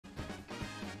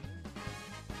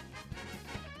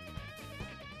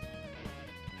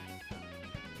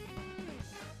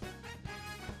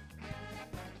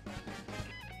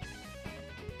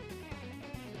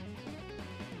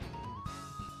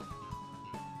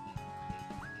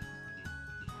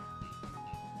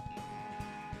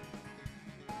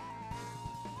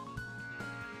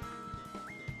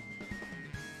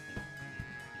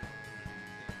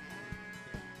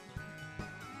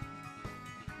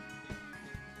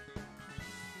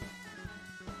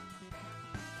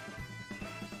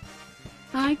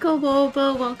Hi,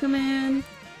 Kobobo. Welcome in.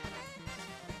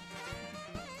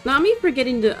 Not me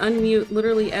forgetting to unmute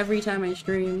literally every time I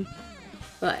stream.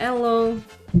 But hello.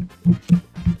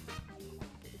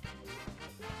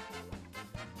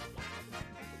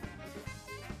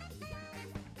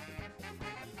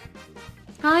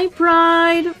 Hi,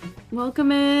 Pride.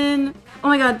 Welcome in. Oh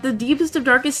my god, the deepest of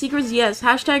darkest secrets, yes.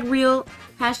 Hashtag real.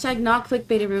 Hashtag not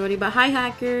clickbait, everybody. But hi,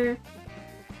 Hacker.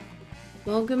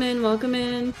 Welcome in, welcome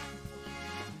in.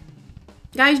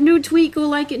 Guys, new tweet. Go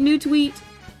like it. New tweet.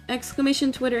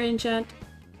 Exclamation Twitter in chat.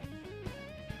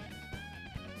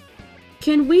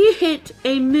 Can we hit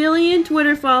 1 million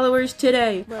Twitter followers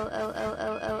today?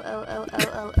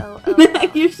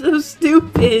 You're so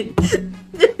stupid.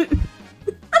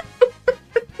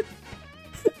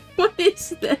 What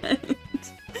is that?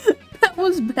 That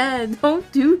was bad.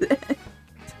 Don't do that.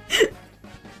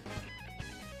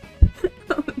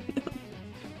 Oh, no.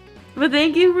 But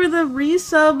thank you for the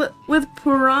resub with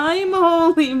Prime.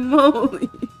 Holy moly.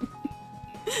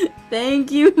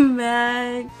 Thank you,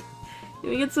 Mac. Can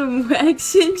we get some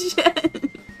wax in chat?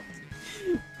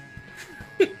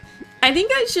 I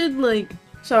think I should, like...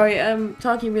 Sorry, I'm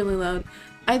talking really loud.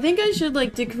 I think I should,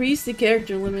 like, decrease the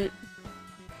character limit.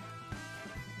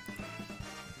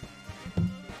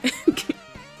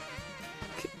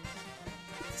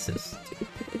 So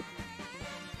stupid.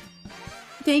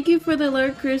 Thank you for the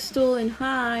alert, Crystal, and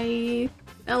hi.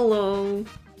 Hello.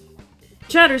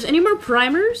 Chatters, any more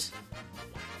primers?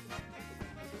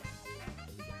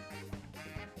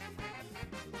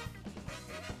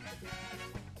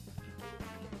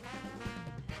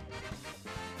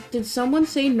 Did someone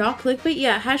say not clickbait?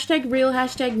 Yeah, hashtag real,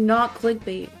 hashtag not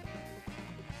clickbait.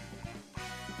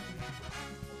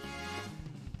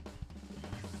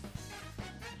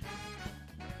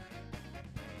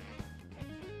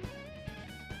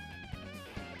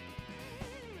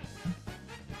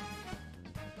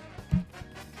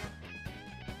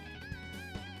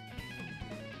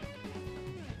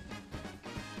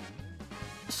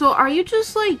 So are you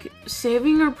just like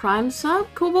saving your Prime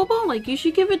sub, Kobobo? Like you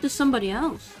should give it to somebody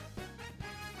else.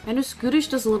 I know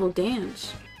Scootish does a little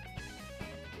dance.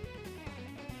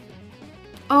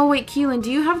 Oh wait, Keelan,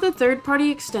 do you have the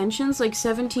third-party extensions like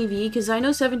 7TV? Because I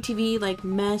know 7TV like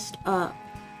messed up.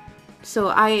 So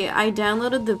I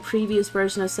downloaded the previous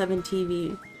version of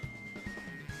 7TV.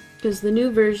 Because the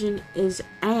new version is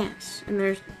ass. And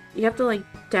you have to like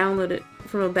download it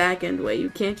from a back-end way. You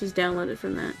can't just download it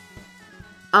from that.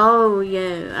 Oh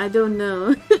yeah, I don't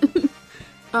know.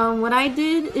 What I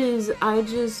did is I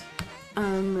just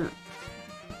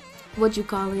what you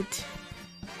call it?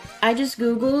 I just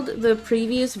googled the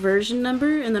previous version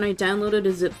number and then I downloaded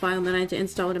a zip file and then I had to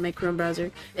install it in my Chrome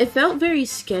browser. It felt very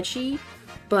sketchy,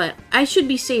 but I should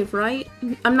be safe, right?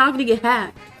 I'm not gonna get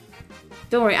hacked.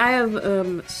 Don't worry, I have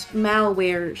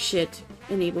malware shit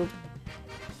enabled.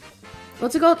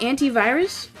 What's it called?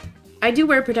 Antivirus? I do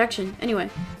wear protection. Anyway.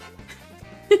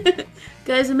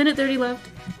 Guys, 1:30 left.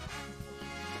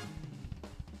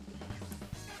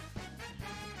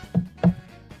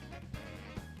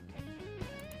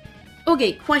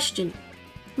 Okay, question.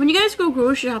 When you guys go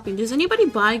grocery shopping, does anybody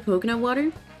buy coconut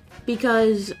water?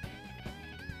 Because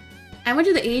I went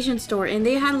to the Asian store and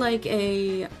they had like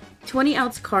a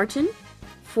 20-ounce carton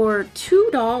for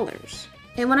 $2.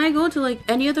 And when I go to like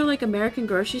any other like American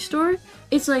grocery store,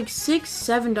 it's like $6,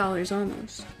 $7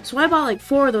 almost. So I bought like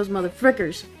 4 of those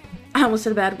motherfrickers. I almost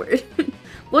said a bad word.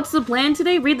 What's the plan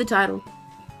today? Read the title.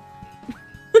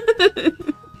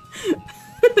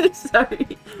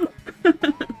 Sorry.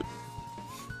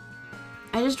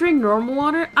 I just drink normal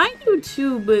water. I do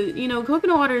too, but you know,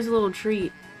 coconut water is a little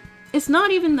treat. It's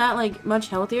not even that like much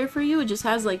healthier for you. It just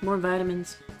has like more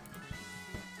vitamins.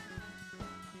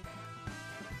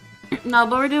 Now,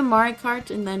 I'll do Mario Kart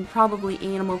and then probably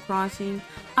Animal Crossing.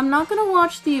 I'm not gonna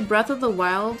watch the Breath of the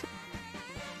Wild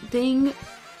thing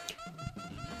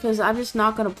because I'm just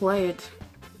not gonna play it.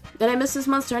 Did I miss this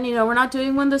month's turn? You know, we're not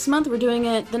doing one this month. We're doing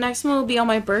it. The next one will be on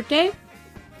my birthday.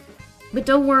 But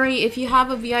don't worry, if you have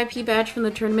a VIP badge from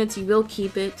the tournaments, you will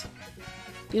keep it.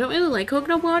 You don't really like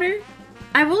coconut water?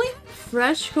 I've only had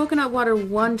fresh coconut water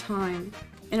one time,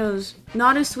 and it was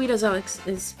not as sweet as I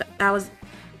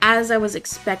was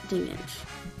expecting it.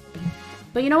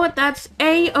 But you know what? That's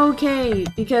a-okay,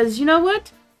 because you know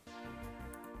what?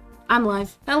 I'm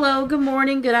live. Hello, good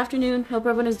morning, good afternoon. Hope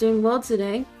everyone is doing well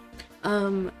today.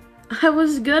 I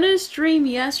was gonna stream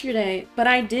yesterday, but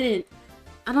I didn't.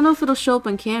 I don't know if it'll show up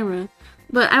on camera.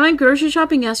 But I went grocery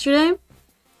shopping yesterday,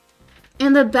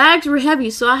 and the bags were heavy,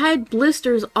 so I had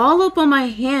blisters all up on my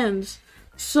hands.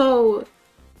 So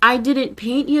I didn't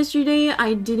paint yesterday,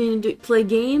 I didn't play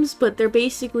games, but they're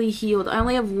basically healed. I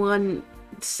only have one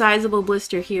sizable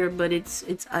blister here, but it's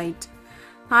aight.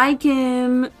 Hi,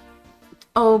 Kim.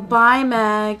 Oh, bye,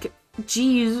 Mac.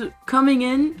 Jeez, coming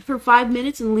in for 5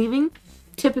 minutes and leaving?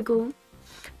 Typical.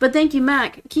 But thank you,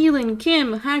 Mac, Keelan,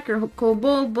 Kim, Hacker,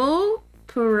 Kobobo,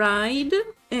 Pride,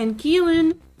 and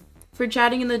Keelan for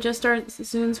chatting in the Just Start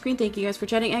Soon screen. Thank you guys for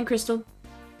chatting, and Crystal.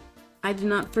 I did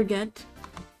not forget.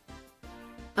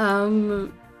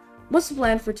 What's the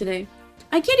plan for today?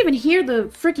 I can't even hear the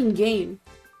freaking game.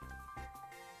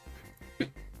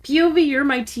 POV, you're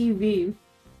my TV.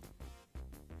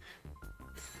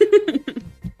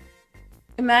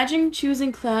 Imagine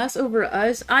choosing class over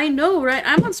us. I know, right?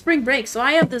 I'm on spring break, so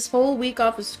I have this whole week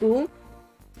off of school.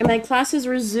 And my classes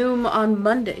resume on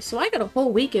Monday. So I got a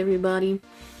whole week, everybody.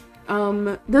 Doesn't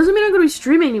mean I'm gonna be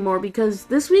streaming anymore, because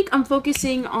this week I'm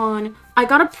focusing on... I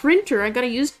got a printer. I got a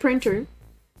used printer.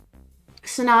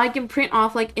 So now I can print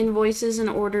off, like, invoices and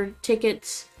order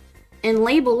tickets and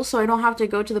labels, so I don't have to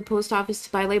go to the post office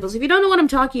to buy labels. If you don't know what I'm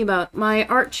talking about, my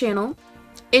art channel,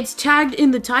 it's tagged in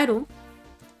the title.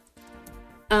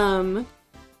 Follow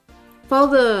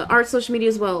the art social media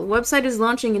as well. Website is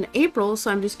launching in April,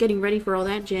 so I'm just getting ready for all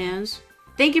that jazz.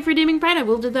 Thank you for DMing Pride. I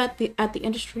will do that at the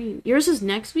end of stream. Yours is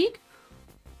next week?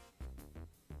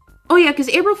 Oh yeah, because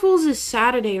April Fool's is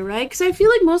Saturday, right? Because I feel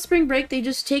like most spring break, they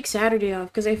just take Saturday off.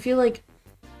 Because I feel like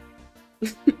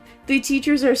the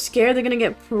teachers are scared they're going to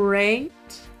get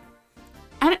pranked.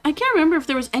 I can't remember if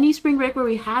there was any spring break where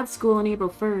we had school on April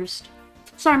 1st.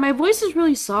 Sorry, my voice is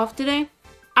really soft today.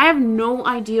 I have no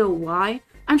idea why.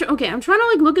 I'm trying to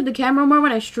like look at the camera more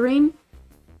when I stream,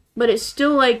 but it's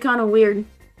still like kind of weird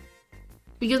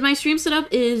because my stream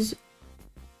setup is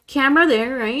camera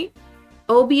there, right?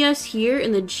 OBS here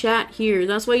and the chat here.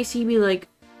 That's why you see me like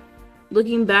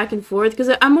looking back and forth,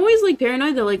 because I'm always like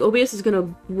paranoid that like OBS is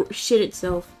gonna shit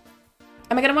itself.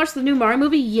 Am I gonna watch the new Mario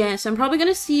movie? Yes, I'm probably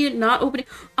gonna see it not opening.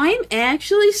 I'm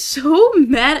actually so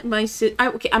mad at my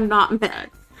okay, I'm not mad.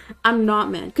 I'm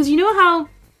not mad. Because you know how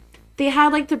they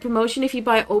had like the promotion if you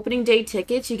buy opening day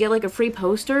tickets, you get like a free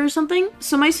poster or something?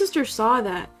 So my sister saw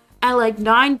that at like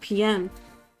 9 p.m.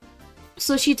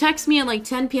 So she texted me at like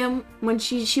 10 p.m. when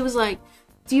she was like,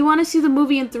 do you want to see the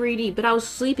movie in 3D? But I was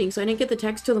sleeping, so I didn't get the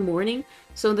text till the morning.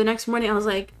 So the next morning I was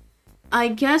like, I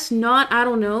guess not, I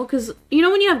don't know. Because you know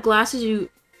when you have glasses,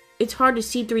 it's hard to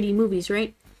see 3D movies,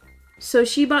 right? So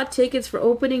she bought tickets for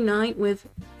opening night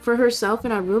for herself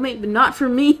and our roommate, but not for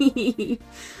me.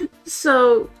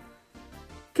 So,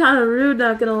 kind of rude,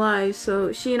 not gonna lie.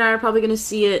 So she and I are probably gonna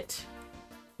see it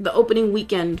the opening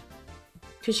weekend,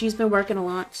 because she's been working a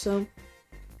lot, so...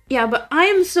 Yeah, but I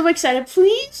am so excited.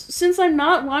 Please, since I'm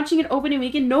not watching it opening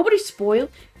weekend, nobody spoil.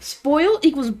 Spoil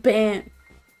equals ban.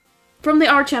 From the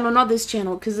art channel, not this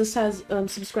channel, because this has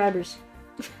subscribers.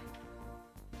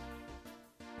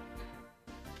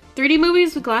 3D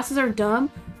movies with glasses are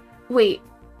dumb. Wait.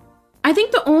 I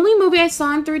think the only movie I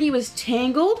saw in 3D was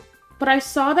Tangled, but I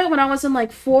saw that when I was in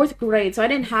like 4th grade, so I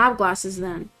didn't have glasses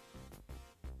then.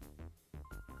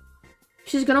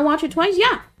 She's gonna watch it twice?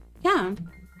 Yeah. Yeah.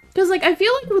 Because, like, I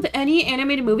feel like with any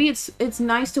animated movie, it's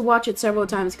nice to watch it several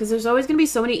times, because there's always gonna be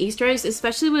so many Easter eggs,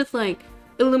 especially with, like,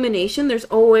 Illumination. There's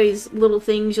always little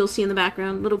things you'll see in the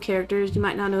background, little characters you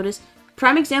might not notice.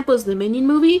 Prime example is the Minion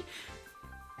movie.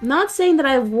 Not saying that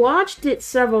I've watched it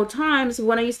several times.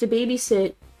 When I used to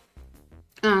babysit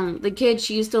the kid,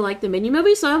 she used to like the Minion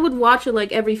movie, so I would watch it,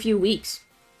 like, every few weeks.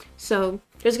 So,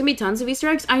 there's gonna be tons of Easter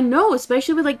eggs. I know,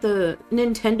 especially with, like, the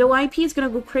Nintendo IP, it's gonna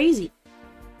go crazy.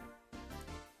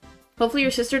 Hopefully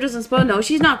your sister doesn't spoil. No,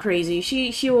 she's not crazy.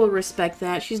 She will respect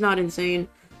that. She's not insane.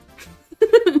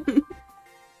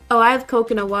 Oh, I have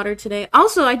coconut water today.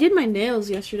 Also, I did my nails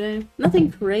yesterday.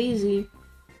 Nothing crazy.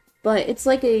 But it's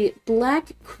like a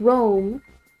black chrome.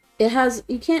 It has...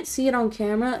 You can't see it on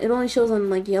camera. It only shows on,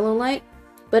 like, yellow light.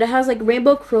 But it has, like,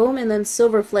 rainbow chrome and then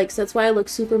silver flakes. That's why it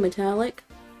looks super metallic.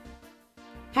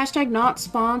 Hashtag not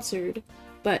sponsored.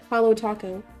 But follow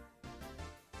Taco.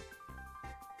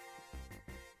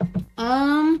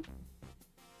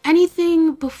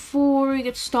 Anything before we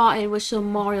get started with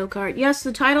some Mario Kart? Yes,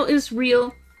 the title is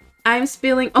real. I'm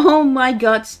spilling all my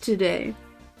guts today.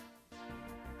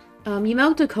 You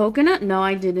milked a coconut? No,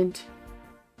 I didn't.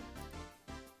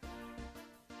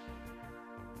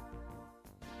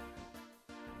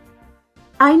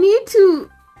 I need to...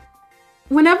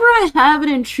 Whenever I have an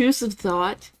intrusive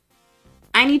thought,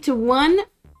 I need to, 1,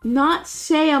 not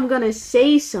say I'm gonna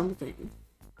say something.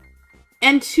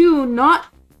 And 2, not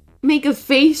make a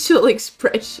facial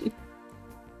expression.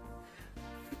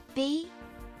 B.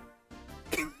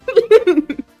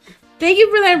 Thank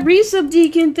you for that resub,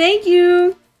 Deacon. Thank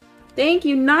you. Thank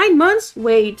you. 9 months?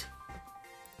 Wait.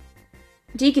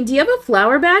 Deacon, do you have a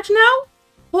flower badge now?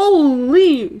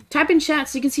 Holy! Type in chat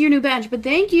so you can see your new badge, but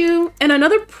thank you. And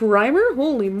another primer?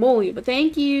 Holy moly, but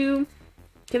thank you.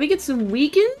 Can we get some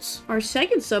weekends? Our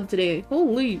second sub today.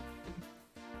 Holy.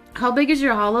 How big is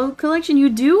your holo collection? You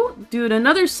do? Dude,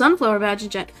 another sunflower badge in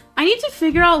chat. I need to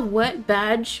figure out what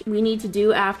badge we need to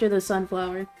do after the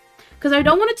sunflower. Because I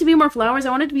don't want it to be more flowers. I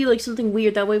want it to be like something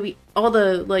weird. That way we all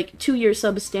the like 2-year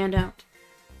subs stand out.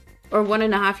 Or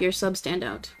 1.5-year subs stand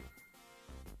out.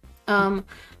 I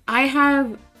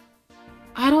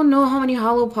don't know how many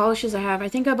holo polishes I have. I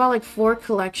think I bought like 4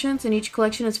 collections and each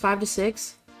collection is 5 to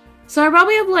 6. So I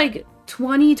probably have like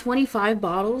 20, 25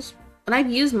 bottles. And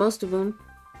I've used most of them.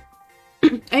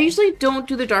 I usually don't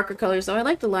do the darker colors though. I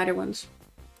like the lighter ones.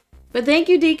 But thank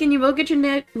you, Deacon. You will get your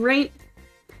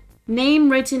name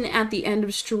written at the end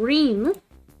of stream.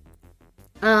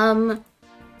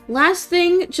 Last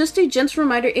thing, just a gentle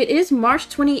reminder. It is March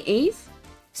 28th.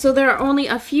 So there are only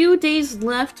a few days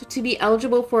left to be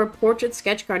eligible for a portrait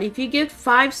sketch card. If you give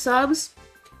 5 subs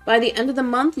by the end of the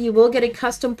month, you will get a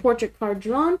custom portrait card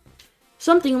drawn.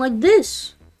 Something like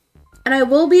this. And I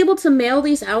will be able to mail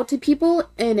these out to people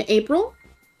in April.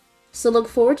 So look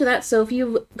forward to that. So if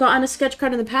you've gotten a sketch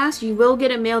card in the past, you will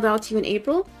get it mailed out to you in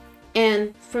April.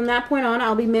 And from that point on,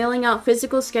 I'll be mailing out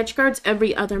physical sketch cards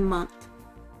every other month.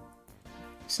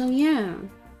 So yeah.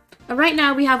 Right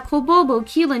now, we have Kobobo,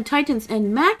 Keelan, Titans,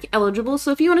 and Mac eligible,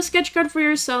 so if you want a sketch card for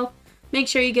yourself, make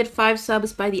sure you get 5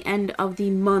 subs by the end of the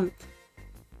month.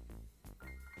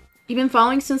 You've been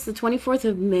following since the 24th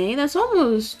of May? That's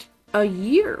almost a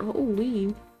year.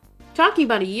 Holy. Talking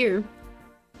about a year.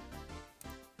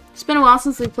 It's been a while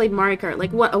since we played Mario Kart.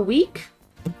 Like, what, a week?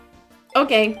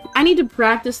 Okay, I need to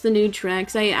practice the new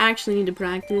tracks. I actually need to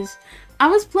practice. I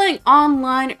was playing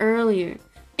online earlier,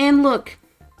 and look...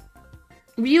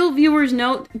 Real viewers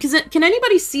know, because can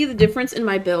anybody see the difference in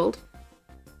my build?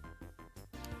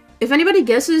 If anybody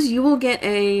guesses, you will get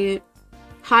a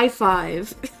high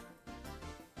five.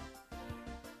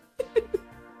 Let's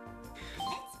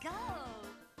go.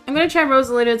 I'm gonna try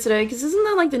Rosalita today, because isn't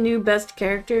that like the new best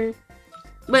character?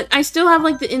 But I still have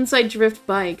like the inside drift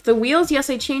bike. The wheels, yes,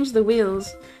 I changed the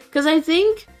wheels. Because I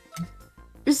think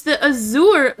it's the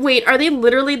Azure. Wait, are they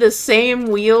literally the same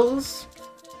wheels?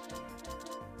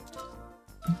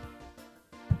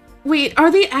 Wait, are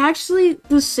they actually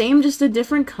the same, just a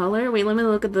different color? Wait, let me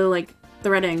look at the, like,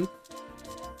 threading.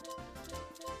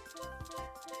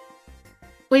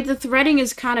 Wait, the threading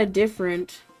is kind of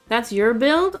different. That's your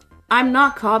build? I'm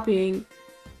not copying.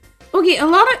 Okay,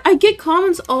 I get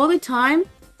comments all the time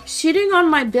shitting on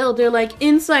my build. They're like,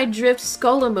 inside drift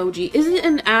skull emoji. Is it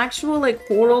an actual, like,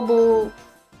 horrible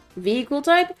vehicle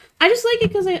type? I just like it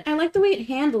because I like the way it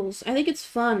handles. I think it's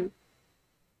fun.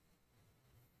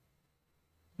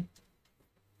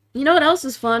 You know what else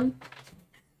is fun?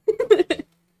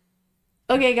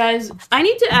 Okay, guys, I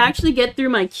need to actually get through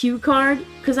my cue card,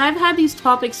 because I've had these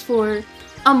topics for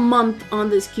a month on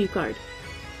this cue card.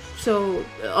 So,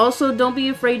 also, don't be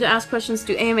afraid to ask questions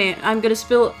to AMA. I'm gonna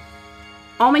spill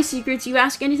all my secrets. You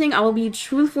ask anything, I will be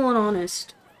truthful and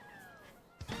honest.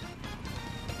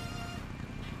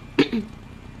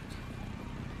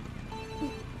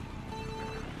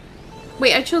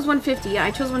 Wait, I chose 150. Yeah,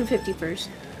 I chose 150 first.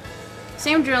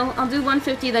 Same drill. I'll do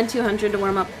 150, then 200 to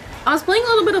warm up. I was playing a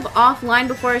little bit of offline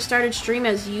before I started stream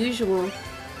as usual.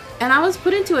 And I was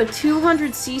put into a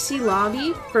 200cc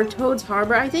lobby for Toad's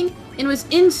Harbor, I think. And it was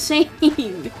insane.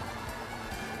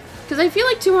 Because I feel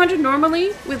like 200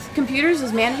 normally with computers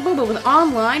is manageable, but with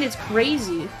online, it's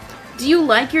crazy. Do you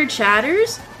like your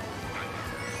chatters?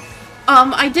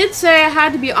 I did say I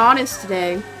had to be honest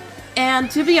today.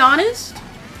 And to be honest,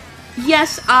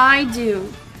 yes, I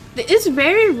do. It's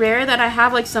very rare that I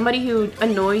have, like, somebody who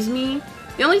annoys me.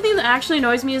 The only thing that actually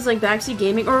annoys me is, like, backseat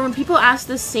gaming, or when people ask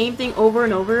the same thing over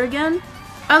and over again.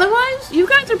 Otherwise, you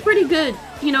guys are pretty good.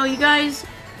 You know, you guys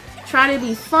try to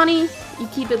be funny, you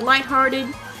keep it lighthearted.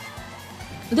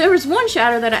 There was one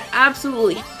chatter that I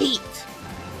absolutely hate.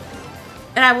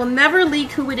 And I will never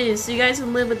leak who it is, so you guys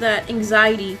can live with that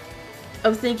anxiety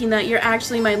of thinking that you're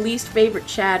actually my least favorite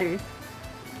chatter.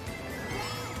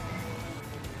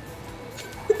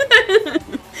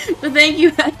 But thank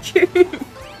you, Hector.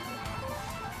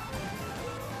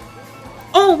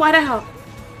 Oh, why the hell?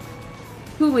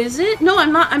 Who is it? No,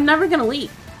 I'm never gonna leak.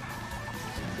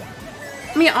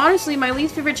 I mean, honestly, my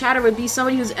least favorite chatter would be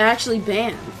somebody who's actually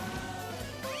banned.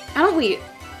 I don't leak.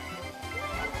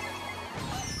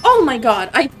 Oh my god,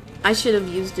 I should have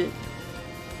used it.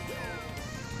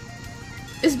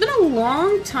 It's been a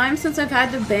long time since I've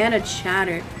had to ban a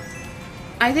chatter.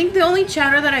 I think the only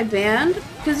chatter that I banned,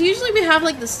 because usually we have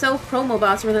like the self-promo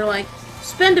bots where they're like,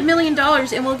 spend $1 million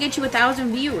and we'll get you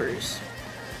 1,000 viewers.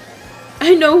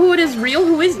 I know who it is real,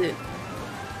 who is it?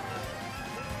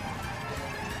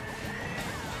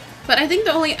 But I think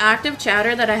the only active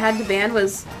chatter that I had to ban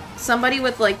was somebody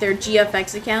with like their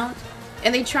GFX account,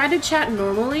 and they tried to chat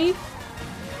normally,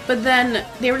 but then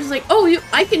they were just like, oh,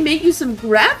 I can make you some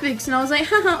graphics, and I was like,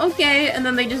 haha, okay, and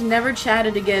then they just never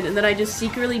chatted again, and then I just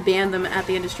secretly banned them at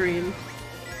the end of stream.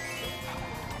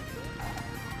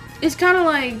 It's kind of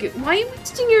like, why are you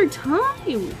wasting your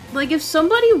time? Like, if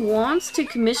somebody wants to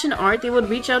commission art, they would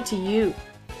reach out to you.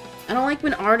 I don't like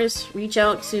when artists reach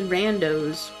out to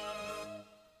randos.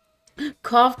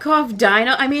 Cough cough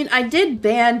Dino. I mean, I did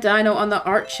ban Dino on the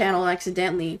art channel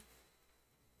accidentally.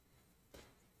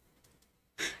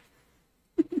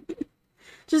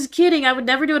 Just kidding, I would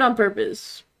never do it on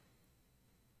purpose.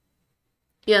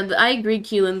 Yeah, I agree,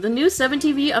 Keelan. The new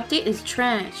 7TV update is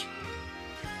trash.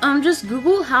 Just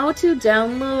Google how to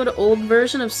download old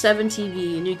version of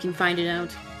 7TV and you can find it out.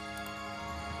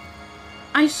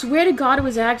 I swear to God it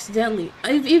was accidentally.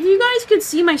 If you guys could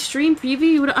see my stream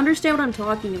preview, you would understand what I'm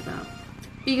talking about.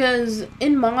 Because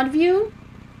in mod view,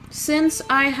 since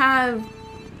I have...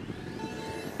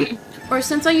 or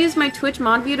since I use my Twitch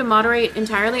mod view to moderate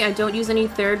entirely, I don't use any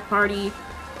third-party,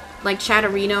 like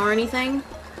Chatterino or anything.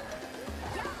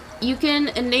 You can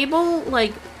enable,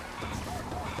 like,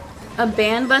 a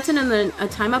ban button and then a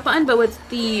timeout button, but with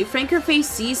the Frankerface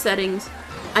C settings,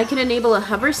 I can enable a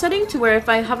hover setting to where if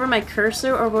I hover my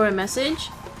cursor over a message,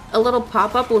 a little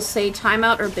pop-up will say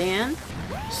timeout or ban.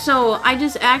 So I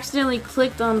just accidentally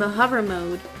clicked on the hover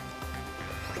mode.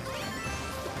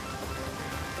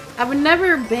 I would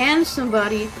never ban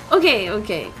somebody. Okay.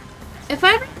 If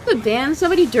I ever had to ban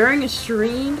somebody during a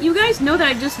stream, you guys know that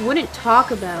I just wouldn't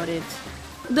talk about it.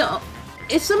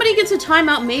 If somebody gets a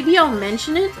timeout, maybe I'll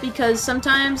mention it, because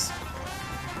sometimes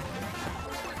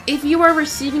if you are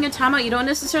receiving a timeout, you don't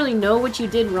necessarily know what you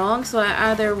did wrong, so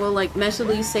I either will like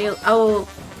messagely say,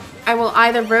 I will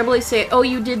either verbally say, oh,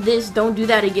 you did this, don't do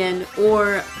that again,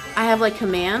 or I have like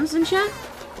commands in chat.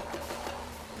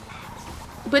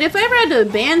 But if I ever had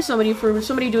to ban somebody for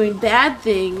somebody doing bad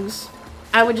things,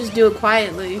 I would just do it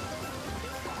quietly.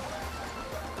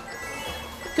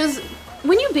 Because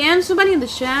when you ban somebody in the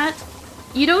chat,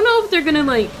 you don't know if they're gonna,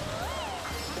 like,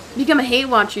 become a hate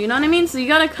watcher, you know what I mean? So you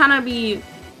gotta kind of be,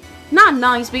 not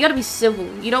nice, but you gotta be civil.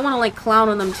 You don't want to, like, clown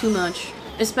on them too much.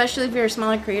 Especially if you're a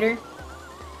smaller creator.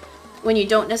 When you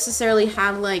don't necessarily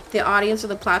have, like, the audience or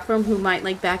the platform who might,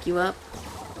 like, back you up.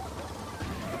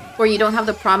 Or you don't have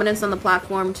the prominence on the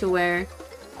platform to where,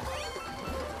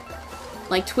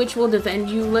 like, Twitch will defend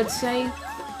you, let's say.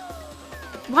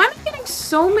 Why am I getting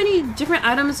so many different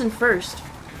items in first?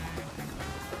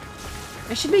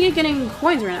 I should be getting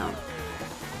coins right now.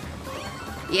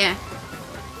 Yeah.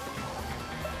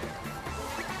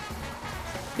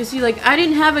 You see, like, I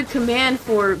didn't have a command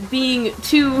for being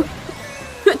too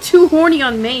horny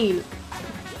on main.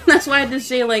 That's why I had to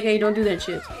say, like, hey, don't do that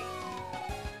shit.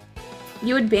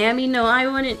 You would ban me? No, I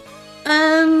wouldn't.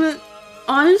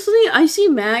 Honestly, I see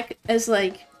Mac as,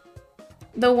 like,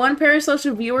 the one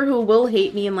parasocial viewer who will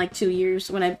hate me in, like, 2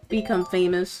 years when I become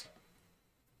famous.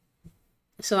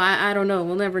 So I don't know.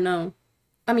 We'll never know.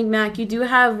 I mean, Mac, you do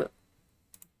have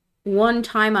one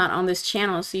timeout on this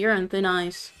channel, so you're on thin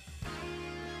ice.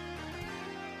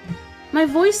 My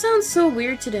voice sounds so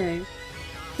weird today.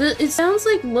 It sounds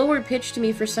like lower pitched to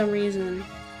me for some reason.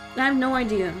 I have no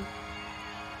idea.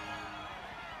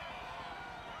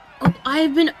 Oh,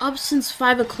 I've been up since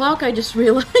 5 o'clock, I just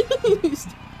realized.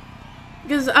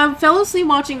 Because I fell asleep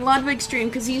watching Ludwig's stream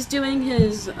because he's doing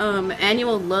his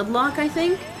annual Ludlock, I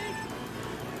think.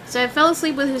 So I fell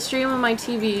asleep with his stream on my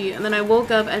TV, and then I woke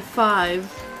up at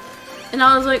 5. And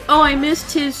I was like, oh, I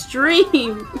missed his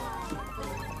stream!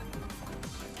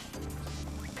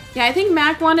 Yeah, I think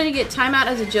Mac wanted to get timeout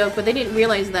as a joke, but they didn't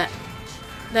realize that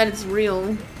it's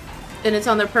real. And it's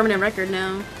on their permanent record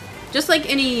now. Just like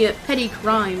any petty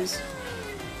crimes.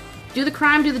 Do the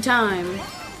crime, do the time.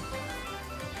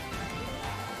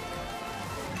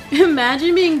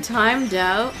 Imagine being timed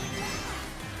out.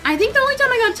 I think the only time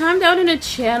I got timed out in a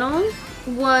channel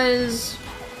was...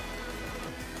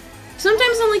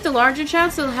 Sometimes on like the larger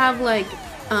chats, they'll have like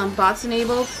bots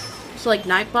enabled. So like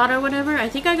Nightbot or whatever. I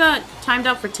think I got timed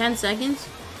out for 10 seconds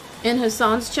in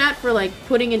Hassan's chat for like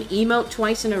putting an emote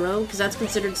twice in a row, because that's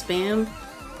considered spam.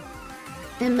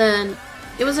 And then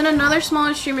it was in another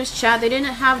smaller streamer's chat. They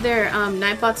didn't have their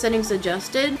Nightbot settings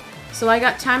adjusted. So I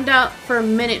got timed out for a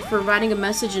minute for writing a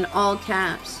message in all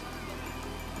caps.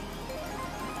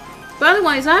 But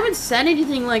otherwise, I haven't said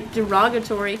anything like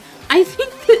derogatory. I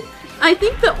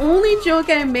think the only joke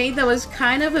I made that was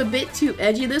kind of a bit too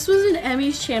edgy, this was in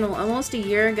Emmy's channel almost a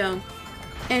year ago.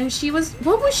 And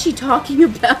what was she talking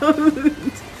about?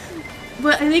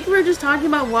 But I think we were just talking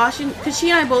about Washington, because she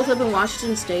and I both live in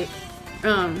Washington State.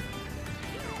 I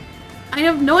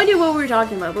have no idea what we were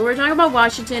talking about, but we were talking about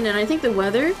Washington and I think the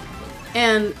weather.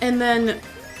 And then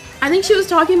I think she was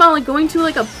talking about like going to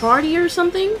like a party or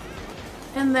something.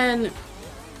 And then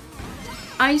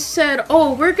I said,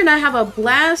 oh, we're gonna have a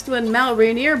blast when Mount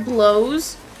Rainier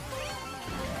blows.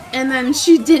 And then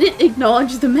she didn't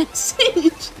acknowledge the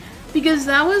message. Because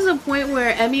that was a point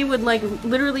where Emmy would like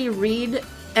literally read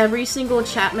every single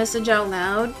chat message out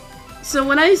loud. So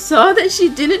when I saw that she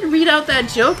didn't read out that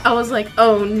joke, I was like,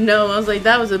 oh no. I was like,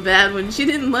 that was a bad one. She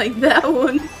didn't like that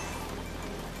one.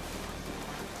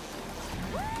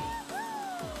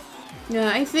 Yeah,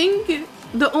 I think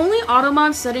the only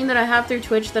automod setting that I have through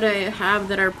Twitch that I have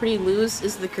that are pretty loose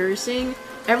is the cursing.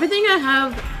 Everything I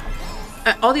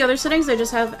have, all the other settings I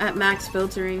just have at max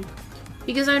filtering.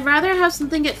 Because I'd rather have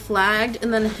something get flagged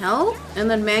and then help, and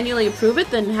then manually approve it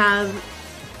than have,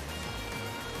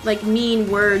 like, mean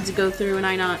words go through and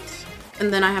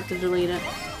and then I have to delete it.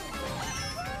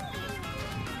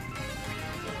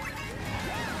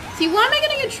 See, why am I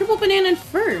getting a triple banana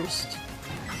first?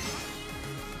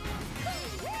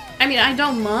 I mean, I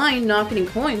don't mind not getting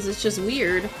coins, it's just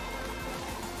weird.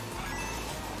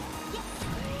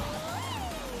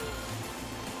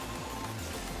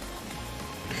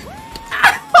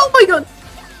 Oh my god!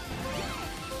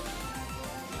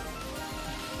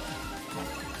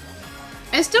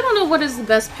 I still don't know what is the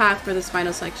best path for this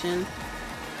final section.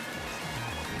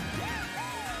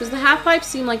 Because the half-pipes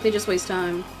seem like they just waste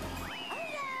time.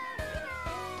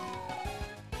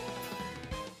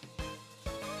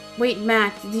 Wait,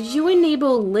 Mac, did you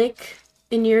enable Lick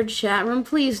in your chat room?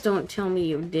 Please don't tell me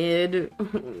you did.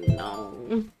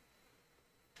 No.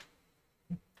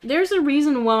 There's a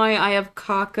reason why I have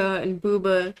Kaka and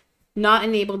Booba not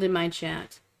enabled in my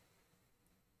chat.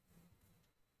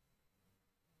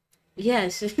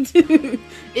 Yes.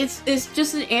 it's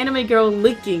just an anime girl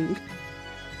licking.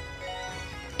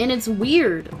 And it's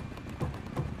weird.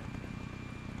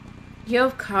 You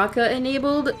have Kaka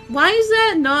enabled? Why is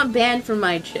that not banned from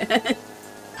my chat?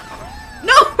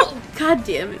 No! God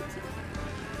damn it.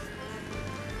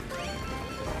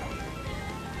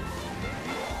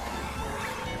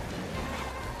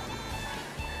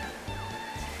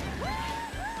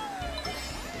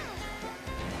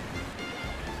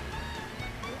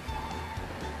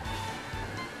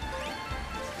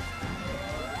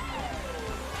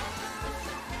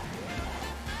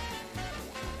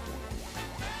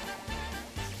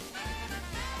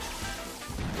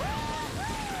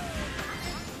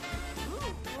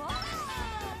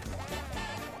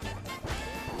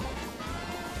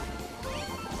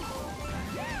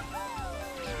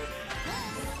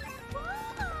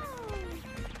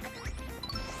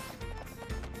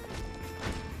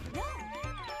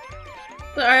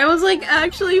 Sorry, I was like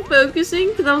actually focusing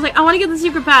because I was like, I want to get the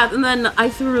secret path, and then I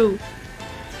threw.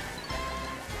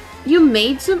 You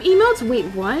made some emotes? Wait,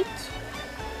 what?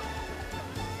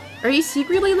 Are you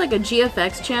secretly like a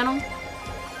GFX channel?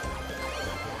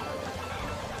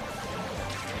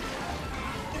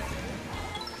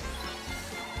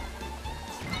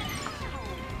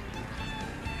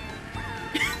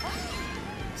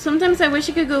 Sometimes I wish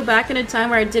I could go back in a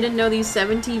time where I didn't know these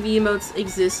 7 TV emotes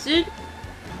existed.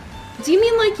 Do you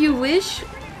mean like you wish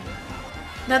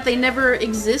that they never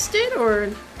existed,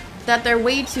 or that they're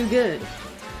way too good?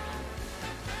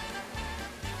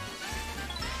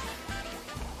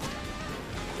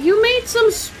 You made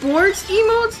some sports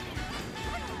emotes?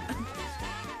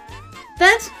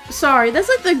 Sorry, that's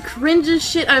like the cringest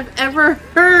shit I've ever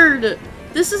heard.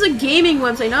 This is a gaming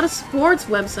website, not a sports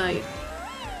website.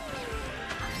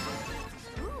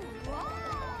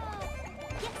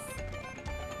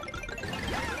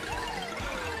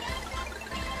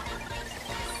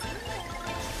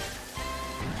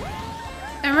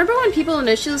 I remember when people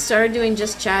initially started doing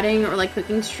just chatting or like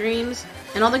cooking streams,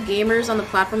 and all the gamers on the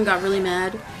platform got really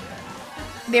mad.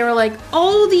 They were like,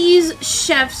 all these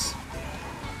chefs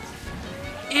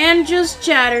and just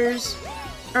chatters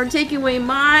are taking away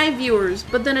my viewers.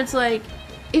 But then it's like,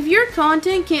 if your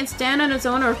content can't stand on its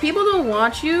own, or if people don't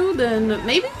watch you, then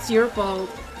maybe it's your fault.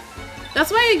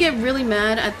 That's why I get really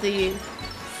mad at the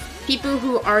people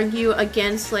who argue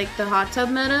against like the hot tub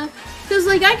meta. Because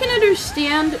like, I can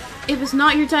understand if it's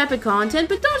not your type of content,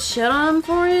 but don't shit on them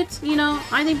for it, you know?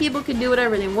 I think people can do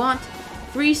whatever they want.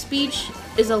 Free speech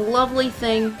is a lovely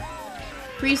thing.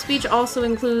 Free speech also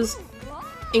includes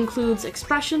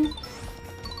expression.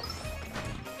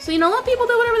 So, you know, let people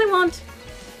do whatever they want.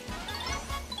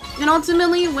 And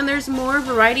ultimately, when there's more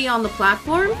variety on the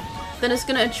platform, then it's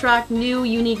gonna attract new,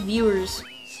 unique viewers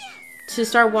to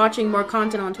start watching more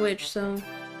content on Twitch, so...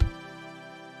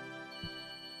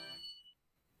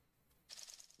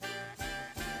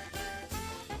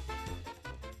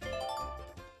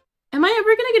 Am I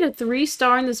ever gonna get a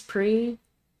 3-star in this pre?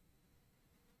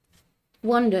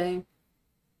 One day.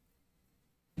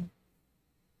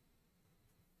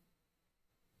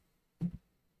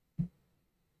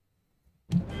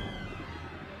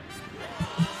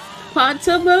 Hot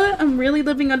tub mode? I'm really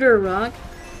living under a rock?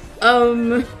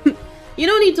 You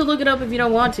don't need to look it up if you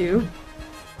don't want to.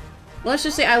 Let's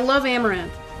just say I love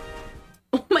Amaranth.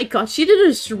 Oh my god, she did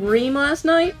a stream last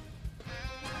night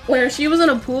where she was in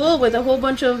a pool with a whole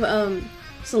bunch of,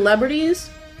 celebrities.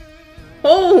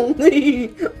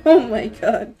 Holy! Oh my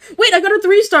god. Wait, I got a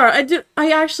 3-star!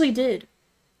 I actually did.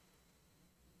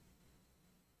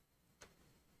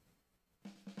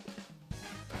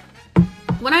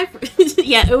 When I...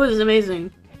 yeah, it was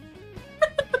amazing.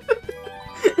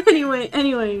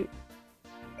 Anyway.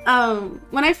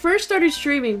 When I first started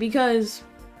streaming, because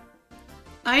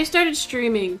I started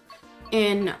streaming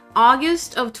in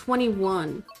August of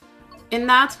 21. And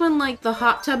that's when, like, the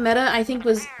hot tub meta, I think,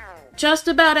 was just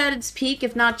about at its peak,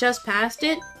 if not just past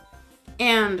it.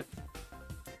 And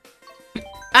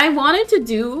I wanted to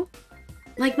do,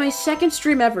 like, my second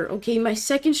stream ever, okay? My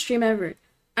second stream ever.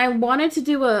 I wanted to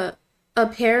do a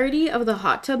parody of the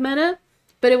hot tub meta,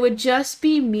 but it would just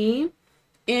be me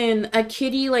in a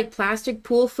kiddie, like, plastic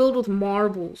pool filled with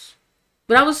marbles.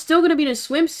 But I was still gonna be in a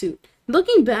swimsuit.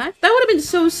 Looking back, that would have been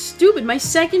so stupid. My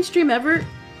second stream ever,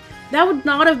 that would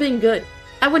not have been good.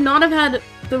 I would not have had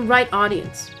the right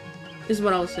audience, is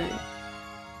what I was saying.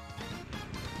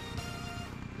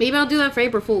 Maybe I'll do that for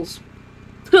April Fools.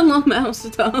 Hello, Mouse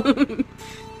Tom.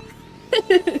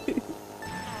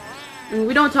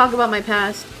 We don't talk about my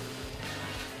past.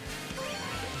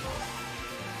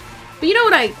 But you know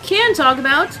what I can talk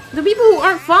about? The people who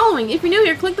aren't following. If you're new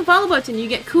here, click the follow button. You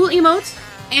get cool emotes,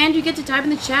 and you get to type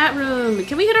in the chat room.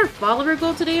 Can we hit our follower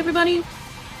goal today, everybody?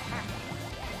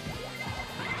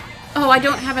 Oh, I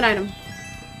don't have an item.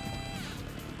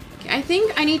 Okay, I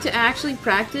think I need to actually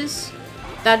practice.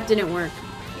 That didn't work.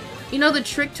 You know the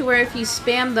trick to where if you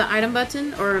spam the item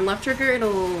button or left trigger,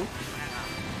 it'll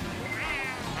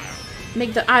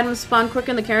make the item spawn quick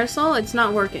in the carousel? It's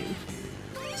not working.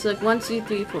 So like 1, 2,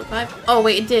 3, 4, 5. Oh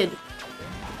wait, it did.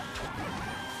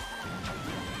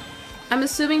 I'm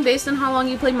assuming based on how long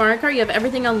you played Mario Kart, you have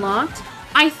everything unlocked.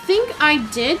 I think I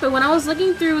did, but when I was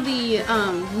looking through the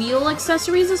wheel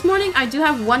accessories this morning, I do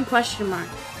have one question mark.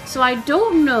 So I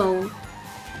don't know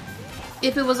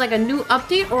if it was like a new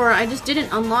update or I just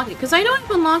didn't unlock it. Because I know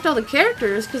I've unlocked all the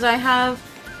characters because I have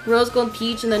Rose Gold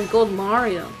Peach and then Gold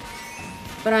Mario.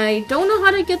 But I don't know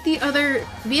how to get the other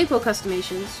vehicle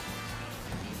customations.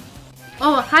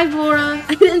 Oh, hi Vora.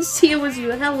 I didn't see it was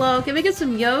you. Hello. Can we get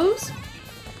some yos?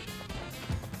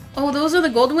 Oh, those are the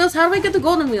golden wheels? How do I get the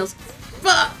golden wheels?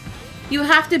 Fuck! You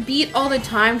have to beat all the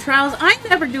time trials? I'm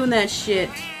never doing that shit.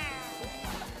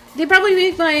 They probably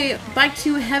make my bike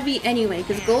too heavy anyway,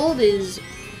 because gold is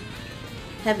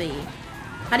heavy.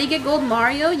 How do you get gold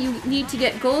Mario? You need to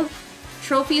get gold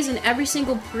trophies in every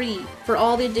single pre for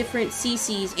all the different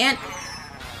CCs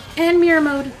and mirror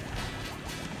mode.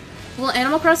 Will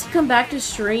Animal Crossing come back to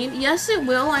stream? Yes, it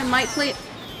will. I might play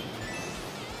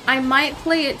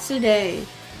it today.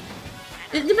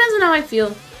 It depends on how I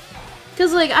feel.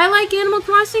 Because, like, I like Animal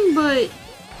Crossing, but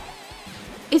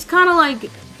it's kind of like,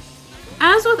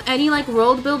 as with any, like,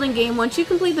 world-building game, once you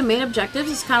complete the main objectives,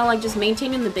 it's kind of like just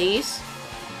maintaining the base.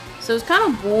 So it's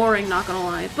kind of boring, not gonna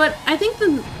lie. But I think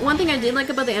the one thing I did like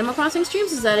about the Animal Crossing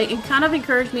streams is that it kind of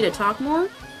encouraged me to talk more.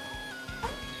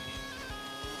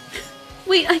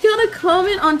 Wait, I got a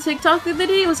comment on TikTok the other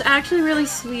day. It was actually really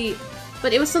sweet.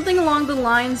 But it was something along the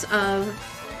lines of,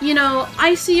 you know,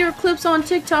 I see your clips on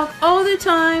TikTok all the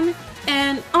time,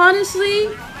 and honestly,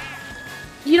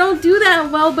 you don't do that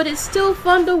well, but it's still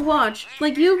fun to watch.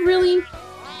 Like, you really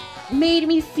made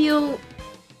me feel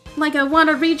like I want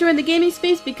to rejoin the gaming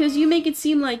space because you make it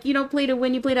seem like you don't play to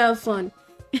win, you play to have fun.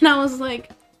 And I was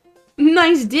like,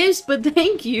 nice dish, but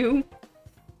thank you.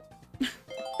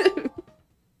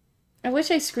 I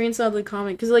wish I screenshot the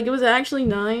comment, because, like, it was actually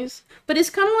nice. But it's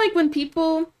kind of like when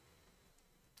people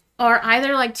are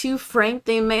either, like, too frank,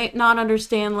 they may not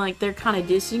understand, like, they're kind of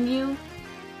dissing you.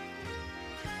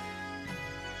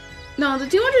 No, the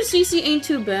 200cc ain't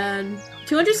too bad.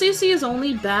 200cc is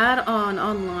only bad on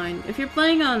online. If you're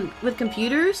playing with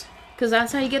computers, because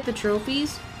that's how you get the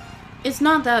trophies, it's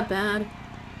not that bad.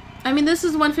 I mean, this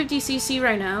is 150cc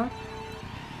right now.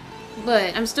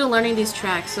 But I'm still learning these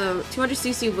tracks, so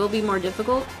 200cc will be more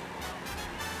difficult.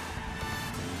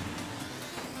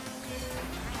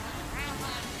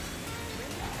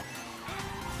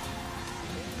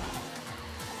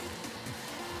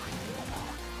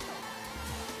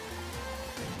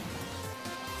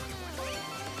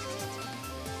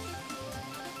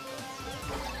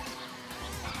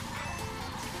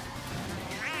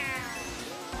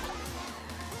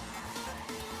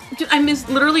 Dude, I missed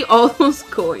literally all those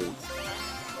coins.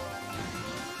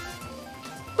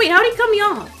 Wait, how'd he cut me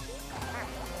off?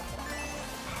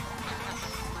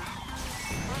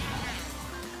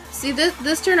 See,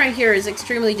 this turn right here is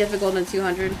extremely difficult in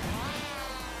 200.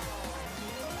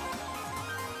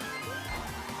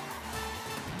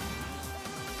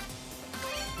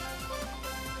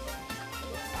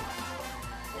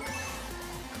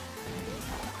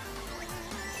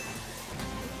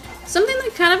 Something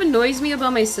that kind of annoys me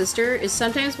about my sister is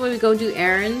sometimes when we go do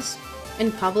errands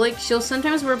in public, she'll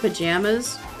sometimes wear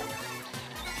pajamas.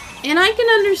 And I can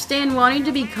understand wanting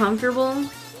to be comfortable.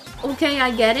 Okay,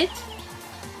 I get it.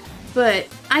 But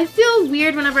I feel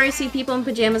weird whenever I see people in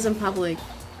pajamas in public.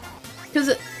 Because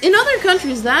in other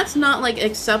countries, that's not, like,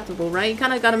 acceptable, right? You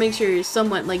kind of gotta make sure you're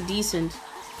somewhat, like, decent.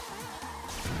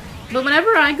 But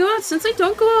whenever I go out, since I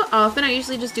don't go out often, I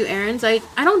usually just do errands. I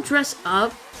don't dress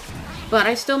up. But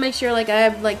I still make sure, like, I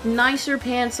have, like, nicer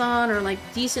pants on, or, like,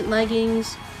 decent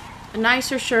leggings, a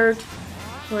nicer shirt,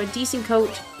 or a decent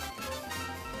coat.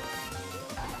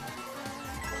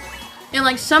 And,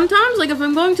 like, sometimes, like, if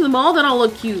I'm going to the mall, then I'll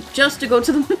look cute, just to go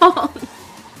to the mall.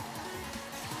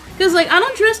 Because, like, I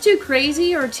don't dress too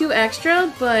crazy or too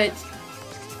extra, but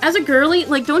as a girly,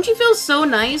 like, don't you feel so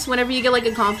nice whenever you get, like,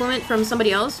 a compliment from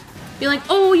somebody else? Be like,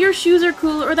 oh, your shoes are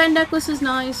cool, or that necklace is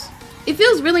nice. It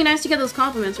feels really nice to get those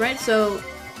compliments, right? So,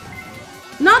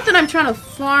 not that I'm trying to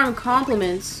farm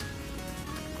compliments,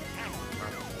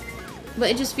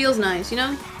 but it just feels nice, you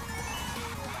know?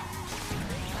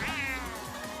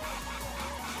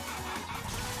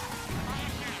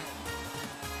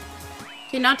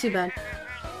 Okay, not too bad.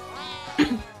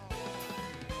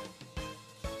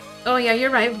 Oh yeah,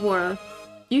 you're right, Vora.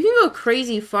 You can go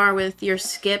crazy far with your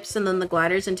skips and then the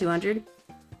gliders in 200.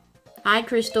 Hi,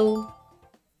 Crystal.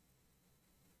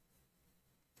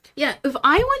 Yeah, if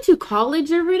I went to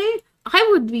college every day, I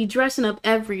would be dressing up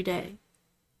every day.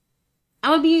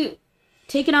 I would be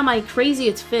taking on my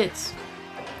craziest fits.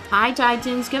 Hi,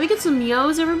 Titans. Can we get some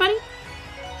yos, everybody?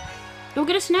 Go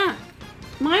get a snack.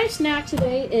 My snack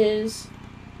today is...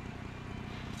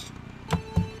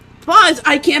 Pause!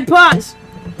 I can't pause!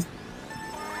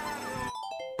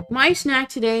 My snack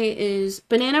today is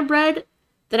banana bread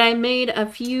that I made a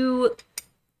few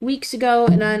weeks ago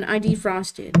and then I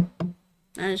defrosted.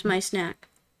 That is my snack.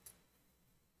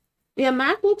 Yeah,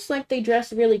 Mac looks like they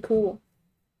dress really cool.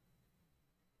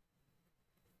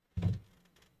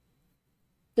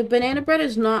 The banana bread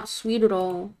is not sweet at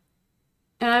all.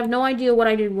 And I have no idea what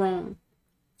I did wrong.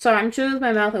 Sorry, I'm chewing with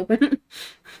my mouth open.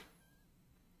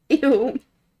 Ew.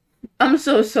 I'm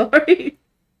so sorry.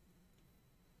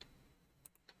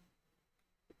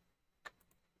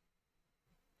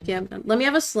 Yeah, let me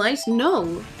have a slice?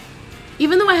 No.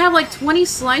 Even though I have like 20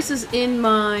 slices in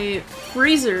my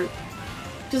freezer.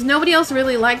 Because nobody else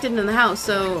really liked it in the house,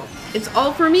 so it's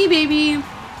all for me, baby.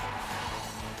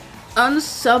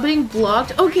 Unsubbing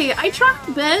blocked. Okay, I try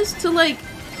my best to like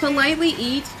politely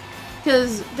eat.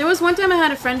 Because there was one time I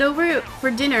had a friend over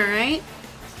for dinner, right?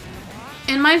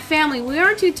 And my family, we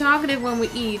aren't too talkative when we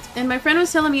eat. And my friend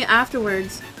was telling me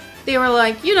afterwards, they were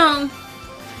like, you know,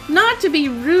 not to be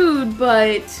rude,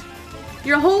 but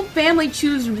your whole family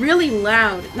chews really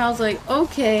loud. And I was like,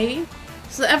 okay.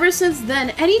 So ever since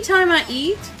then, anytime I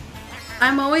eat,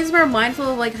 I'm always more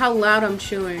mindful of like how loud I'm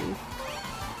chewing.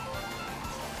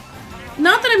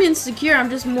 Not that I'm insecure, I'm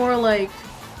just more like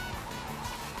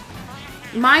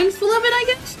mindful of it, I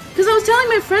guess? Because I was telling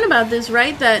my friend about this,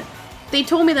 right? That they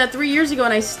told me that 3 years ago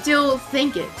and I still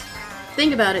think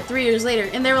about it 3 years later.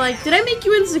 And they were like, did I make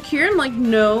you insecure? I'm like,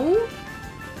 no.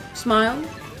 Smile.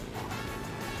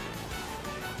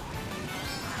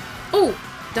 Oh,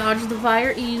 dodge the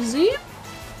fire easy.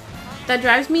 That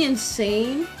drives me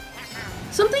insane.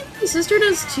 Something my sister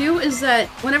does too is that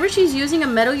whenever she's using a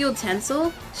metal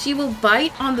utensil, she will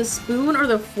bite on the spoon or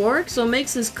the fork, so it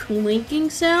makes this clinking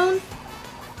sound.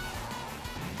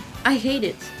 I hate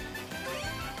it.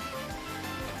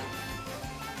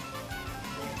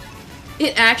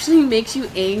 It actually makes you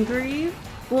angry?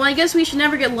 Well, I guess we should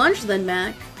never get lunch then,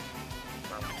 Mac.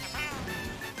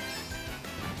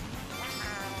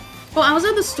 Oh, I was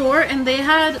at the store and they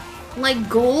had like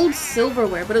gold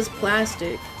silverware, but it was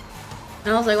plastic.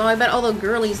 And I was like, well, I bet all the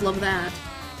girlies love that.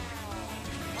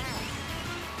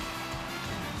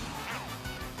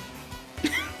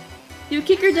 You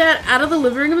kick your dad out of the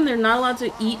living room and they're not allowed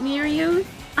to eat near you?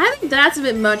 I think that's a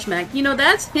bit much, Mac. You know,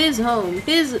 that's his home.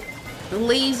 His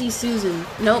Lazy Susan.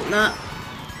 Nope, not.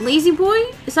 Lazy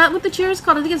Boy? Is that what the chair is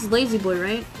called? I think it's Lazy Boy,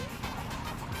 right?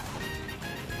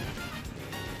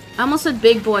 I almost said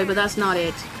Big Boy, but that's not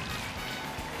it.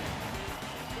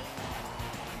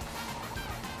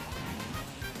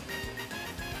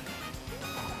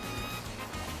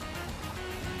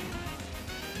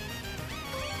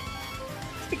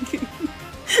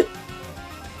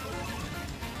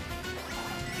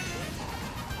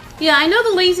 Yeah, I know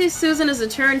the Lazy Susan is a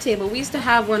turntable. We used to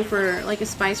have one for, like, a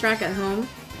spice rack at home.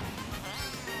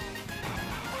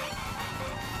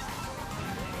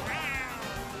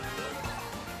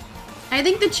 I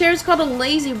think the chair's called a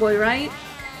Lazy Boy, right?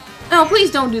 Oh, please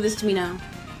don't do this to me now.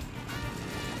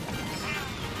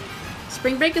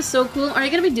 Spring break is so cool. Are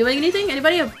you gonna be doing anything?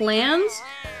 Anybody have plans?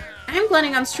 I'm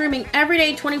planning on streaming every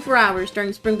day 24 hours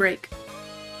during spring break.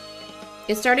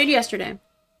 It started yesterday.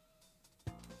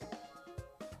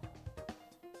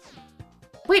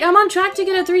 Wait, I'm on track to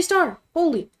get a 3-star.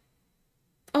 Holy.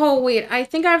 Oh, wait. I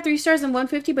think I have 3 stars and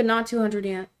 150, but not 200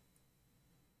 yet.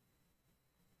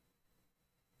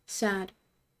 Sad.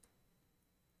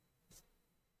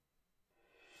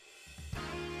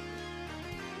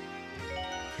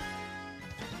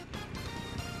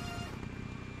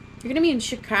 You're gonna be in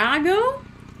Chicago?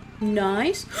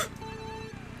 Nice.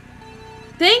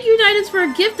 Thank you, Titans, for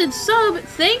a gifted sub.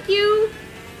 Thank you.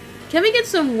 Can we get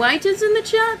some whites in the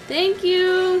chat? Thank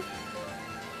you.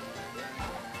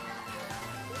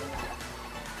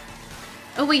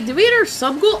 Oh wait, did we hit our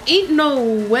sub goal? Ain't no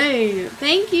way.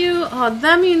 Thank you. Oh,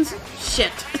 that means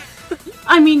shit.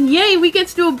 I mean, yay, we get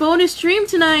to do a bonus stream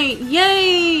tonight.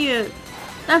 Yay.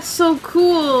 That's so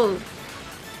cool.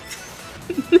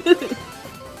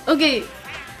 Okay.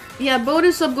 Yeah,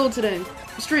 bonus sub goal today.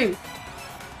 Stream.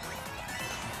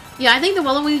 Yeah, I think the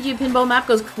Waluigi pinball map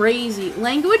goes crazy.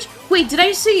 Language? Wait, did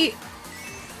I say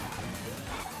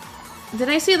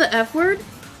the F word?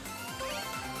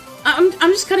 I'm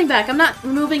just cutting back. I'm not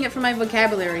removing it from my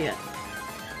vocabulary yet.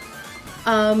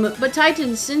 But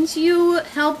Titan, since you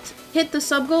helped hit the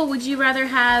sub goal, would you rather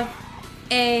have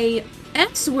a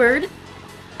X word?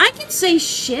 I can say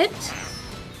shit.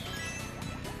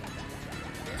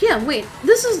 Yeah, wait.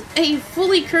 This is a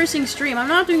fully cursing stream. I'm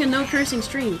not doing a no cursing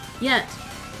stream yet.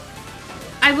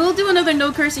 I will do another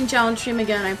no cursing challenge stream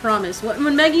again, I promise.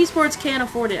 When Meg Esports can't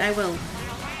afford it, I will.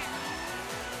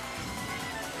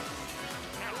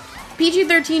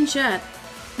 PG-13 chat.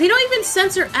 They don't even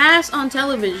censor ass on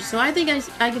television, so I think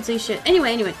I could say shit.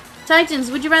 Anyway. Titans,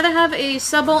 would you rather have a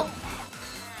sub-only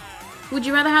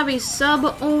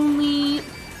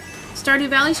Stardew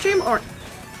Valley stream or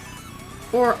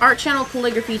Art Channel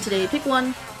Calligraphy today? Pick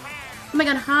one. Oh my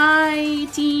god, hi,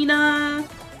 Tina.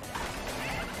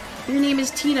 Your name is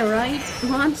Tina, right?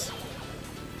 What?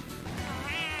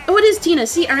 Oh, it is Tina.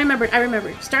 See, I remembered.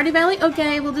 Stardew Valley?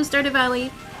 Okay, we'll do Stardew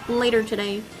Valley later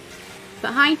today.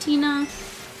 But hi, Tina.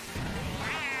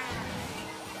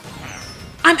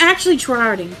 I'm actually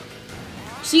tryharding.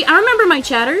 See, I remember my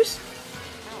chatters.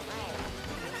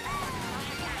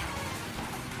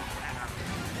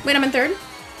 Wait, I'm in third?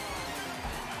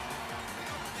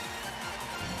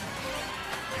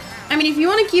 I mean, if you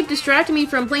want to keep distracting me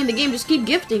from playing the game, just keep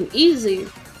gifting. Easy.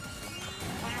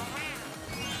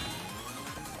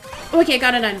 Okay,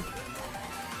 got it done.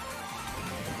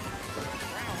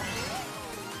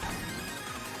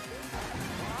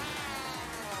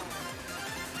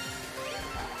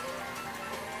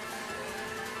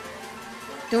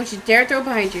 Don't you dare throw it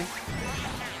behind you.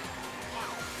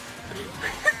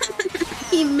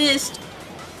 He missed.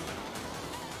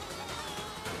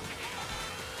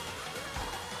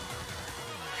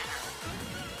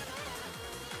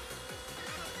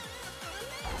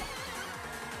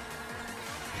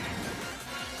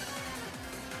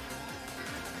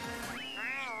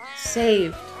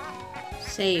 Saved.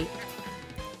 Saved.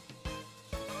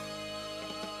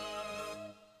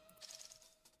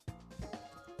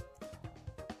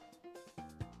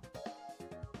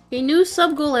 A new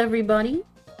sub goal, everybody.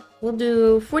 We'll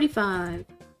do 45.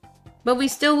 But we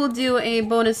still will do a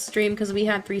bonus stream because we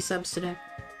had 3 subs today.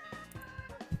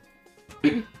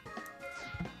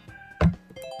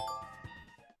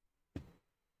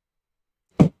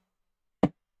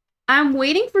 I'm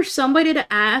waiting for somebody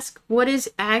to ask what is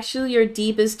actually your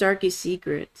deepest, darkest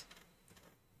secret.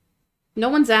 No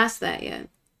one's asked that yet.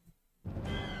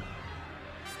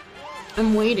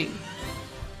 I'm waiting.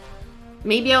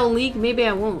 Maybe I'll leak, maybe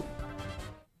I won't.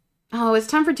 Oh, it's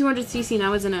time for 200cc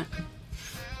now, isn't it?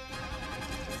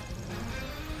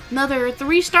 Another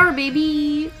 3-star,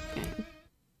 baby! Okay.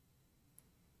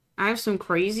 have some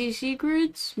crazy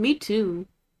secrets. Me too.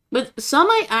 But some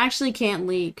I actually can't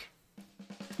leak.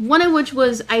 One of which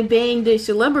was I banged a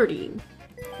celebrity.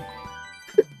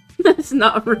 That's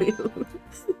not real.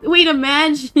 Wait,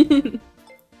 imagine.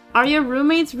 Are your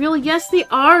roommates real? Yes, they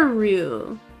are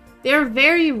real. They're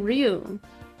very real.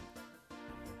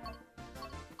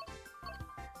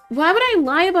 Why would I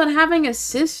lie about having a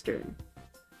sister?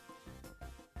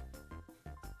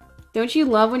 Don't you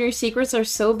love when your secrets are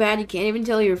so bad you can't even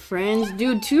tell your friends?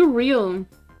 Dude, too real.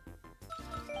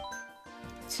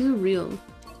 Too real.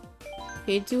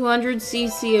 Okay,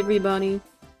 200cc everybody.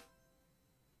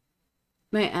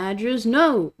 My address?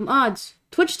 No! Mods!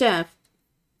 Twitch staff!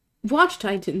 Watch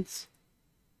Titans.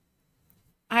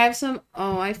 I have some...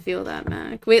 Oh, I feel that,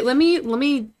 Mac. Wait, let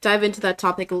me dive into that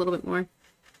topic a little bit more.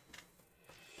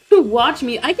 Watch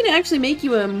me. I can actually make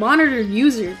you a monitored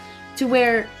user to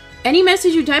where any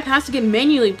message you type has to get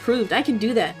manually approved. I can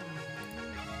do that.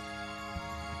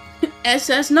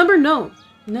 SS number? No.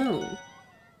 No.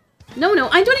 No,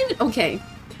 I don't even... Okay.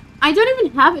 I don't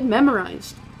even have it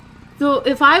memorized. So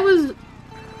if I was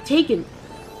taken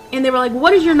and they were like,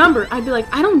 what is your number? I'd be like,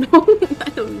 I don't know. I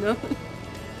don't know.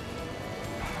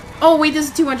 Oh, wait, this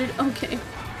is 200. Okay.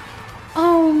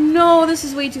 Oh, no, this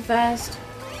is way too fast.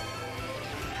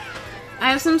 I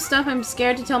have some stuff I'm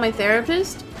scared to tell my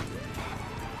therapist.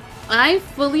 I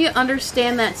fully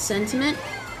understand that sentiment.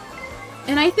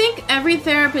 And I think every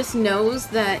therapist knows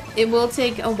that it will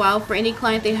take a while for any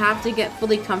client they have to get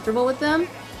fully comfortable with them.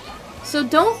 So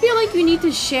don't feel like you need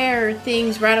to share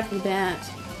things right off the bat.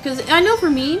 Because I know for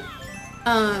me,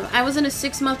 I was in a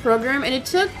 6-month program and it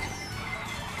took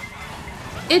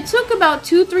about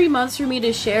 2-3 months for me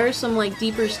to share some like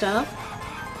deeper stuff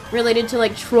related to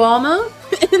like trauma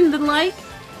and the like.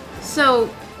 So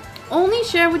only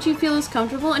share what you feel is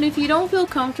comfortable, and if you don't feel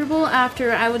comfortable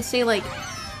after, I would say like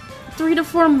 3 to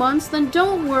 4 months, then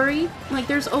don't worry. Like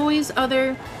there's always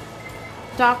other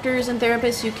doctors and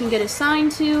therapists you can get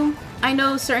assigned to. I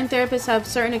know certain therapists have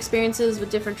certain experiences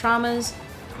with different traumas.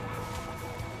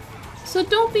 So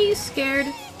don't be scared.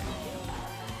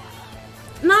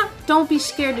 Don't be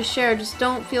scared to share, just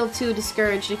don't feel too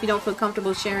discouraged if you don't feel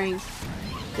comfortable sharing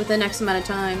within X amount of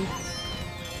time.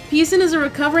 Pearson is a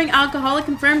recovering alcoholic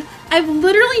confirmed. I've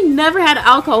literally never had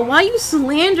alcohol. Why are you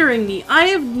slandering me? I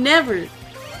have never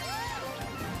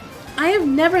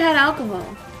had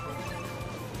alcohol.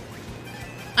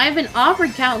 I've been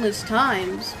offered countless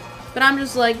times, but I'm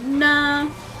just like, nah.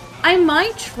 I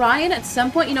might try it at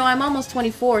some point. You know, I'm almost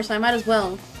 24, so I might as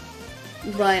well.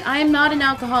 But I am not an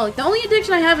alcoholic. The only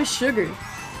addiction I have is sugar.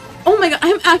 Oh my god,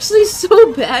 I'm actually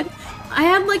so bad. I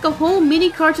had like a whole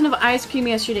mini carton of ice cream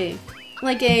yesterday.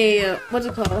 Like a, what's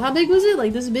it called? How big was it?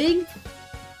 Like this big?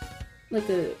 Like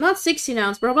a, not 16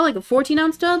 ounce, but about like a 14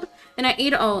 ounce tub. And I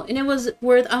ate it all. And it was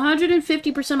worth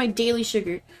 150% of my daily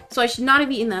sugar. So I should not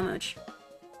have eaten that much.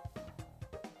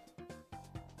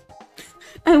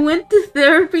 I went to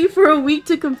therapy for a week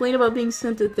to complain about being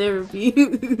sent to therapy.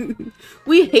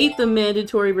 We hate the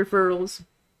mandatory referrals.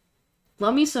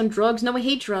 Love me some drugs. No, I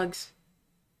hate drugs.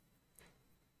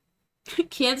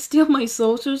 Can't steal my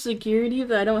social security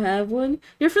if I don't have one.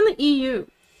 You're from the EU.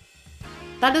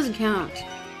 That doesn't count.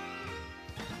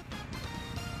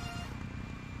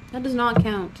 That does not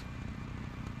count.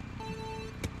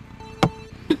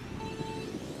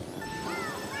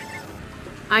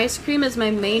 Ice cream is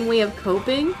my main way of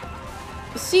coping.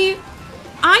 See,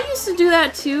 I used to do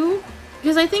that too,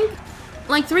 because I think,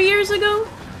 like 3 years ago,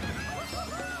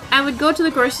 I would go to the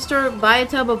grocery store, buy a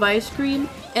tub of ice cream,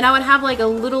 and I would have like a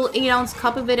little 8-ounce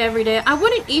cup of it every day. I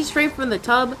wouldn't eat straight from the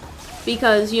tub,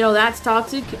 because, you know, that's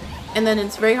toxic, and then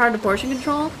it's very hard to portion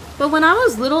control. But when I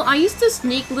was little, I used to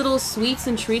sneak little sweets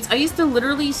and treats. I used to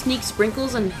literally sneak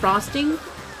sprinkles and frosting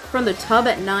from the tub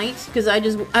at night, because I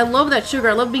love that sugar.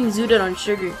 I love being zooted on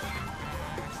sugar.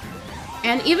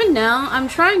 And even now, I'm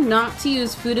trying not to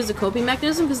use food as a coping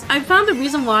mechanism, because I found the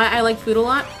reason why I like food a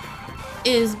lot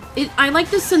is I like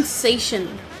the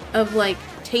sensation of like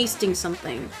tasting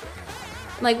something.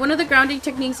 Like one of the grounding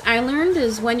techniques I learned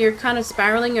is when you're kind of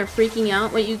spiraling or freaking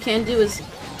out, what you can do is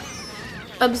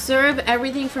observe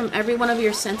everything from every one of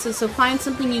your senses. So find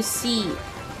something you see,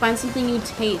 find something you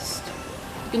taste.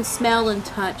 You can smell and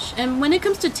touch. And when it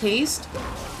comes to taste,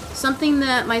 something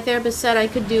that my therapist said I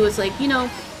could do is like, you know,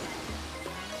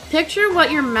 picture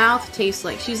what your mouth tastes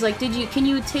like. She's like, can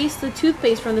you taste the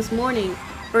toothpaste from this morning?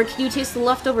 Or can you taste the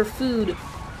leftover food?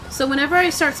 So whenever I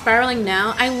start spiraling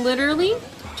now, I literally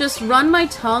just run my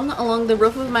tongue along the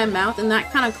roof of my mouth, and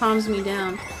that kind of calms me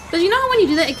down. Because you know how when you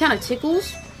do that, it kind of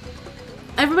tickles?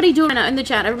 Everybody do it right now in the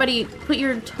chat. Everybody put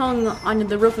your tongue on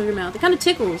the roof of your mouth. It kind of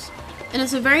tickles. And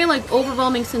it's a very, like,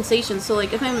 overwhelming sensation. So,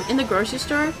 like, if I'm in the grocery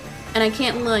store and I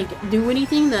can't, like, do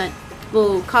anything that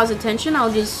will cause attention,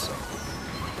 I'll just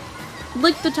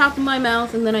lick the top of my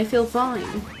mouth and then I feel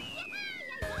fine.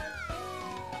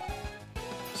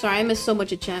 Sorry, I missed so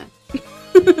much of chat.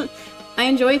 I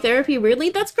enjoy therapy weirdly.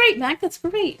 That's great, Mac. That's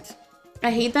great.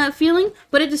 I hate that feeling,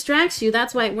 but it distracts you.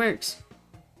 That's why it works.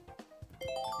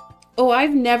 Oh,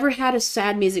 I've never had a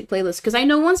sad music playlist, because I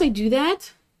know once I do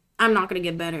that, I'm not gonna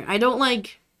get better. I don't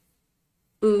like...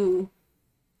 Ooh.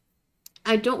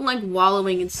 I don't like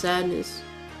wallowing in sadness.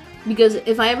 Because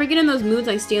if I ever get in those moods,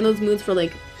 I stay in those moods for,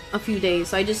 like, a few days.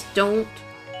 So I just don't...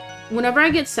 Whenever I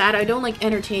get sad, I don't like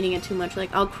entertaining it too much.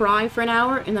 Like, I'll cry for an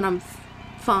hour, and then I'm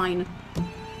fine.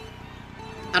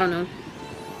 I don't know.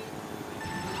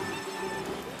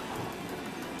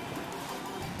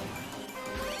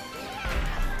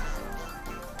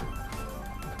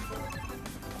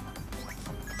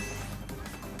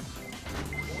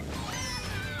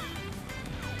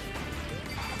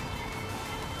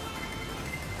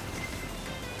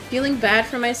 Feeling bad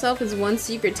for myself is one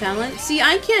secret talent. See,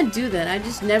 I can't do that. I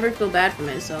just never feel bad for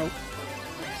myself.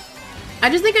 I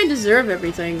just think I deserve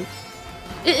everything.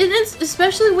 It's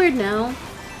especially weird now.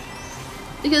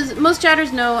 Because most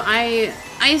chatters know I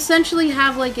essentially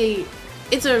have like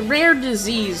it's a rare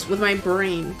disease with my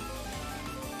brain.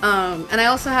 And I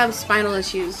also have spinal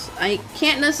issues. I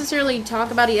can't necessarily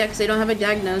talk about it yet because I don't have a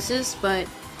diagnosis, but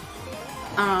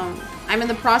I'm in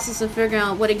the process of figuring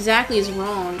out what exactly is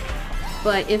wrong.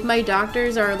 But if my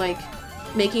doctors are, like,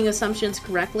 making assumptions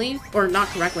correctly, or not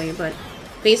correctly, but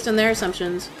based on their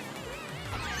assumptions,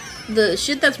 the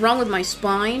shit that's wrong with my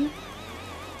spine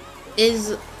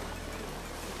is...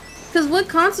 Because what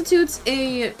constitutes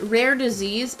a rare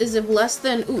disease is if less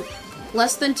than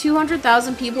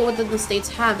 200,000 people within the States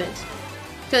have it.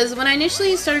 Because when I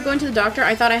initially started going to the doctor,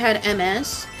 I thought I had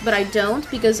MS, but I don't,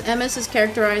 because MS is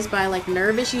characterized by, like,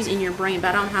 nerve issues in your brain, but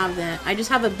I don't have that. I just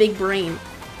have a big brain.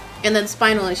 And then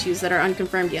spinal issues that are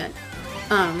unconfirmed yet.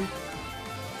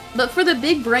 But for the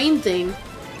big brain thing,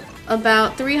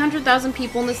 about 300,000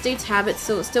 people in the States have it,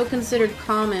 so it's still considered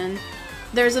common.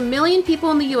 There's 1 million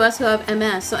people in the US who have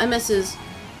MS, so MS is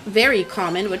very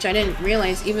common, which I didn't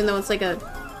realize, even though it's like a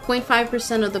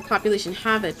 0.5% of the population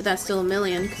have it, but that's still 1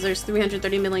 million, because there's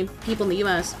 330 million people in the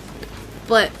US.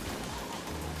 But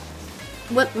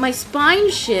what my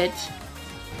spine shit...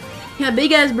 Yeah,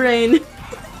 big ass brain.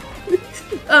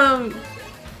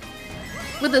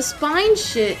 With the spine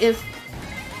shit, if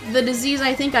the disease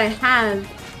I think I have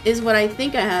is what I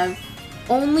think I have,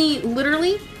 only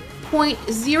literally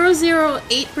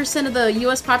 0.008% of the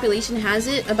US population has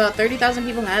it, about 30,000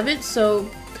 people have it, so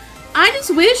I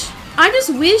just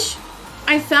wish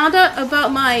I found out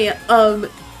about my,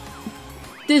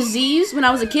 disease when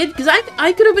I was a kid, because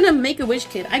I could have been a Make-A-Wish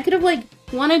kid. I could have, like,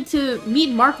 wanted to meet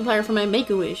Markiplier for my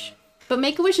Make-A-Wish. But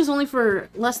Make-A-Wish is only for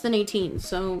less than 18,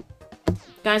 so...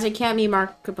 Guys, I can't meet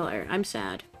Markiplier. I'm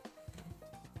sad.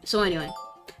 So anyway.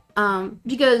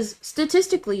 Because,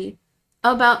 statistically,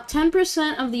 about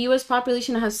 10% of the US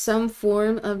population has some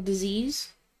form of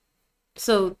disease.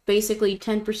 So, basically,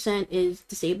 10% is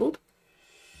disabled.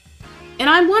 And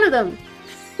I'm one of them!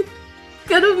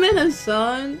 Could have been a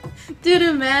son. Dude,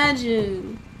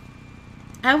 imagine.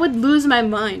 I would lose my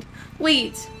mind.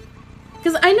 Wait.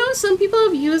 Because I know some people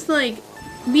have used, like,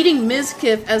 meeting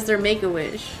Mizkif as their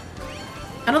Make-A-Wish.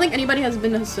 I don't think anybody has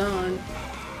been Hassan.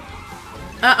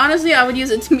 Honestly, I would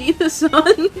use it to meet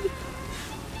Hassan.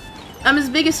 I'm his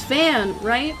biggest fan,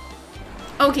 right?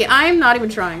 Okay, I'm not even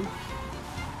trying.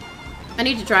 I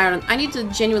need to try it on. I need to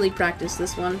genuinely practice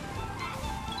this one.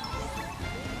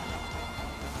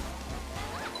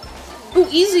 Oh,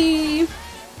 easy!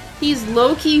 He's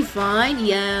low-key fine,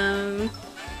 yeah.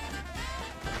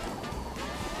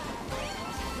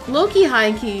 Low-key,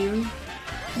 high-key.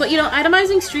 But, you know,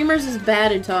 itemizing streamers is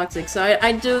bad and toxic, so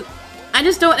I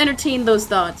just don't entertain those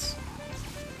thoughts.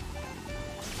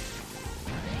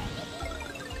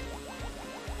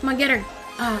 Come on, get her.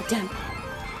 Ah, damn.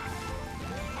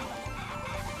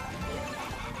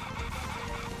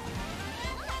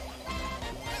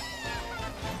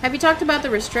 Have you talked about the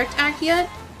Restrict Act yet?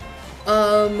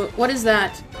 What is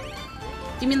that?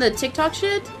 Do you mean the TikTok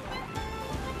shit?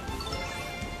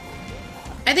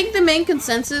 I think the main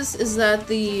consensus is that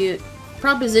the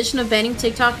proposition of banning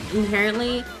TikTok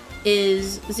inherently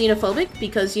is xenophobic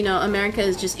because, you know, America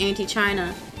is just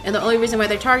anti-China. And the only reason why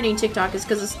they're targeting TikTok is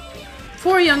because it's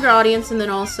for a younger audience, and then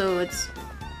also it's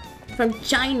from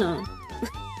China.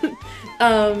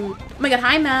 Oh my god,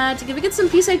 hi Matt. Can we get some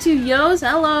peace out to Yos?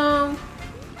 Hello!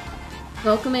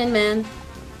 Welcome in, man.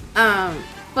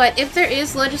 But if there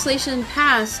is legislation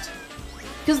passed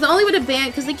Because the only way to ban,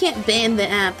 because they can't ban the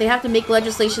app, they have to make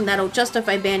legislation that'll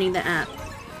justify banning the app.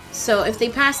 So if they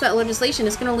pass that legislation,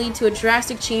 it's going to lead to a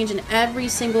drastic change in every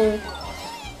single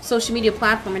social media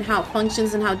platform and how it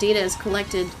functions and how data is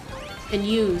collected and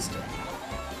used.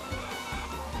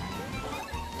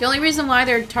 The only reason why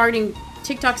they're targeting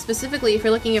TikTok specifically, if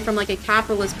you're looking at it from like a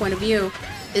capitalist point of view,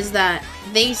 is that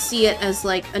they see it as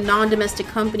like a non-domestic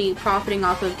company profiting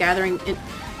off of gathering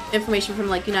information from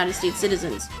like United States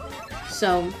citizens.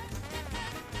 So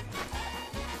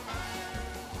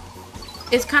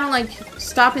it's kind of like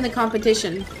stopping the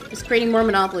competition. It's creating more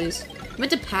monopolies. I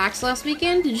went to PAX last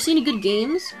weekend. Did you see any good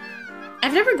games?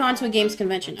 I've never gone to a games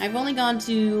convention. I've only gone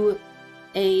to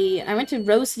I went to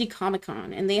Rose City Comic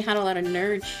Con, and they had a lot of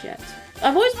nerd shit.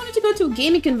 I've always wanted to go to a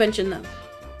gaming convention, though.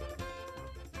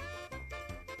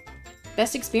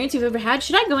 Best experience you've ever had?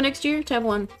 Should I go next year? Tab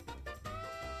 1.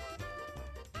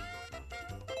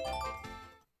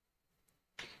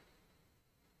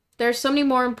 There are so many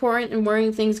more important and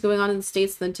worrying things going on in the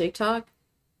States than TikTok.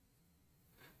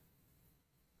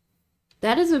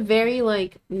 That is a very,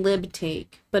 like, lib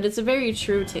take, but it's a very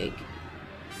true take.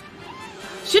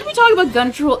 Should we talk about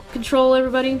gun control,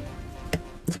 everybody?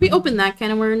 Should we open that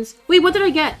can of worms? Wait, what did I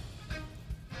get?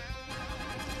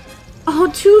 Oh,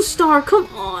 2-star, come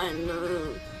on.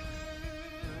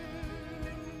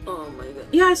 Oh my god.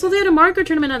 Yeah, I saw they had a Mario Kart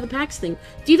tournament at the PAX thing.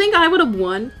 Do you think I would have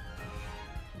won?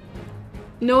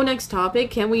 No next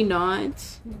topic, can we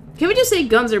not? Can we just say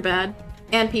guns are bad?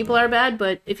 And people are bad,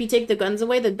 but if you take the guns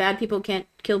away, then bad people can't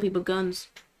kill people with guns.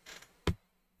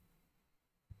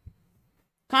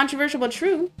 Controversial, but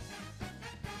true.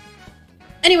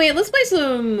 Anyway, let's play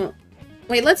some...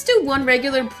 Wait, let's do one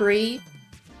regular pre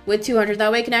with 200.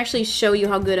 That way I can actually show you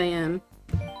how good I am.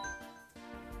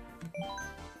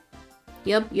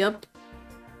 Yep.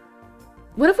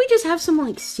 What if we just have some,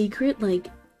 like, secret, like,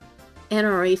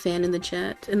 NRA fan in the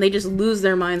chat, and they just lose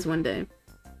their minds one day?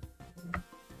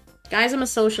 Guys, I'm a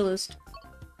socialist.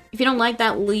 If you don't like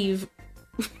that, leave.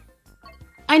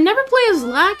 I never play as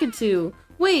Lakitu.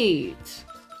 Wait.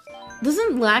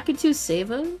 Doesn't Lakitu save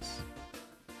us?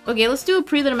 Okay, let's do a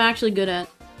pre that I'm actually good at.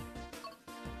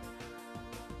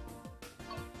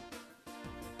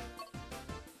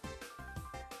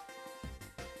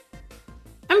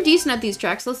 I'm decent at these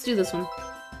tracks. Let's do this one.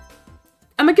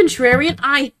 I'm a contrarian.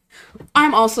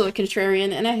 I'm also a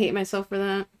contrarian, and I hate myself for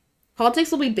that.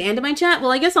 Politics will be banned in my chat?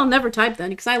 Well, I guess I'll never type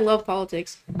then, because I love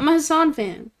politics. I'm a Hassan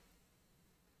fan.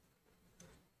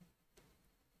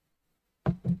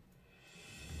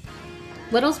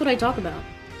 What else would I talk about?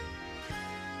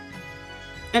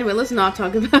 Anyway, let's not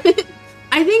talk about it.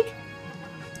 I think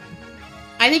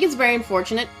it's very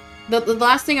unfortunate. The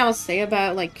last thing I will say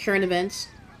about, like, current events.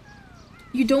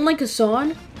 You don't like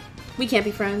Hassan? We can't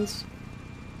be friends.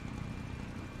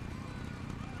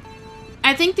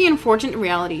 I think the unfortunate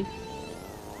reality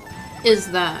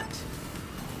is that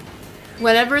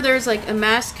whenever there's, like, a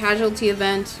mass casualty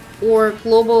event or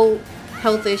global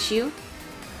health issue,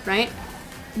 right?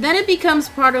 Then it becomes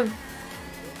part of,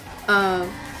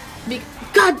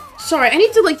 God, sorry, I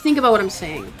need to, like, think about what I'm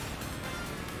saying.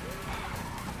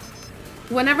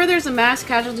 Whenever there's a mass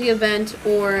casualty event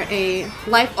or a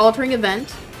life-altering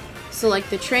event, so, like,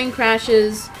 the train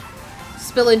crashes,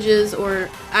 spillages, or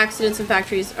accidents in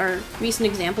factories are recent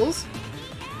examples,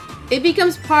 it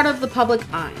becomes part of the public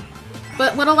eye.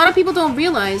 But what a lot of people don't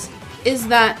realize is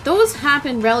that those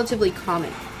happen relatively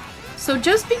common. So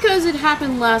just because it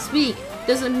happened last week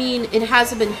doesn't mean it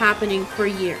hasn't been happening for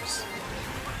years.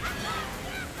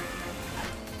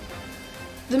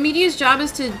 The media's job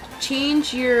is to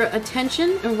change your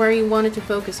attention and where you want it to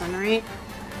focus on, right?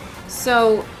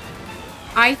 So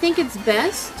I think it's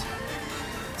best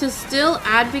to still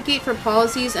advocate for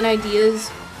policies and ideas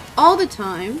all the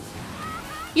time.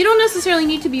 You don't necessarily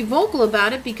need to be vocal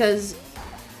about it because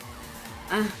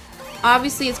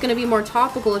obviously it's going to be more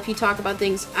topical if you talk about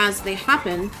things as they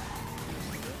happen.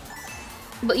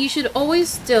 But you should always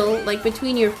still, like,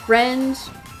 between your friends,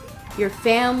 your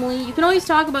family, you can always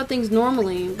talk about things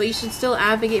normally, but you should still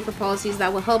advocate for policies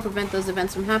that will help prevent those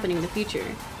events from happening in the future.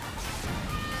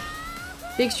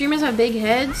 Big streamers have big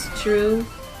heads? True.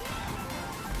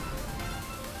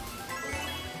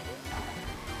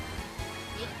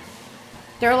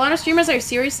 There are a lot of streamers I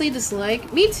seriously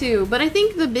dislike. Me too, but I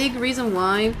think the big reason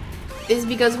why is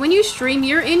because when you stream,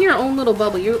 you're in your own little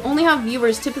bubble. You only have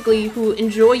viewers typically who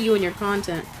enjoy you and your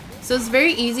content. So it's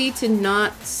very easy to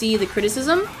not see the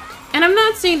criticism. And I'm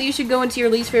not saying that you should go into your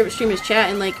least favorite streamer's chat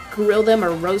and, like, grill them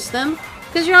or roast them,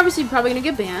 because you're obviously probably gonna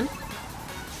get banned.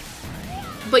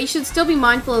 But you should still be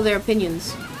mindful of their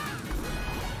opinions.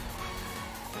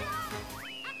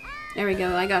 There we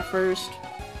go, I got first.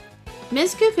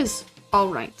 Mizkif is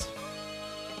alright.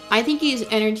 I think he's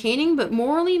entertaining, but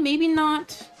morally, maybe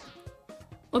not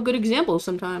a good example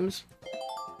sometimes.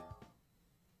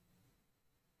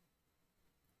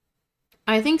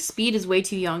 I think Speed is way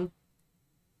too young.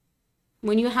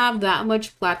 When you have that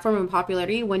much platform and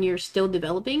popularity when you're still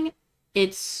developing,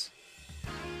 it's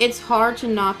hard to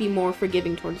not be more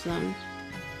forgiving towards them.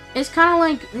 It's kind of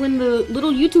like when the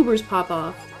little YouTubers pop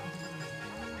off.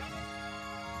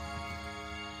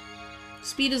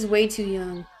 Speed is way too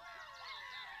young.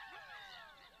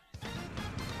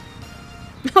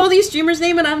 All these streamers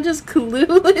name and I'm just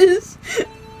clueless.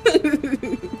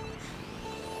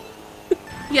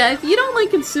 Yeah, if you don't like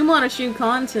consume a lot of stream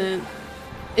content,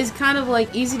 it's kind of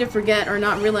like easy to forget or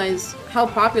not realize how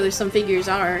popular some figures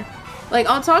are. Like,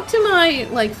 I'll talk to my,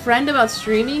 like, friend about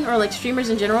streaming, or, like, streamers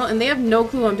in general, and they have no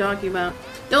clue what I'm talking about.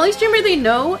 The only streamer they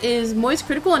know is Moist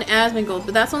Critical and Asmongold,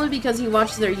 but that's only because he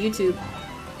watches their YouTube.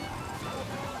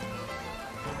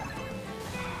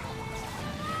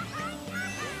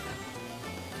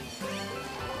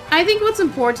 I think what's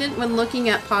important when looking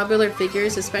at popular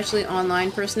figures, especially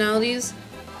online personalities,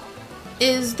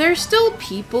 is they're still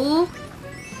people.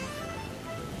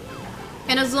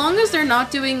 And as long as they're not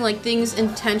doing, like, things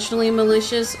intentionally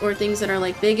malicious or things that are,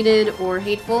 like, bigoted or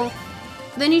hateful,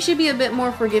 then you should be a bit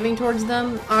more forgiving towards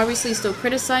them. Obviously still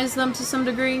criticize them to some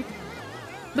degree.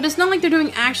 But it's not like they're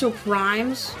doing actual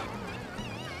crimes.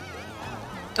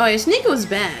 Oh yeah, Sneeko was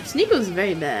bad. Sneeko was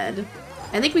very bad.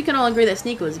 I think we can all agree that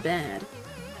Sneeko was bad.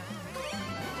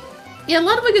 Yeah,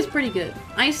 Ludwig is pretty good.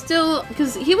 I still...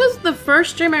 because he was the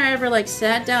first streamer I ever, like,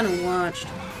 sat down and watched.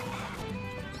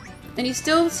 And he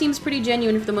still seems pretty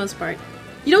genuine for the most part.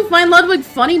 You don't find Ludwig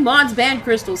funny? Mods ban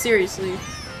Crystal, seriously.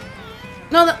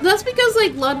 No, that's because,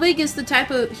 like, Ludwig is the type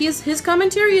of... his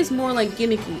commentary is more, like,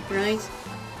 gimmicky, right?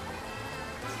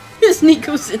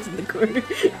 Sneeko sits in the corner.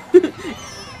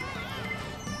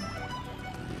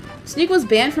 Sneeko was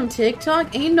banned from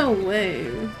TikTok? Ain't no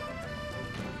way.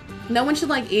 No one should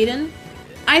like Aiden.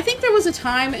 I think there was a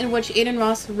time in which Aiden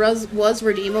Ross was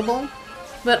redeemable,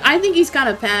 but I think he's kind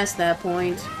of past that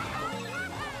point.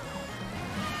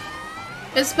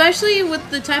 Especially with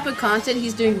the type of content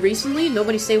he's doing recently,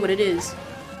 nobody say what it is.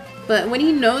 But when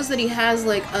he knows that he has,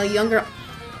 like, a younger...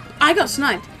 I got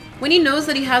sniped! When he knows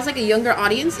that he has, like, a younger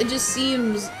audience, it just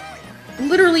seems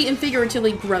literally and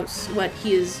figuratively gross what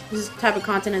his type of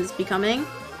content is becoming.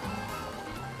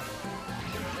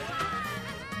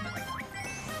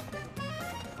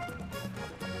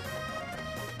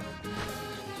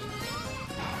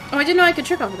 Oh, I didn't know I could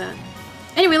trick off of that.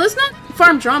 Anyway, let's not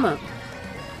farm drama.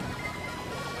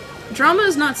 Drama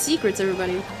is not secrets,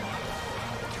 everybody.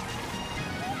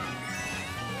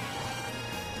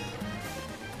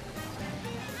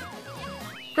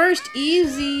 First,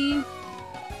 easy.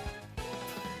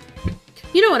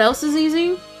 You know what else is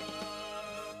easy?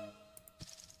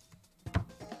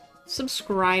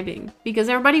 Subscribing. Because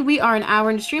everybody, we are an hour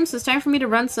into stream, so it's time for me to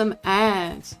run some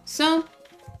ads. So,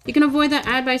 you can avoid that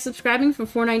ad by subscribing for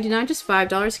 $4.99, just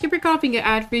 $5. Skip your coffee and get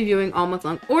ad-free viewing all month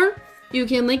long. Or, you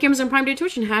can link Amazon Prime to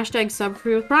Twitch and hashtag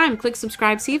subfree with Prime. Click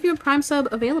subscribe, see if you have Prime sub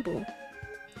available.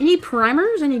 Any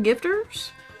primers? Any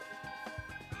gifters?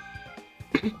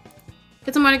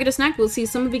 Get some money, get a snack. We'll see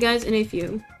some of you guys in a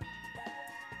few.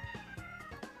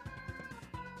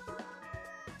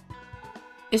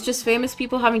 It's just famous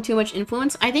people having too much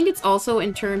influence. I think it's also,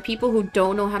 in turn, people who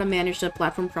don't know how to manage the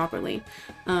platform properly.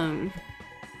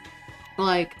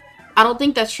 Like, I don't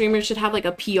think that streamers should have, like,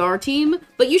 a PR team,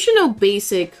 but you should know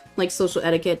basic, like, social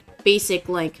etiquette. Basic,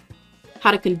 like,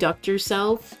 how to conduct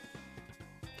yourself.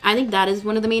 I think that is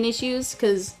one of the main issues,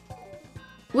 because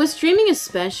with streaming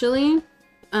especially,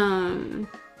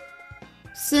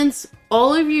 since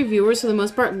all of your viewers, for the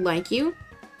most part, like you,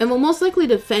 and will most likely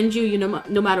defend you,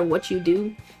 no matter what you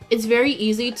do, it's very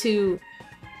easy to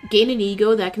gain an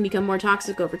ego that can become more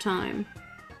toxic over time.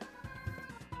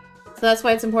 So that's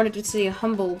why it's important to stay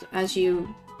humbled as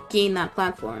you gain that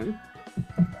platform.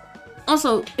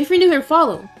 Also, if you're new here,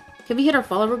 follow. Can we hit our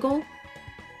follower goal?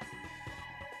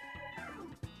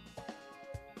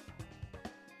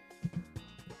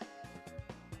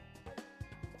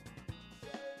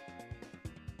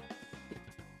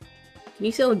 Can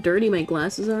you see how dirty my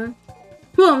glasses are?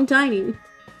 Well, I'm tiny.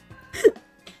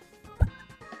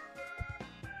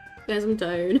 Guys, I'm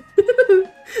tired.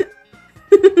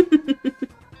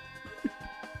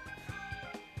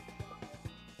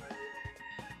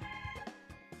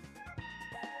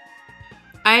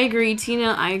 I agree,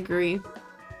 Tina, I agree.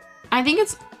 I think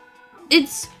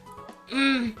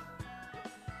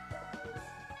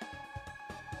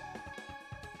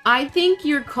I think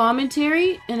your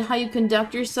commentary and how you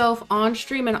conduct yourself on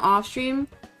stream and off stream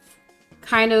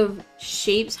kind of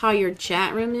shapes how your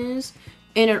chat room is.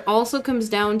 And it also comes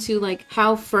down to, like,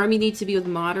 how firm you need to be with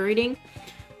moderating.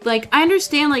 Like, I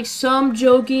understand, like, some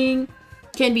joking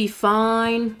can be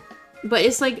fine. But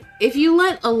it's like, if you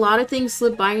let a lot of things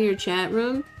slip by in your chat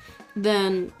room,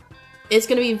 then it's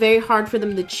going to be very hard for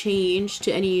them to change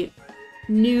to any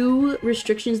new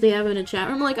restrictions they have in a chat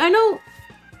room. Like, I know,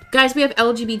 guys, we have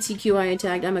LGBTQIA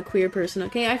tagged. I'm a queer person,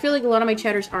 okay? I feel like a lot of my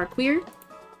chatters are queer.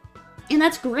 And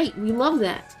that's great. We love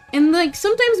that. And, like,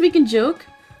 sometimes we can joke,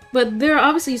 but there are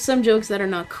obviously some jokes that are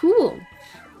not cool.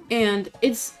 And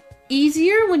it's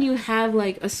easier when you have,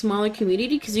 like, a smaller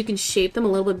community because you can shape them a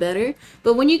little bit better.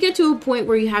 But when you get to a point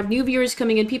where you have new viewers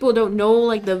coming in, people don't know,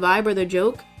 like, the vibe or the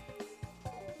joke,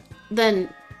 then...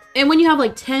 And when you have,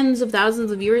 like, tens of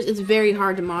thousands of viewers, it's very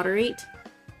hard to moderate.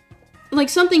 Like,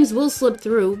 some things will slip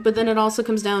through, but then it also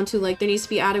comes down to, like, there needs to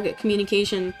be adequate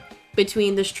communication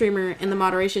between the streamer and the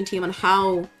moderation team on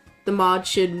how the mod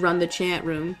should run the chat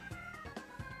room.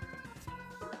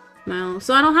 Well,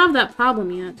 so I don't have that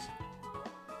problem yet.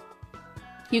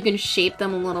 You can shape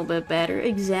them a little bit better.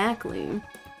 Exactly.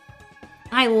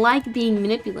 I like being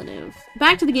manipulative.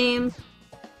 Back to the game.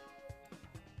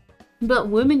 But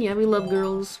women, yeah, we love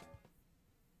girls.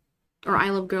 Or I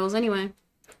love girls anyway.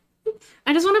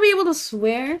 I just want to be able to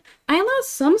swear. I allow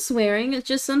some swearing, it's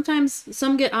just sometimes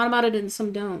some get on about it and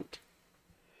some don't.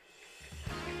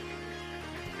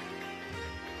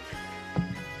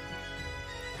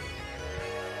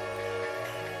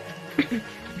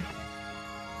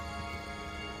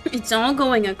 It's all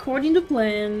going according to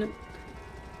plan.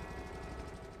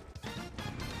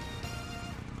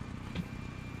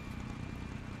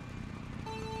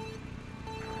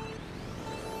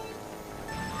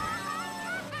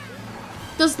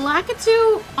 Does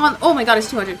Lakitu on? Oh my god,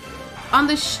 it's 200. On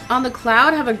the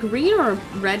cloud have a green or a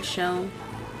red shell?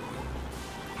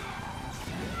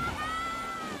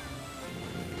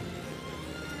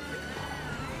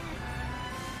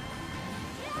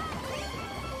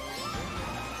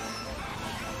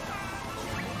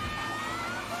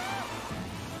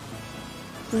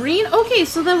 Green? Okay,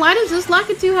 so then why does this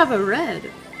Lakitu have a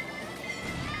red?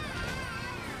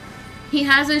 He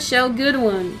has a shell, good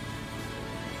one.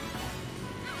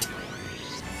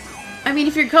 I mean,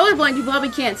 if you're colorblind, you probably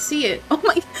can't see it. Oh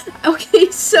my... Okay,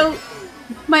 so...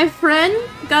 My friend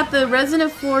got the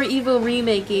Resident 4 Evo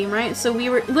remake game, right? So we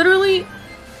were literally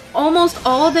almost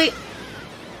all day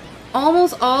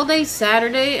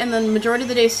Saturday and then majority of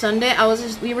the day Sunday,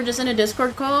 we were just in a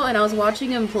Discord call and I was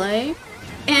watching him play.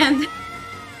 And...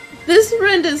 This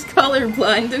friend is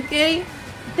colorblind, okay?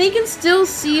 They can still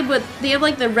see, but they have,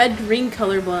 like, the red-green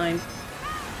colorblind.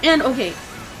 And, okay,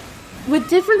 with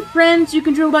different friends, you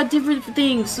can dream about different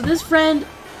things. So this friend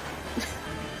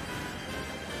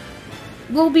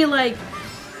will be like...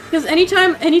 Because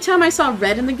anytime I saw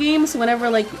red in the game, so whenever,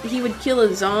 like, he would kill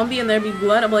a zombie and there'd be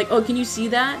blood, I'm like, oh, can you see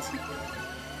that?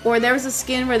 Or there was a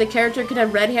skin where the character could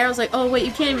have red hair, I was like, oh, wait,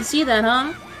 you can't even see that,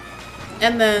 huh?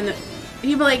 And then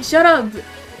he'd be like, shut up!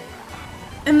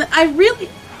 And I really,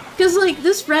 because, like,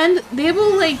 this friend, they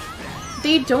will, like,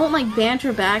 they don't, like,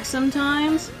 banter back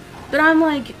sometimes, but I'm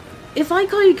like, if I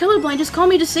call you colorblind, just call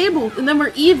me disabled, and then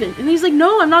we're even. And he's like,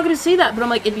 no, I'm not gonna say that, but I'm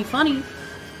like, it'd be funny.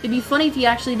 It'd be funny if he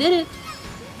actually did it.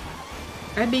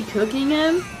 I'd be cooking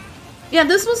him. Yeah,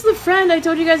 this was the friend I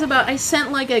told you guys about. I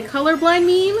sent, like, a colorblind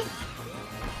meme,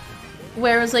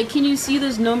 where it was like, can you see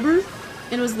this number?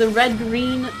 And it was the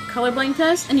red-green colorblind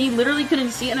test, and he literally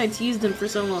couldn't see it, and I teased him for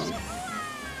so long.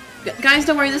 Guys,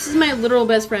 don't worry, this is my literal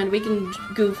best friend. We can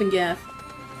goof and gaff.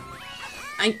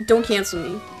 Don't cancel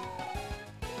me.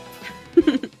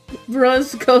 Bruh's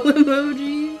skull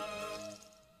emoji.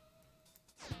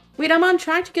 Wait, I'm on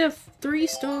track to get a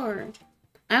 3-star.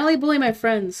 I only bully my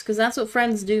friends, because that's what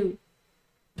friends do.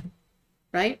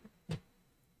 Right?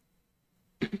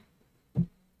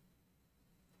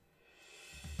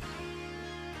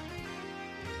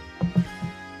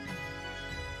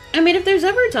 I mean, if there's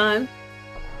ever a time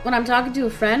when I'm talking to a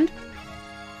friend,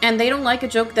 and they don't like a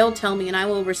joke, they'll tell me, and I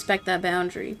will respect that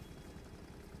boundary.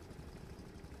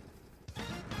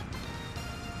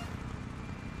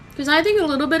 Because I think a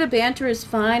little bit of banter is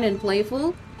fine and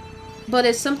playful, but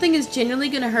if something is genuinely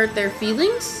going to hurt their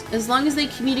feelings, as long as they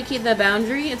communicate that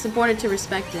boundary, it's important to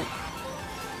respect it.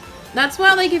 That's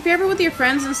why, like, if you're ever with your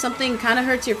friends and something kind of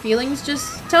hurts your feelings,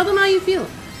 just tell them how you feel.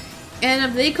 And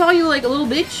if they call you, like, a little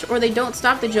bitch, or they don't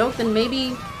stop the joke, then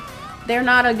maybe they're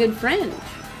not a good friend.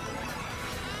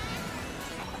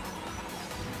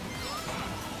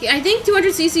 Yeah, I think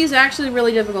 200cc is actually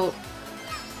really difficult.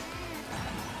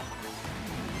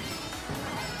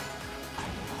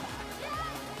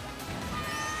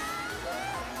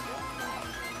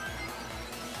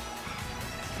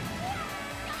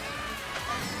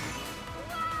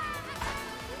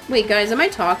 Wait, guys, am I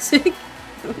toxic?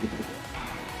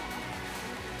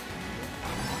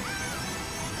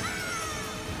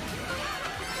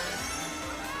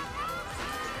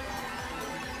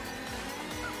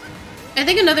 I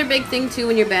think another big thing too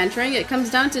when you're bantering, it comes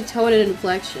down to tone and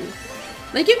inflection.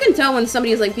 Like, you can tell when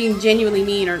somebody's like being genuinely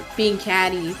mean or being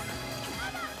catty.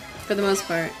 For the most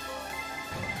part.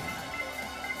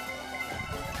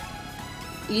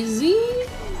 Easy?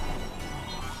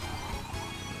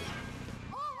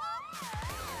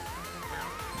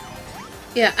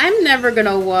 Yeah, I'm never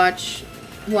gonna watch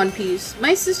One Piece.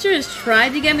 My sister has tried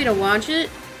to get me to watch it,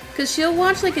 because she'll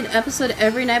watch like an episode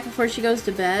every night before she goes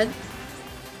to bed.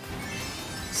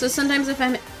 So sometimes if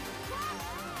I'm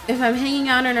hanging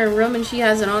out in her room and she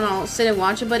has it on, I'll sit and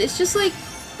watch it, but it's just like,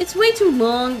 it's way too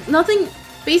long. Nothing,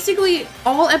 basically,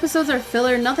 all episodes are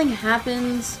filler, nothing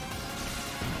happens.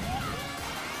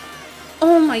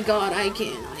 Oh my god, I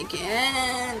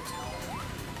can't.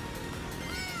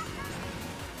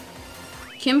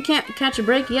 Kim can't catch a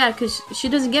break? Yeah, because she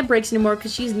doesn't get breaks anymore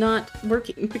because she's not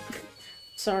working.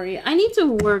 Sorry, I need to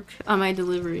work on my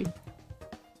delivery.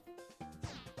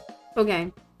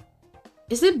 Okay.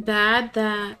 Is it bad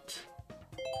that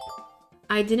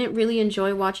I didn't really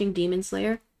enjoy watching Demon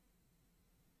Slayer?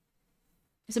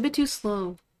 It's a bit too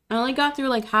slow. I only got through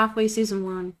like halfway season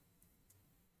 1.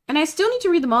 And I still need to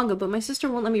read the manga, but my sister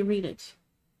won't let me read it.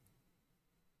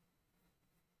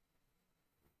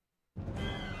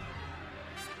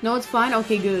 No, it's fine?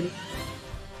 Okay, good.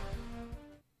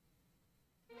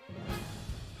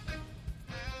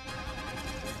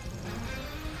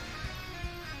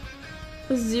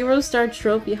 A 0-star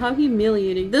trophy. How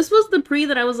humiliating. This was the pre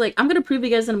that I was like, I'm gonna prove you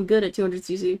guys that I'm good at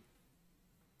 200cc.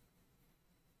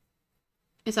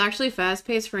 It's actually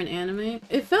fast-paced for an anime.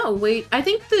 It felt I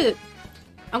think the...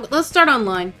 let's start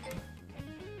online.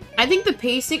 I think the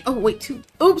pacing... Oh, wait,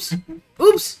 Oops!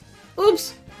 Oops!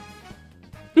 Oops!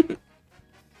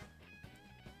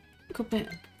 Go back.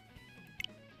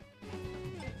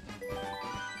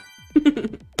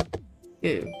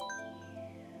 Ew.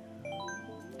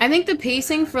 I think the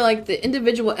pacing for, like, the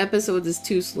individual episodes is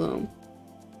too slow.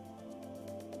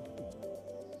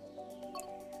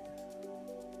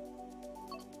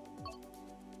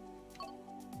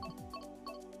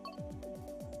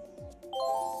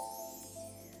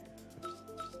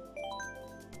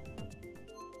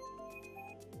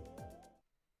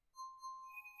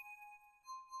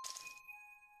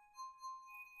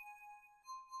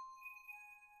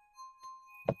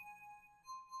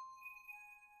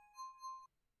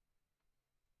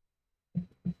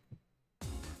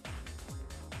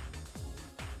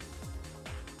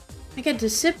 I get to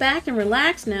sit back and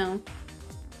relax now.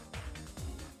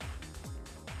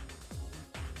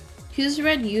 Who's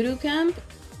read Yudu Camp?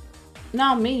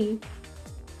 Not me.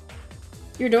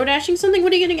 You're door dashing something?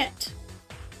 What are you gonna get?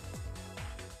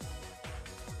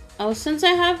 Oh, since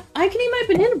I can eat my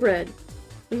banana bread.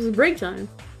 It was break time.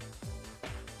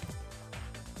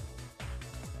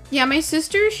 Yeah, my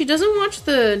sister, she doesn't watch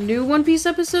the new One Piece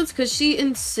episodes because she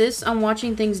insists on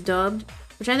watching things dubbed,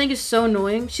 which I think is so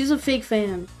annoying. She's a fake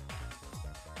fan.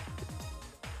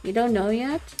 You don't know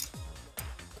yet?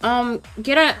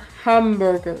 Get a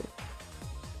hamburger.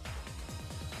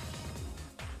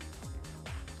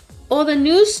 Oh, the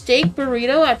new steak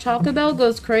burrito at Taco Bell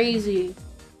goes crazy.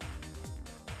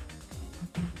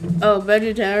 Oh,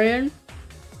 vegetarian?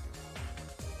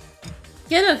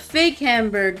 Get a fake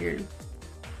hamburger.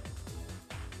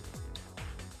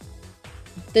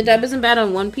 The dub isn't bad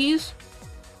on One Piece.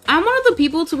 I'm one of the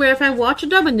people to where if I watch a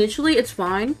dub initially, it's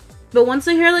fine. But once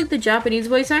I hear, like, the Japanese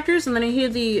voice actors and then I hear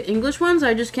the English ones,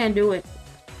 I just can't do it.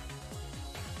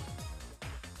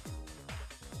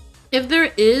 If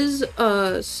there is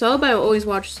a sub, I always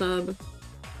watch sub.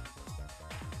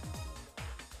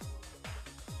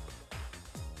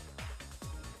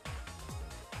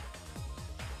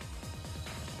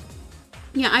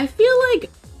 Yeah, I feel like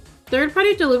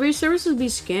third-party delivery services be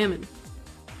scamming.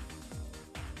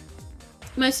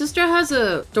 My sister has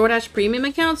a DoorDash premium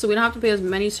account, so we don't have to pay as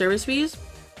many service fees.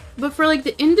 But for, like,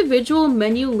 the individual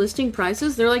menu listing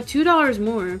prices, they're like $2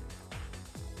 more.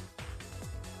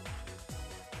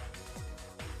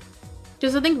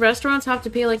 Because I think restaurants have to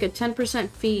pay like a 10%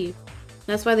 fee.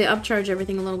 That's why they upcharge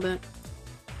everything a little bit.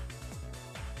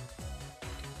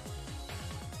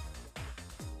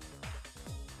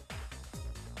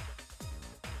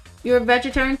 You were a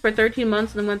vegetarian for 13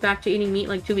 months and then went back to eating meat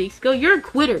like 2 weeks ago. You're a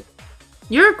quitter.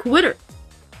 You're a quitter.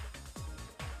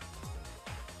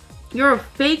 You're a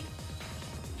fake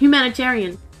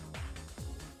humanitarian.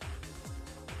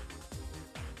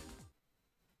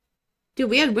 Dude,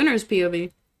 we had winners,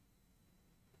 POV.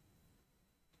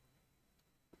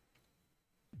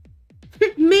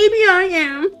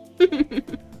 am.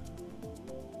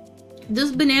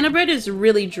 This banana bread is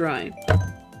really dry.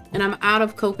 And I'm out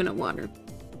of coconut water.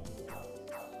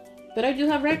 But I do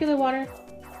have regular water.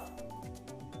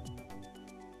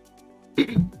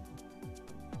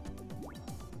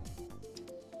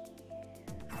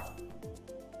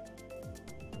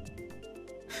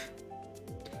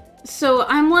 So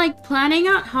I'm like planning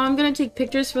out how I'm gonna take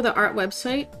pictures for the art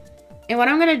website. And what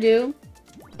I'm gonna do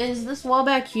is this wall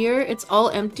back here, it's all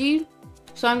empty.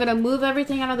 So I'm gonna move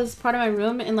everything out of this part of my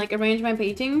room and like arrange my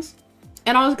paintings.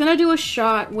 And I was gonna do a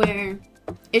shot where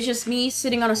it's just me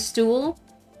sitting on a stool.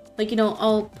 Like, you know,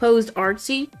 all posed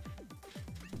artsy.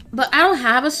 But I don't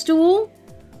have a stool.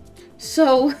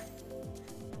 So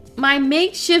my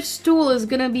makeshift stool is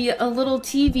gonna be a little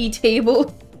TV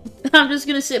table. I'm just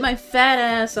gonna sit my fat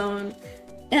ass on.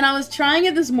 And I was trying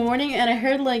it this morning and I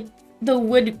heard like the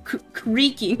wood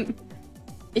creaking.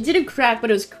 It didn't crack, but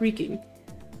it was creaking.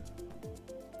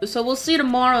 So we'll see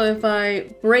tomorrow if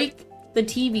I break the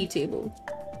TV table.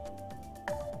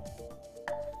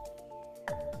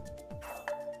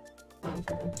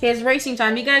 Okay, it's racing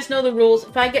time. You guys know the rules.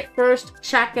 If I get first,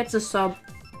 chat gets a sub.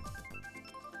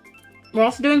 We're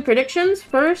also doing predictions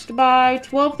first by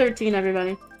 12:13,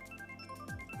 everybody.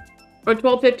 Or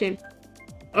 12:15.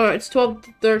 Oh, it's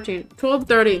 12:13.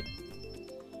 12:30.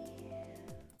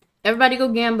 Everybody go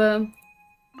Gamba.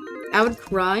 I would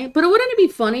cry. But wouldn't it be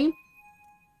funny?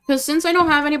 Because since I don't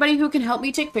have anybody who can help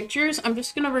me take pictures, I'm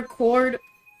just gonna record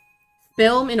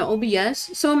film in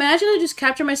OBS. So imagine I just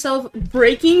capture myself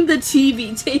breaking the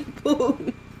TV table.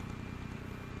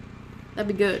 That'd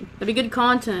be good. That'd be good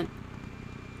content.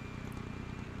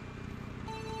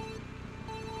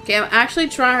 Okay, I'm actually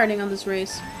tryharding on this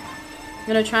race. I'm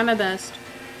gonna try my best.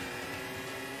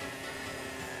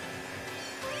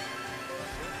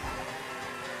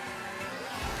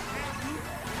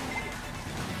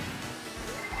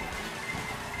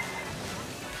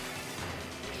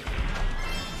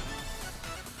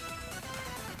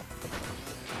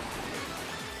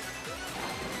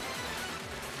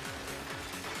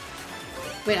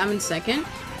 Wait, I'm in second?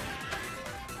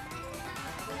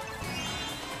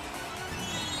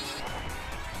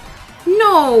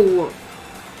 No!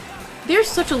 They're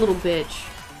such a little bitch.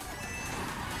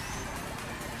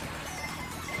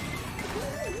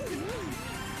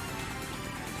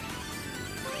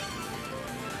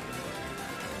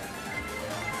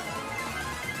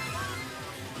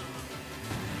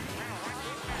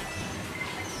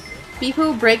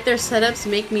 People who break their setups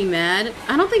make me mad.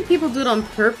 I don't think people do it on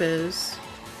purpose.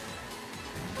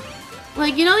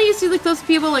 Like, you know, you see like those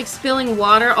people like spilling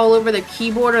water all over their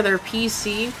keyboard or their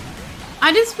PC?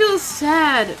 I just feel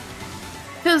sad.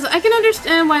 Because I can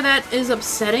understand why that is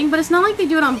upsetting, but it's not like they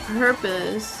do it on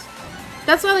purpose.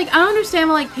 That's why, like, I don't understand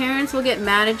why, like, parents will get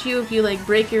mad at you if you, like,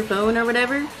 break your phone or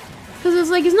whatever. Because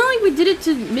it's like, it's not like we did it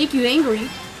to make you angry.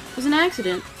 It was an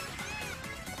accident.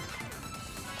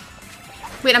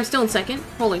 Wait, I'm still in second?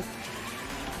 Holy.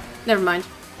 Never mind.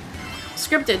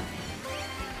 Scripted.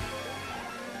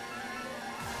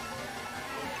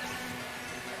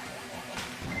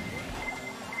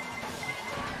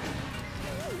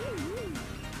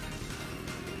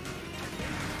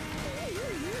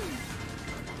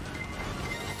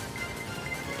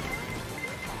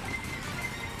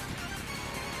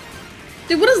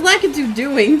 Dude, what is Lakitu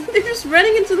doing? They're just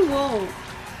running into the wall.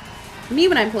 Me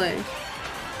when I play.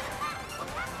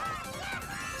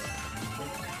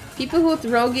 People who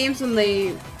throw games when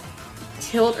they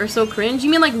tilt are so cringe.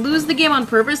 You mean like lose the game on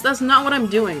purpose? That's not what I'm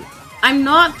doing. I'm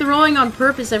not throwing on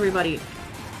purpose, everybody.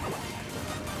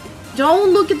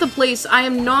 Don't look at the place. I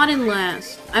am not in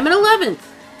last. I'm in 11th.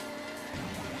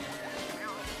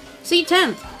 See,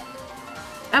 10th.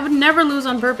 I would never lose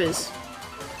on purpose.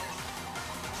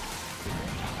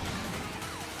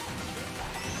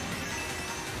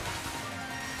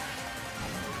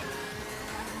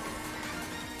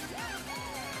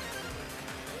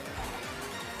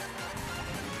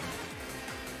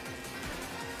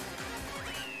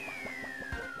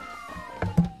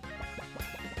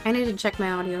 I need to check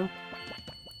my audio.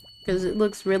 Because it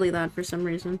looks really loud for some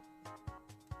reason.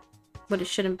 But it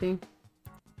shouldn't be.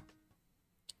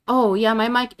 Oh, yeah, my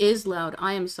mic is loud.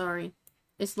 I am sorry.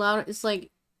 It's loud. It's like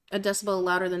a decibel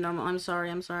louder than normal. I'm sorry.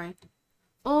 I'm sorry.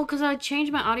 Oh, because I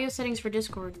changed my audio settings for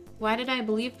Discord. Why did I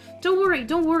believe? Don't worry.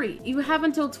 Don't worry. You have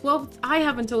until 12. I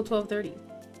have until 12:30.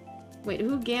 Wait,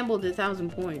 who gambled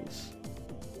 1,000 points?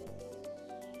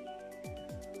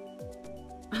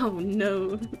 Oh,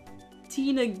 no.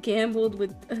 Tina gambled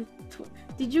with...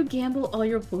 did you gamble all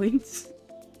your points?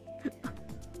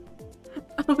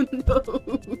 Oh no.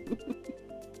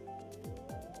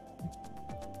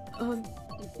 Oh,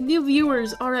 New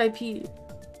viewers, RIP.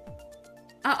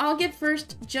 I'll get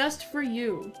first just for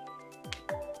you.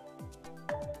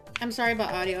 I'm sorry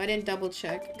about audio, I didn't double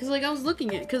check. Cause like I was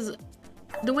looking at, cause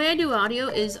the way I do audio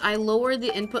is I lower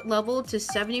the input level to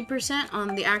 70%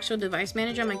 on the actual device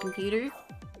manager on my computer.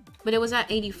 But it was at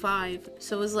 85,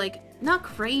 so it was like, not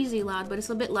crazy loud, but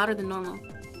it's a bit louder than normal.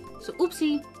 So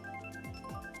oopsie.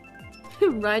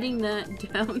 Writing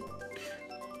that down.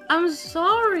 I'm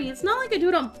sorry, it's not like I do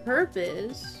it on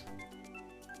purpose.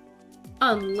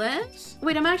 Unless...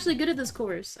 Wait, I'm actually good at this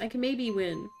course. I can maybe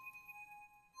win.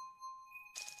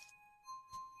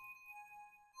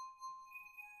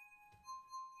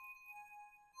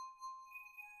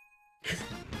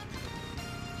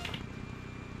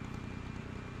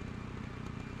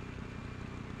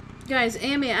 Guys,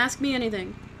 Amy, ask me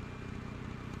anything.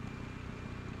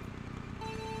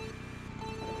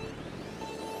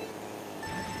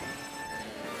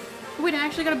 Wait, I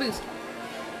actually got a boost.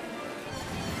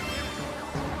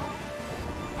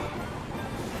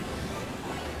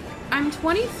 I'm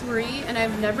 23 and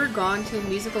I've never gone to a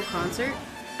musical concert.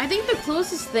 I think the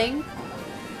closest thing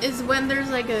is when there's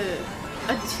like a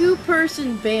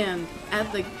two-person band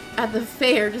at the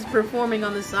fair just performing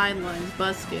on the sidelines,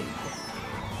 busking.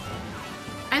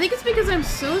 I think it's because I'm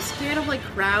so scared of like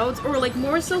crowds or like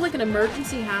more so like an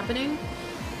emergency happening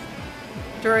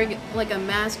during like a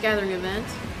mass gathering event.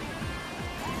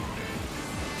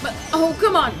 But oh,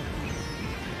 come on.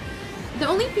 The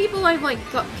only people I've like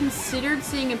considered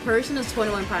seeing in person is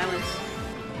 21 Pilots.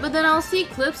 But then I'll see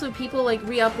clips of people like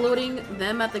re-uploading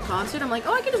them at the concert. I'm like,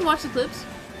 oh, I can just watch the clips.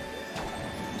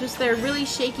 Just their really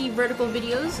shaky vertical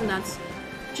videos, and that's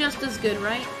just as good,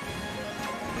 right?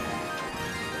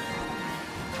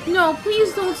 No,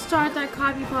 please don't start that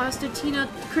copy pasta, Tina.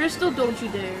 Crystal, don't you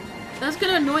dare. That's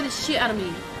gonna annoy the shit out of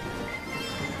me.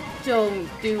 Don't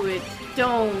do it.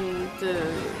 Don't.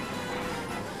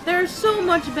 There are so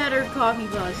much better copy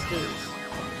pastas.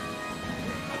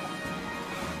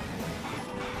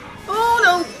 Oh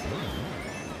no!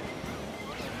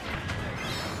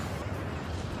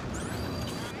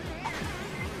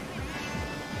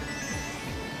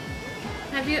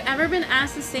 Have you ever been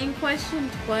asked the same question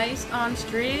twice on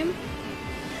stream?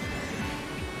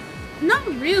 Not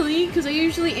really, because I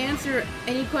usually answer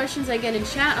any questions I get in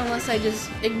chat unless I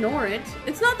just ignore it.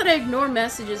 It's not that I ignore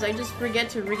messages, I just forget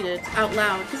to read it out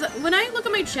loud. Because when I look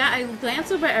at my chat, I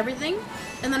glance over everything,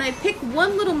 and then I pick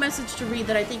one little message to read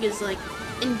that I think is, like,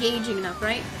 engaging enough,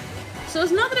 right? So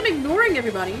it's not that I'm ignoring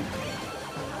everybody.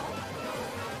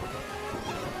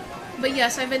 But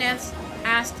yes, I've been asked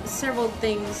several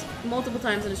things multiple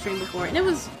times in a stream before, and it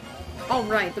was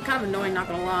alright, but kind of annoying, not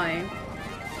gonna lie.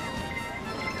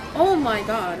 Oh my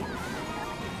god.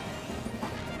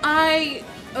 Oh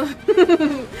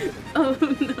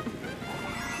no.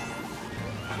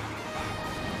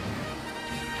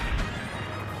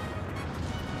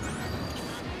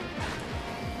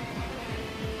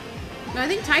 No, I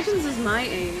think Titans is my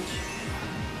age.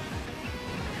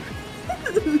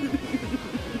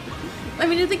 I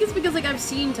mean, I think it's because, like, I've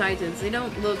seen Titans. They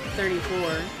don't look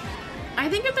 34. I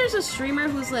think if there's a streamer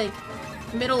who's, like,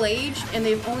 middle-aged and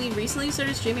they've only recently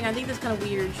started streaming, I think that's kind of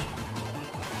weird.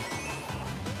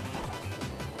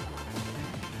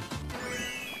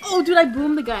 Oh, dude, I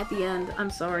boomed the guy at the end. I'm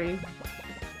sorry.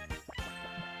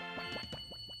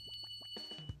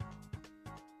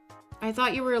 I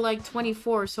thought you were, like,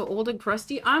 24, so old and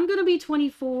crusty. I'm gonna be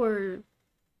 24.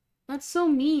 That's so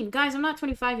mean. Guys, I'm not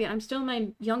 25 yet. I'm still in my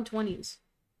young 20s.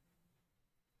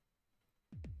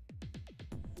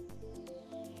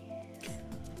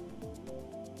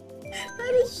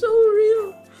 That is so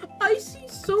real. I see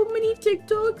so many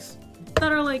TikToks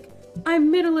that are like, I'm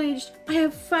middle-aged, I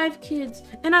have 5 kids,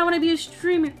 and I want to be a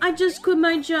streamer. I just quit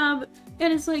my job.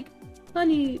 And it's like,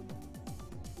 honey,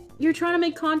 you're trying to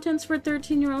make contents for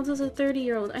 13-year-olds as a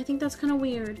 30-year-old. I think that's kind of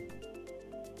weird.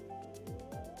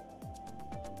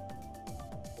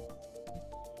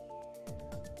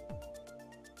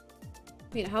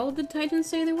 Wait, how old did Titans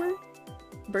say they were?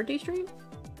 Birthday stream?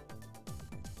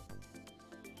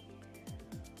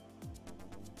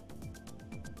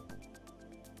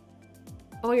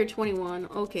 Oh, you're 21.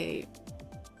 Okay.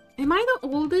 Am I the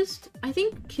oldest? I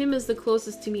think Kim is the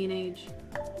closest to me in age.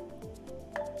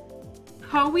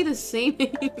 How are we the same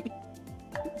age?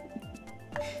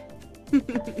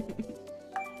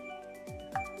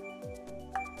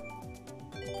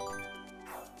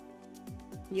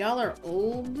 Y'all are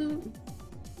old?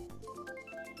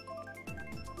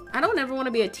 I don't ever want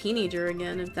to be a teenager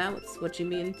again, if that's what you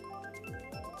mean.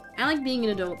 I like being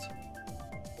an adult.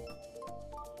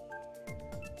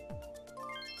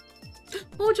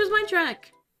 Oh, choose my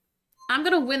track. I'm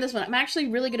gonna win this one. I'm actually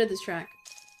really good at this track.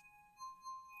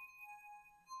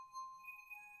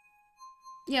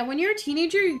 Yeah, when you're a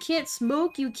teenager, you can't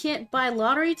smoke, you can't buy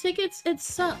lottery tickets. It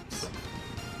sucks.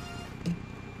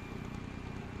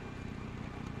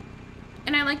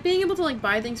 And I like being able to, like,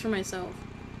 buy things for myself.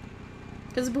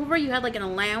 Because before you had, like, an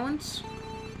allowance.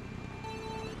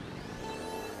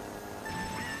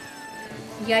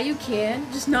 Yeah, you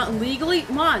can. Just not legally.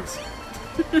 Mods.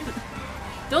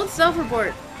 Don't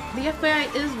self-report. The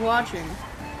FBI is watching.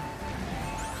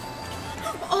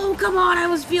 Oh, come on! I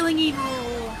was feeling evil!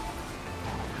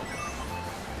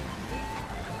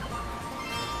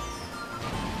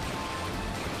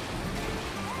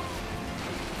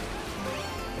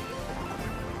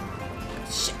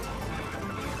 Shit.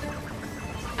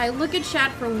 I look at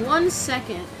chat for 1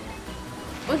 second.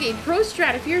 Okay, pro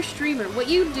strat, if you're a streamer, what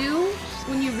you do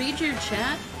when you read your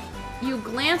chat, you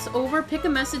glance over, pick a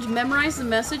message, memorize the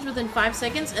message within 5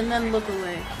 seconds, and then look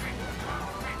away.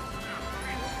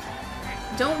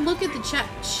 Don't look at the chat.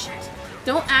 Shit.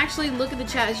 Don't actually look at the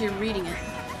chat as you're reading it.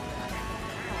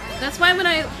 That's why when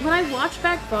I watch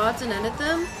back VODs and edit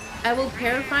them, I will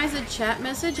paraphrase a chat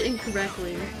message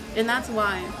incorrectly. And that's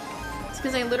why. It's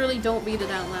because I literally don't read it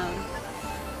out loud.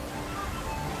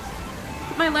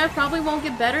 My life probably won't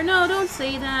get better. No, don't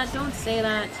say that. Don't say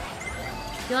that.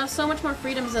 You'll have so much more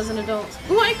freedoms as an adult.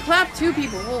 Ooh, I clapped 2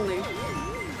 people. Holy.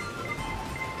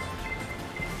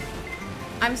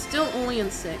 I'm still only in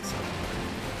 6th.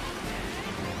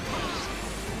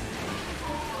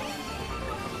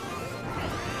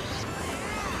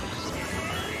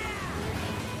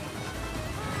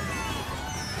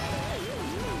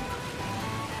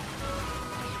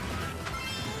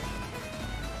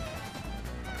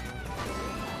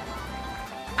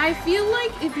 I feel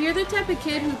like if you're the type of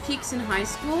kid who peaks in high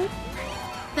school,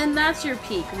 then that's your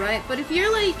peak, right? But if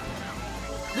you're like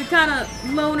the kind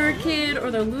of loner kid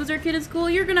or the loser kid in school,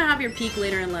 you're gonna have your peak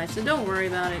later in life, so don't worry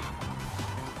about it.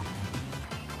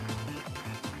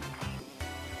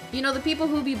 You know, the people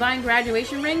who be buying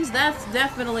graduation rings, that's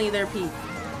definitely their peak.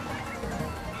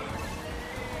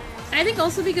 And I think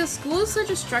also because school is such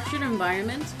a structured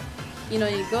environment, you know,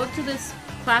 you go to this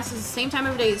classes the same time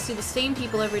every day, you see the same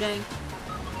people every day.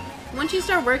 Once you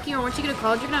start working or once you get to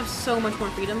college, you're gonna have so much more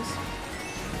freedoms.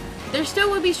 There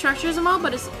still would be structures and all,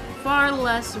 but it's far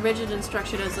less rigid and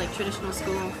structured as like traditional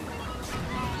school.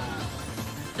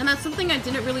 And that's something I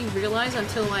didn't really realize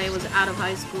until I was out of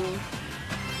high school.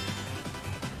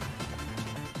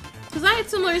 Because I had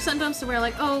similar symptoms to where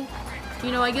like, oh,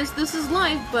 you know, I guess this is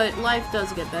life, but life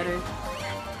does get better.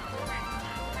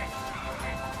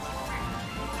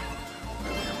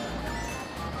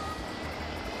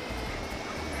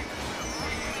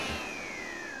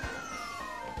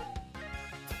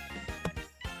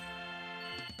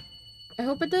 I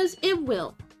hope it does. It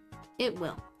will. It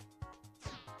will.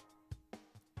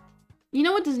 You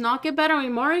know what does not get better? I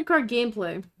mean, Mario Kart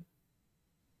gameplay.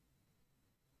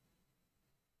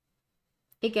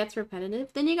 It gets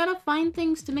repetitive. Then you gotta find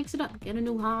things to mix it up. Get a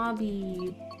new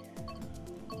hobby.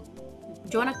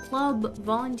 Join a club.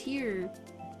 Volunteer.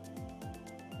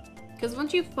 Because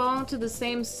once you fall into the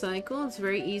same cycle, it's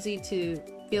very easy to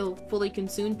feel fully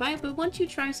consumed by it. But once you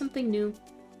try something new,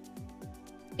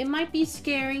 it might be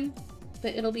scary,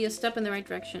 but it'll be a step in the right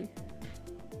direction.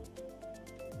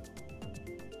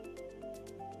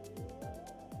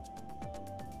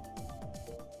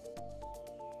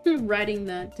 Writing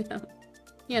that down.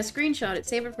 Yeah, screenshot it.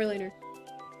 Save it for later.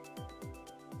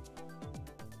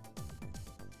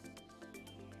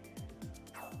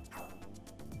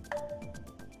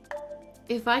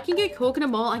 If I can get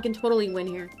Coconut Ball, I can totally win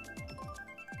here.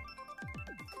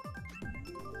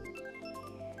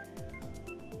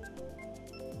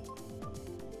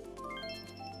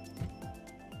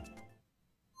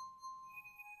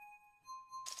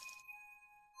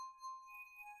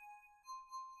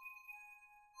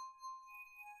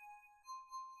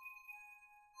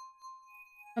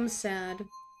 I'm sad.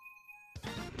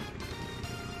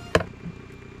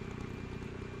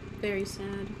 Very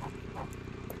sad.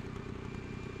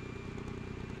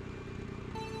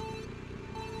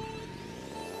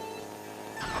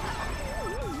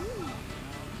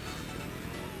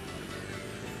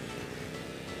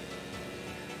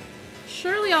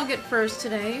 Surely I'll get first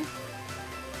today.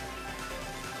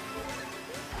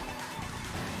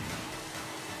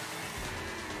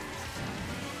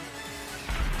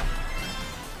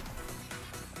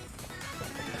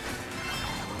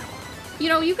 You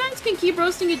know, you guys can keep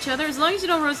roasting each other. As long as you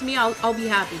don't roast me, I'll be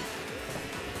happy.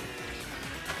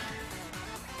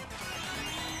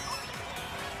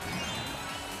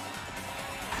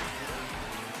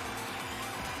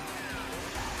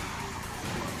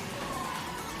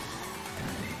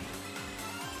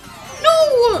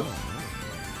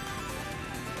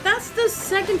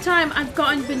 second time I've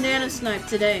gotten banana sniped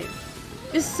today.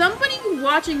 Is somebody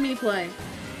watching me play?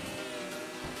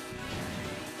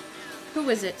 Who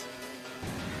is it?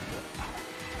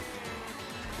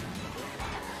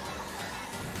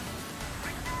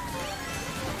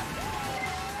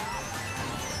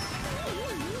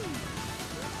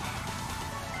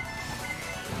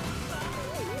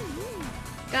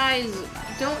 Guys,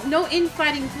 no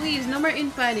infighting, please. No more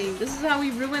infighting. This is how we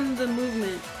ruin the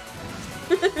movement.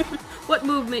 What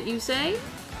movement, you say?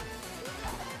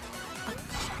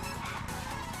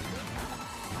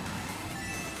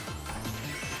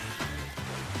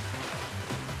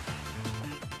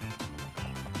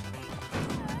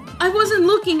 I wasn't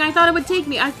looking. I thought it would take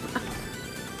me.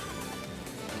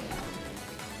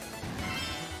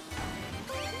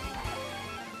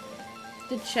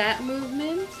 The chat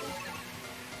movement?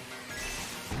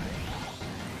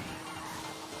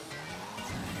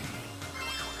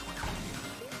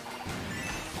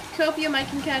 Copium, I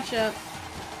can catch up.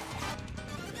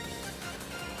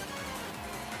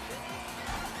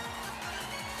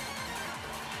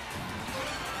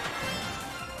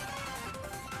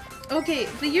 Okay,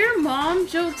 the Your Mom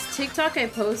Jokes TikTok I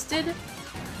posted,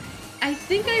 I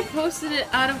think I posted it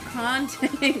out of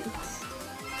context.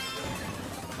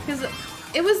 Because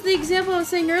it was the example I was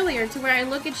saying earlier, to where I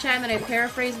look at chat and then I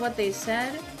paraphrase what they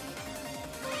said.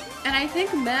 And I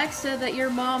think Max said that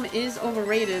your mom is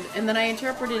overrated, and then I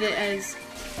interpreted it as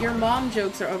your mom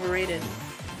jokes are overrated.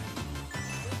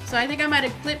 So I think I might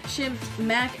have clip-chimped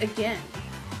Mac again.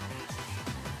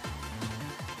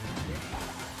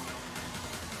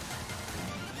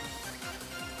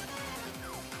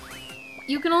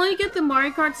 You can only get the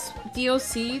Mario Kart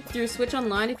DLC through Switch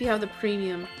Online if you have the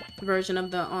premium version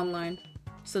of the online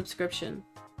subscription.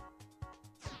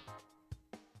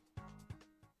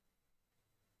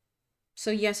 So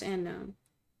yes and no.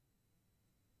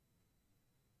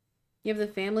 You have the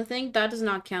family thing? That does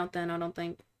not count then, I don't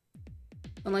think.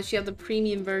 Unless you have the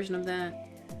premium version of that.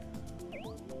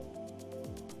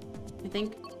 I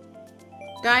think.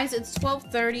 Guys, it's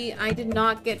 12:30. I did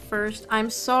not get first. I'm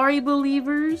sorry,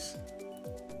 believers.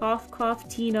 Cough, cough,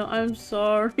 Tina. I'm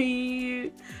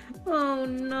sorry. Oh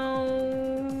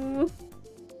no.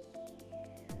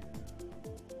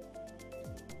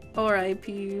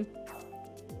 R.I.P.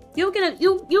 You'll get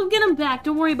them back.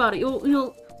 Don't worry about it.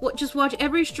 You'll just watch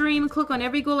every stream, click on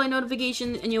every goal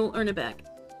notification, and you'll earn it back.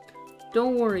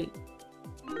 Don't worry.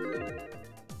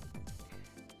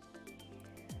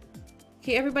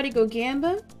 Okay, everybody go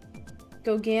Gamba.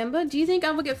 Go Gamba. Do you think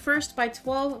I will get first by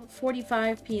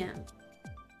 12:45 p.m.?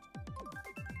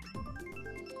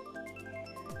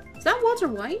 Is that Walter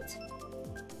White?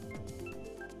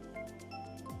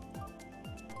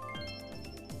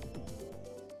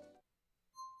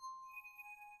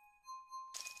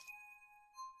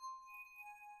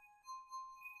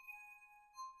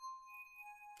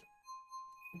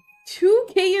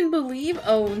 $2K and Believe?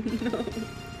 Oh no.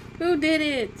 Who did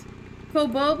it?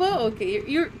 Kobobo? Okay,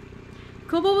 you're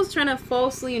Kobobo's trying to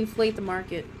falsely inflate the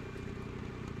market.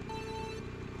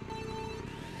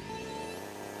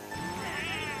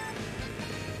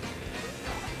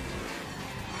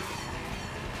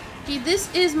 Okay,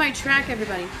 this is my track,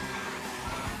 everybody.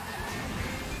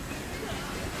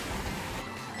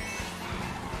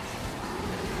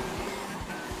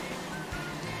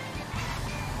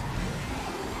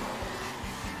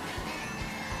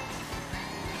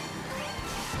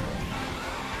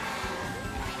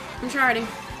 I'm charting.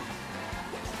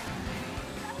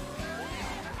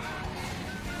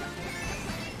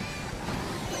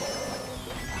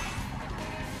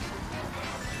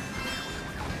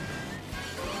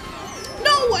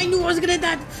 No! I knew I was gonna hit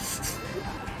that!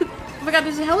 Oh my god,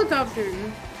 there's a helicopter!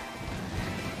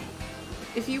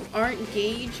 If you aren't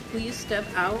Gage, please step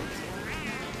out.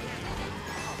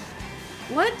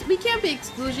 What? We can't be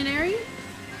exclusionary?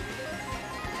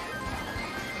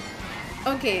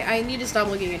 Okay, I need to stop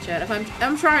looking at chat. If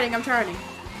I'm charting, I'm charting.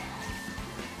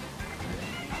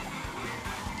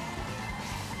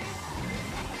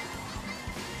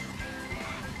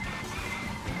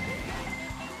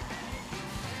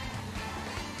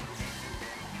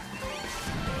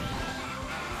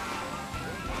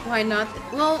 Why not?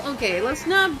 Well, okay, let's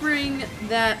not bring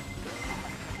that...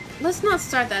 Let's not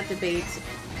start that debate.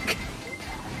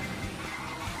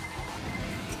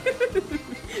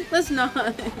 Let's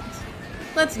not.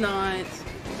 Let's not.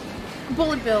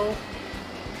 Bullet Bill.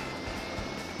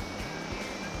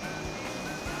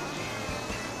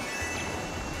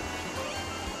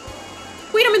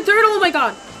 Wait, I'm in third? Oh my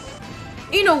god.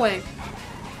 Ain't no way.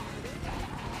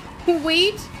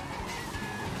 Wait.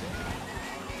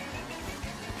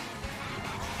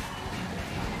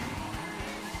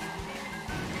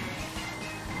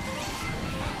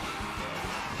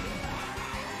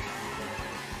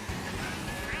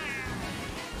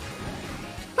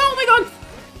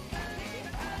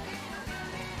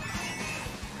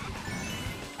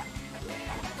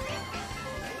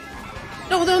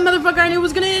 No, the motherfucker I knew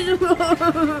was gonna hit him.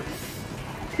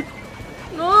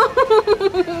 No!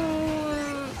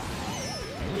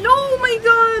 No, my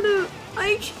god!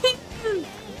 I can't.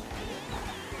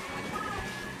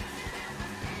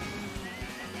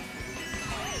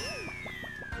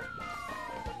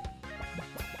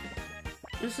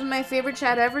 This is my favorite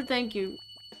chat ever, thank you.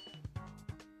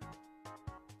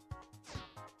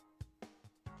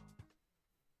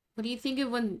 What do you think of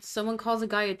when someone calls a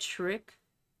guy a trick?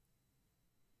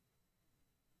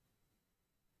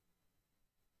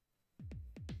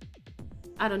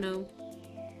 I don't know.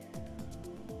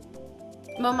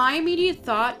 Well, my immediate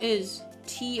thought is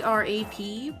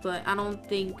T-R-A-P, but I don't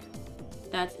think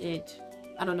that's it.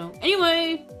 I don't know.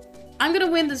 Anyway, I'm gonna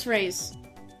win this race.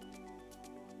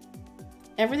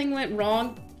 Everything went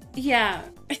wrong? Yeah.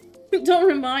 Don't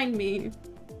remind me.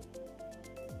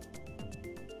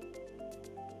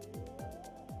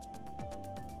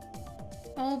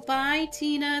 Oh, bye,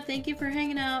 Tina. Thank you for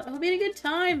hanging out. I hope you had a good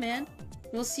time, man.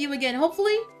 We'll see you again.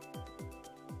 Hopefully,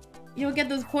 you'll get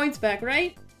those points back,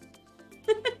 right?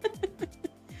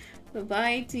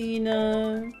 Bye,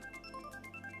 Tina.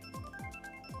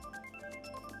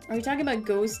 Are we talking about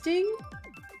ghosting?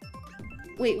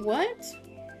 Wait, what?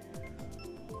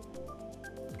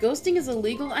 Ghosting is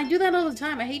illegal? I do that all the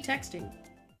time. I hate texting.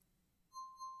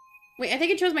 Wait, I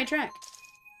think it chose my track.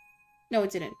 No,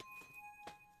 it didn't.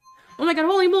 Oh my god,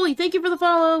 holy moly, thank you for the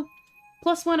follow!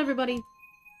 +1, everybody.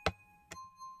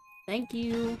 Thank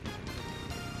you.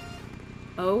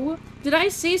 Oh? Did I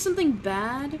say something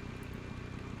bad?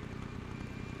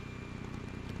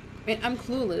 Wait, I'm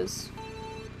clueless.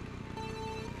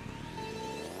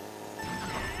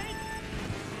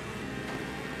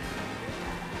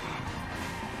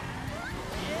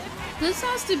 This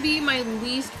has to be my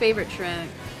least favorite track.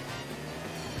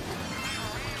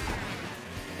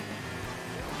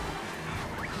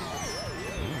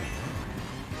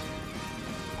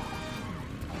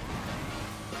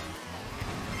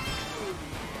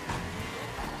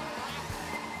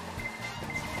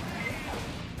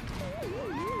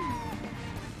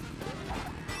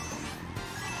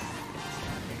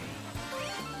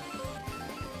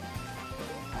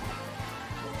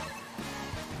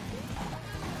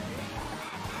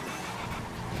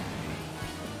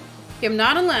 Okay, I'm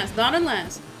not in last, not in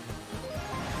last.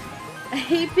 I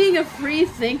hate being a free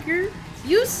thinker.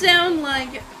 You sound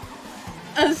like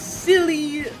a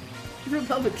silly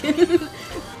Republican.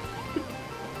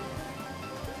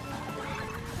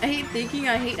 I hate thinking,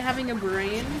 I hate having a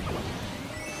brain.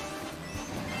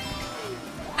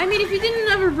 I mean, if you didn't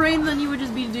have a brain, then you would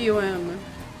just be DOM.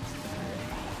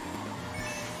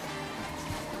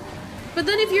 But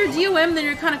then if you're DOM, then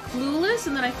you're kind of clueless,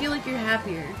 and then I feel like you're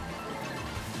happier.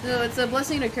 So it's a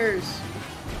blessing and a curse.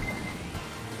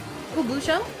 Oh, blue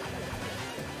shell?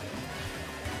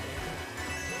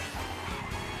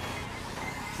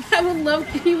 I would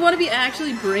love- you want to be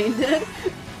actually brain dead?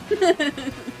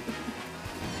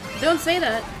 Don't say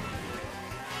that.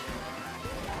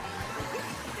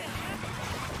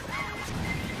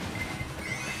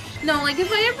 No, like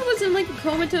if I ever was in like a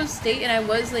comatose state and I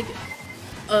was like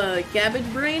a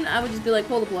cabbage brain, I would just be like,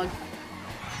 pull the plug.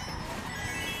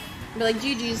 Be like,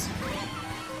 GG's.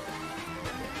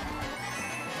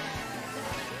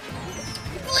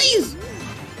 Please!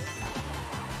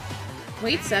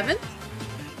 Wait, 7th?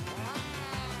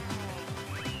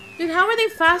 Dude, how are they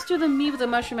faster than me with a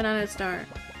mushroom and on a star?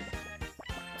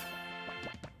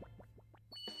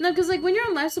 No, because like when you're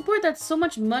on life support, that's so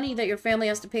much money that your family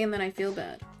has to pay, and then I feel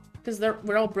bad. Because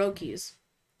we're all brokies.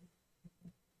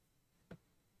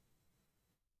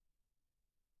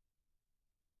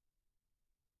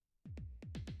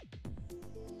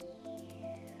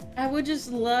 I would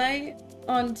just lie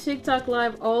on TikTok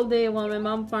live all day while my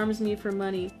mom farms me for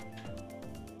money.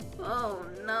 Oh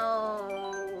no.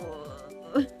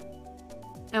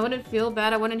 I wouldn't feel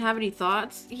bad, I wouldn't have any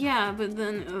thoughts. Yeah, but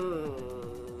then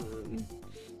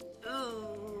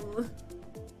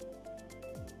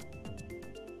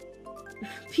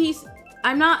Peace.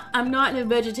 I'm not in a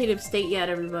vegetative state yet,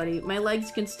 everybody. My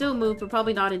legs can still move, but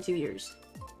probably not in 2 years.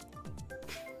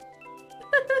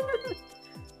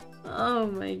 Oh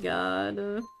my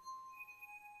god.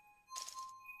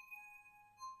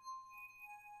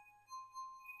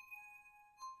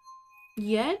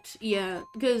 Yet? Yeah,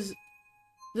 because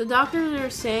the doctors are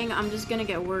saying I'm just gonna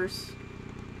get worse.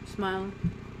 Smile.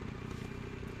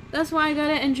 That's why I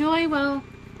gotta enjoy, well,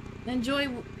 enjoy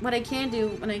what I can do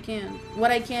when I can.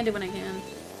 What I can do when I can.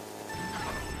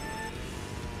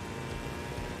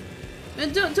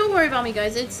 And don't worry about me,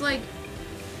 guys. It's like...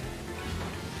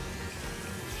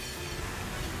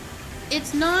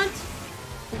 it's not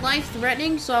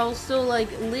life-threatening, so I'll still, like,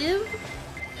 live.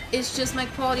 It's just my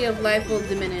quality of life will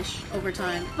diminish over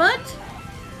time. But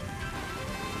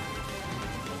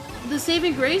the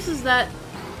saving grace is that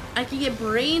I can get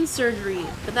brain surgery,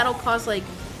 but that'll cost, like,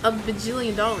 $1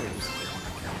 bajillion.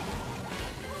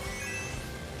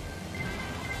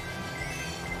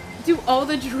 Do all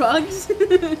the drugs?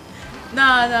 No.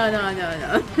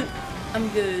 I'm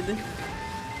good.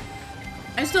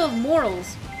 I still have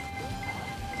morals.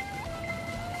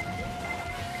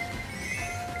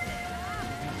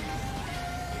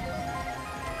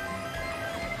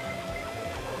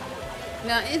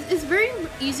 Now, it's very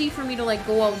easy for me to, like,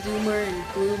 go all doomer and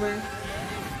gloomer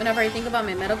whenever I think about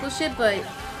my medical shit, but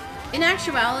in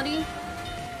actuality,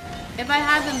 if I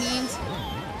had the means...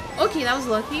 Okay, that was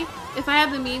lucky. If I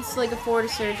had the means to, like, afford a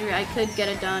surgery, I could get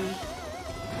it done.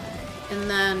 And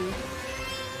then...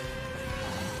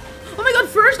 Oh my god,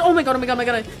 first! Oh my god. Oh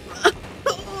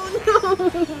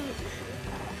no!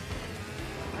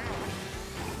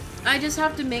 I just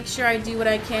have to make sure I do what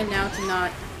I can now to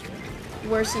not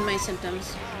worsen my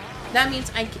symptoms. That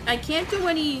means I can't do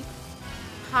any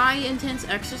high intense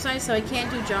exercise, so I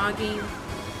can't do jogging.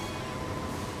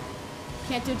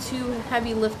 Can't do too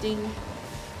heavy lifting.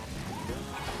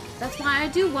 That's why I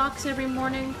do walks every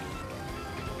morning.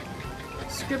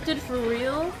 Scripted for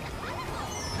real?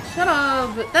 Shut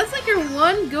up. That's like your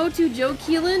one go-to joke,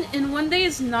 Keelan, and one day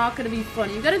it's not gonna be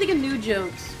funny. You gotta think of new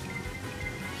jokes.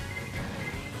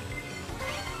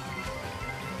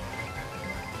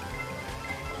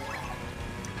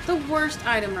 The worst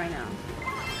item right now.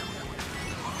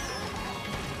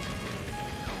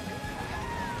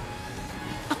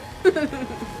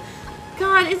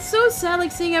 God, it's so sad,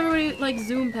 like, seeing everybody, like,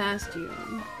 zoom past you.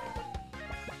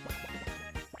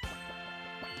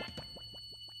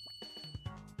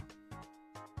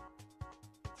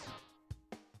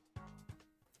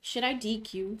 Should I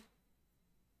DQ?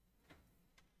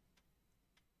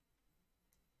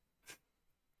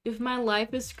 If my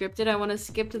life is scripted, I want to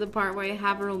skip to the part where I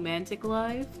have a romantic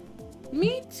life.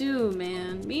 Me too,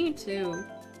 man. Me too.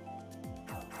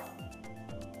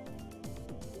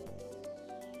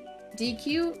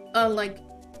 DQ? Like,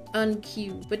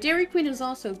 unqueue. But Dairy Queen is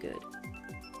also good.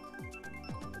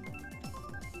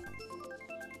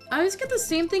 I always get the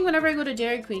same thing whenever I go to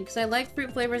Dairy Queen, because I like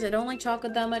fruit flavors. I don't like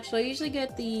chocolate that much, so I usually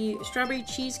get the strawberry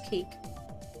cheesecake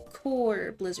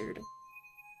core blizzard.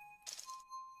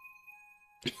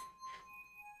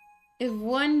 If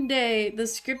one day the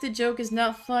scripted joke is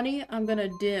not funny, I'm gonna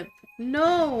dip.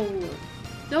 No!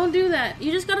 Don't do that.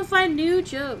 You just gotta find new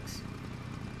jokes.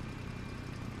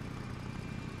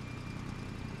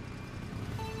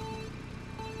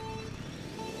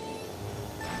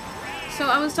 So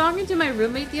I was talking to my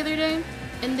roommate the other day,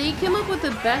 and they came up with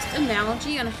the best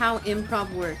analogy on how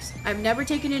improv works. I've never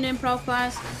taken an improv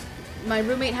class. My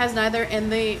roommate has neither,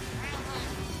 and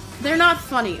they're not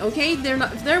funny, okay? They're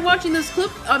not. If they're watching this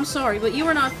clip, I'm sorry, but you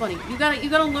are not funny. You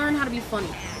gotta learn how to be funny.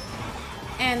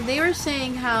 And they were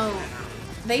saying how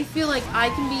they feel like I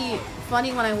can be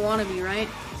funny when I want to be, right?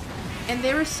 And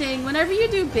they were saying whenever you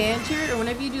do banter or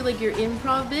whenever you do like your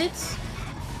improv bits,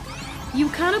 you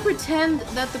kind of pretend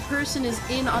that the person is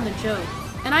in on the joke.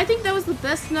 And I think that was the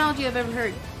best analogy I've ever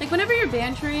heard. Like, whenever you're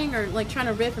bantering or, like, trying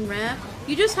to riff and rap,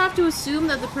 you just have to assume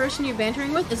that the person you're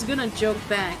bantering with is gonna joke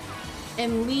back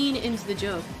and lean into the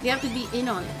joke. You have to be in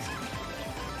on it.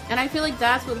 And I feel like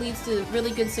that's what leads to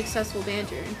really good, successful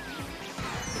banter.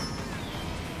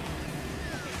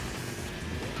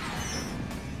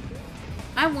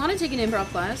 I want to take an improv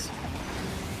class.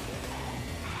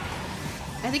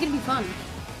 I think it'd be fun.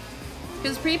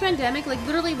 Because pre-pandemic, like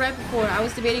literally right before, I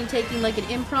was debating taking like an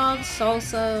improv,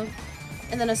 salsa,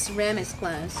 and then a ceramics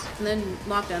class. And then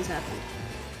lockdowns happened.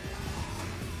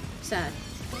 Sad.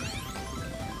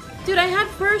 Dude, I had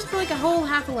first for like a whole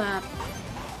half a lap.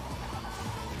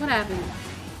 What happened?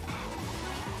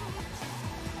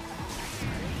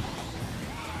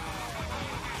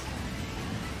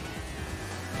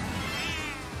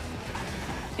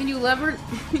 And you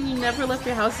never left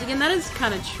your house again? That is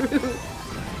kind of true.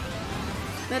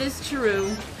 That is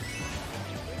true.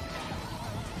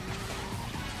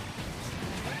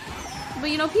 But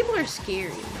you know, people are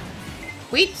scary.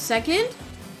 Wait, second?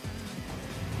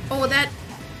 Oh, that...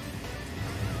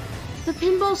 The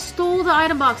pinball stole the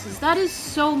item boxes. That is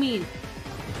so mean.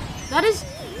 That is...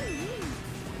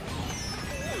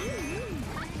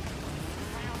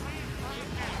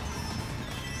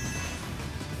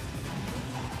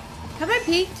 Have I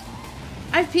peeked?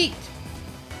 I've peeked.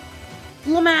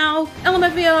 Lamau,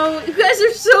 LMFAO, you guys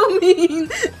are so mean.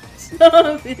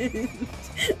 Stop it.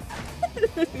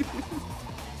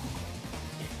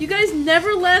 You guys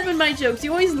never laugh at my jokes. You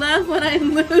always laugh when I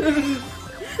lose.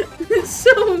 It's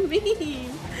so mean.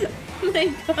 Oh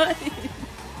my god.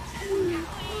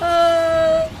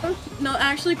 No,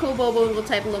 actually, Kobobo will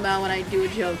type them out when I do a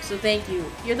joke, so thank you.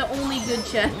 You're the only good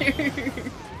chatter.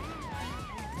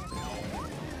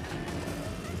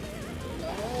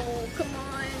 Oh, come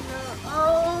on.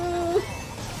 Oh.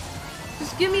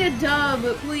 Just give me a dub,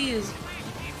 please.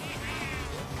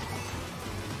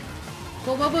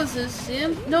 Kobobo's a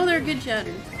simp? No, they're good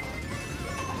chatter.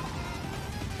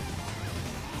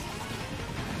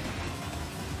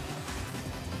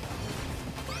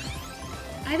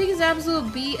 I think it's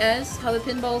absolute BS how the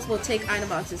pinballs will take item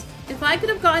boxes. If I could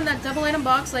have gotten that double item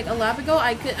box like a lap ago,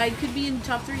 I could be in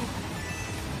top 3.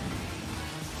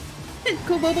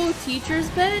 Kobobo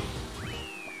teacher's pet?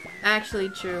 Actually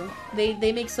true.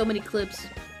 They make so many clips.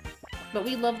 But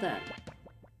we love that.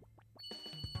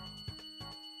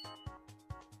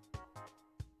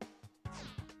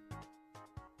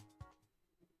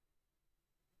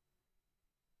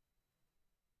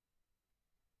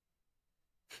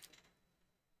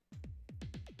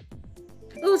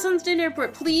 Oh, Sunshine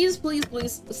Airport. Please, please,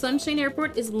 please. Sunshine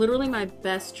Airport is literally my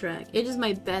best track. It is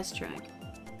my best track.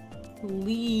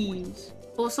 Please.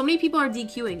 Oh, so many people are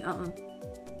DQing.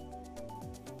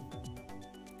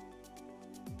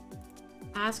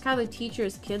 Ask how the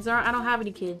teacher's kids are. I don't have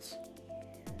any kids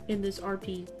in this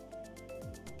RP.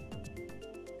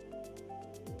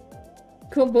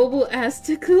 Kobobo asked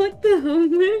to collect the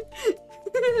homework.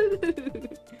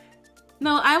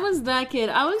 No, I was that kid.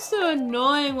 I was so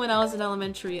annoying when I was in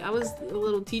elementary. I was a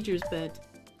little teacher's pet.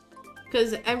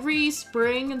 Because every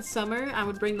spring and summer, I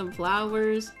would bring them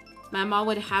flowers. My mom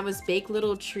would have us bake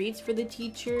little treats for the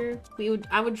teacher.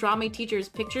 I would draw my teacher's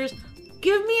pictures.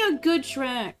 Give me a good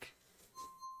track.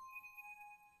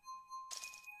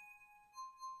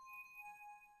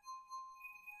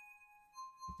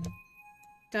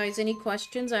 Guys, any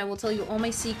questions? I will tell you all my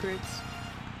secrets.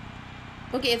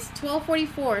 Okay, it's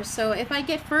 12:44, so if I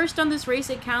get first on this race,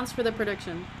 it counts for the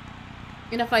prediction.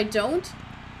 And if I don't,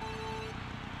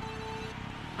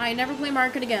 I never play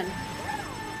Mario Kart again.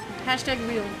 Hashtag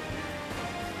real.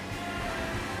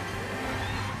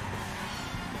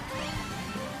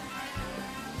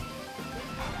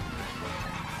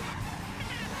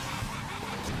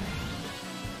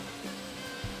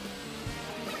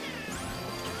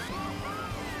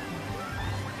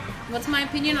 What's my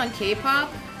opinion on K-pop?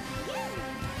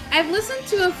 I've listened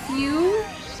to a few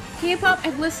K-pop.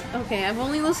 I've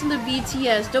only listened to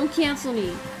BTS. Don't cancel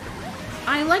me.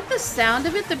 I like the sound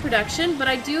of it, the production, but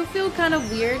I do feel kind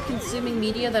of weird consuming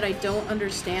media that I don't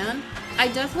understand. I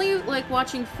definitely like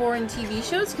watching foreign TV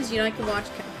shows because, you know, I can watch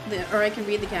I can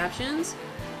read the captions.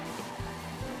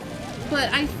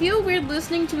 But I feel weird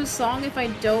listening to a song if I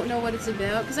don't know what it's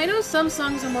about, because I know some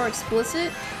songs are more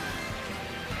explicit.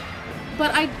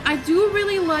 But I do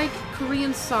really like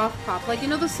Korean soft pop. Like, you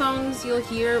know the songs you'll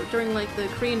hear during, like, the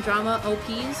Korean drama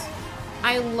OPs?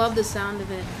 I love the sound of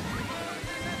it.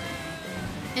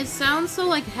 It sounds so,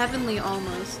 like, heavenly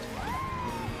almost.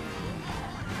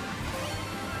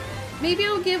 Maybe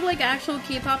I'll give, like, actual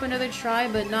K-pop another try,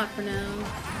 but not for now.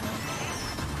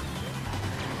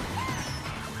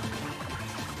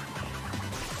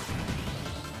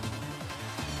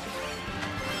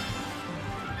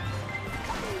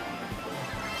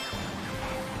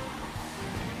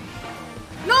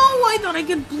 No! I thought I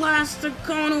could blast the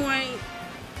cone away!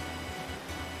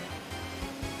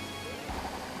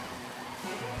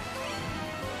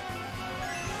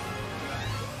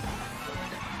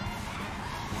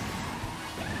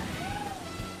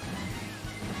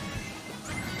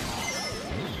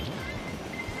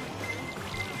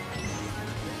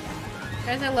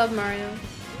 Guys, I love Mario.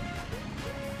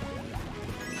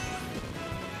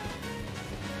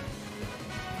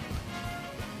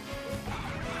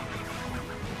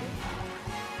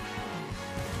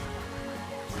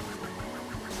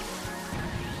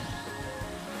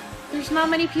 There's not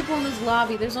many people in this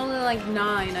lobby. There's only like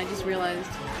 9, I just realized.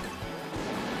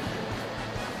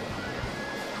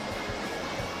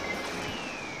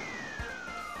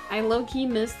 I low-key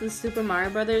miss the Super Mario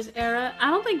Brothers era. I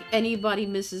don't think anybody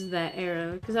misses that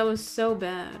era, because that was so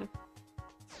bad.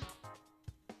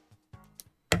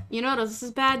 You know, this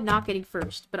is bad not getting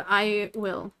first, but I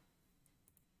will.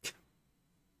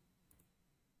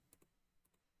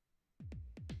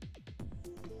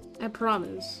 I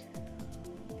promise.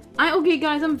 Okay,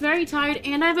 guys, I'm very tired,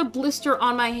 and I have a blister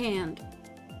on my hand.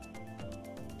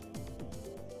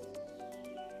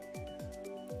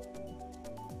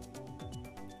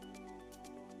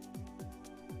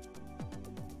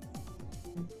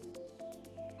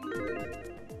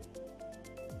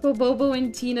 Bobo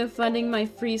and Tina funding my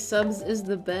free subs is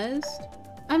the best.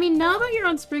 I mean, now that you're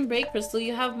on spring break, Crystal,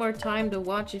 you have more time to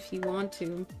watch if you want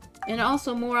to. And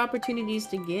also more opportunities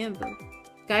to give.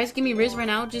 Guys, give me Riz right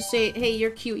now. Just say, hey,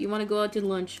 you're cute. You want to go out to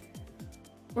lunch.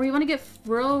 Or you want to get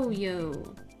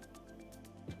froyo.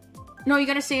 No, you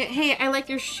gotta say, hey, I like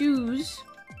your shoes.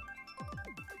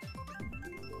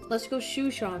 Let's go shoe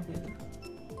shopping.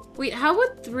 Wait, how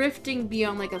would thrifting be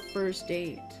on like a first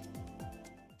date?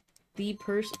 The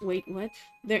person. Wait, what?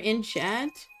 They're in chat?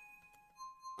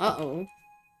 Uh-oh.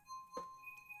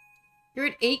 You're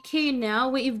at 8K now?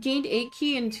 Wait, you've gained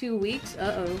 8K in 2 weeks?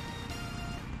 Uh-oh.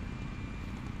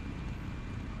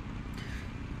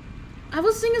 I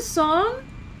will sing a song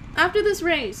after this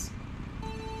race.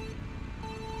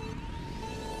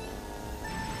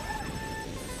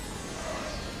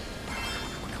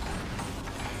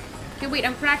 Okay, wait,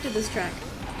 I'm cracked at this track.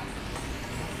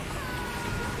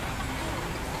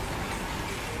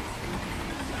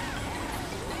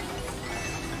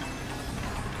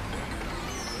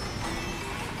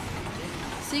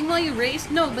 Sing while you race?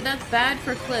 No, but that's bad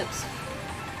for clips.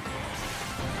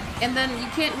 And then you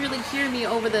can't really hear me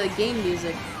over the game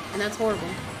music, and that's horrible.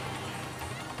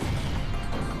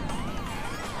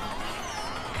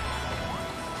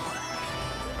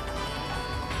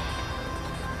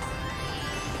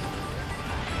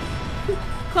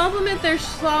 Compliment their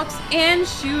socks and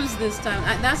shoes this time.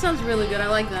 That sounds really good. I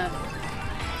like that.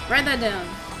 Write that down.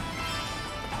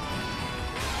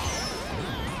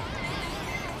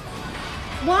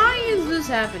 Why is this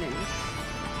happening?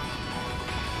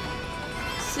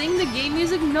 Sing the game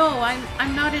music? No,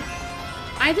 I'm not at...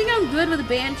 I think I'm good with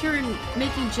banter and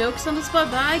making jokes on the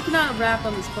spot, but I cannot rap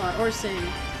on the spot or sing.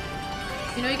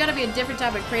 You know, you gotta be a different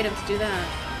type of creative to do that.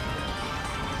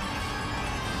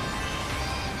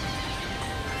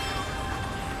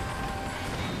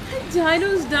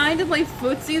 Dino's dying to play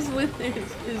footsies with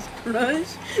his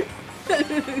crush?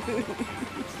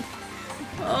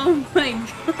 Oh my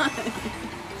god.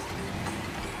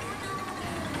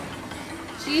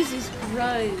 Jesus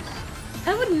Christ.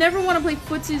 I would never want to play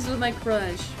footsies with my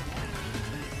crush.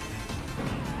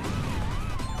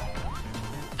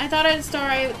 I thought at a star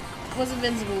I was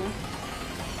invincible.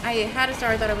 I had a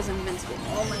star I thought I was invincible.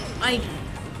 Oh my...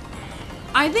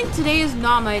 I think today is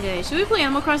not my day. Should we play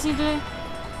Animal Crossing today?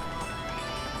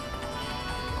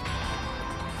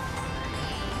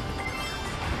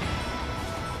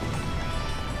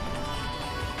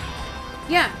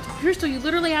 Yeah, Crystal, you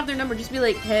literally have their number. Just be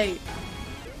like, hey.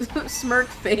 Smirk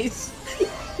face.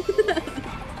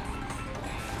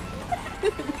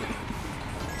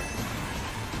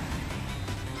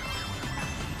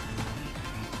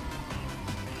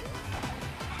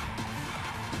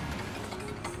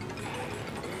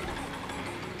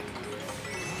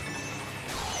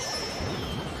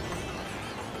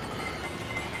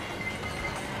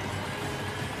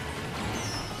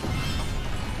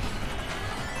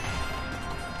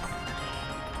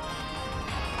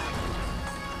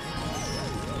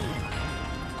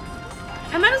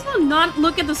 I might as well not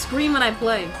look at the screen when I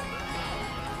play.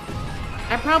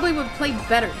 I probably would play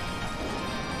better.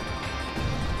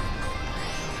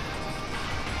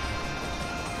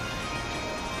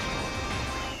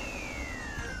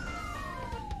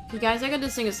 You guys, I got to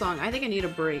sing a song. I think I need a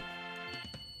break.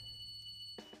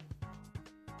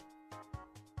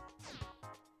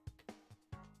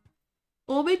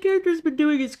 All my character's been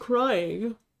doing is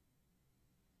crying.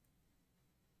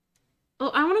 Oh,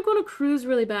 I want to go on a cruise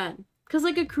really bad. Because,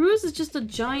 like, a cruise is just a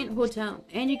giant hotel.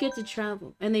 And you get to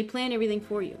travel. And they plan everything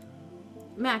for you.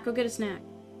 Matt, go get a snack.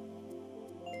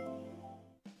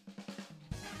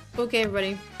 Okay,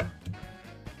 everybody.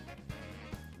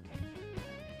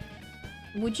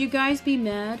 Would you guys be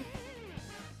mad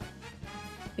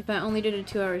if I only did a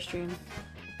 2-hour stream?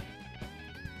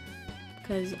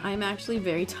 Because I'm actually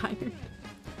very tired.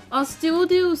 I'll still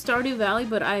do Stardew Valley,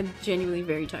 but I'm genuinely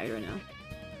very tired right now.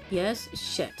 Yes?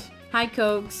 Shit. Hi,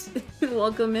 Cokes.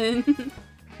 Welcome in.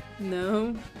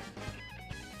 No.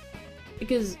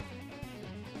 Because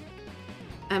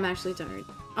I'm actually tired.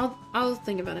 I'll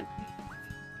think about it.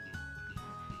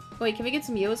 Wait, can we get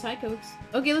some Yo's? Hi, Cokes.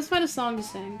 Okay, let's find a song to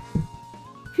sing.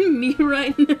 Me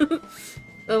right now.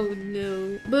 Oh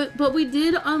no. But we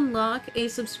did unlock a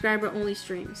subscriber-only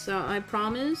stream, so I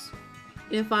promise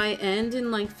if I end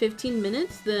in like 15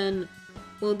 minutes, then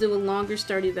we'll do a longer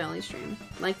Stardew Valley stream.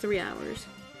 Like 3 hours.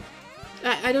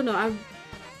 I don't know, I'm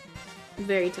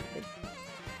very tired.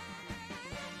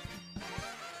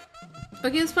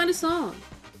 Okay, let's find a song.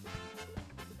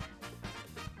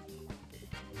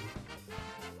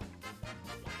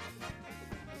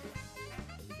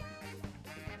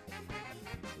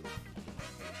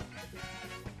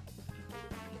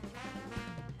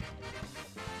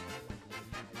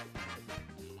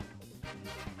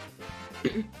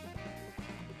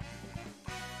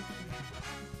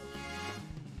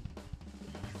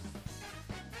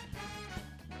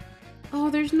 Oh,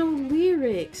 there's no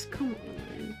lyrics. Come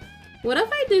on. What if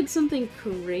I did something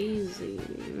crazy?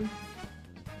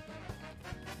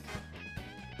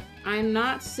 I'm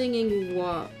not singing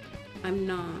WAP. I'm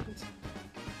not.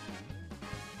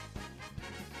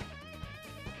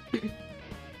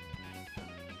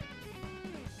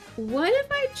 What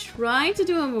if I tried to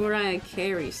do a Mariah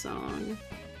Carey song?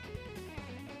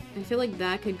 I feel like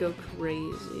that could go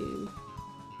crazy.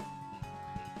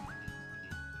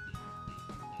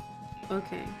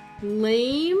 Okay.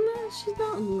 Lame? She's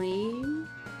not lame.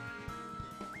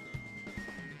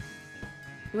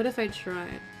 What if I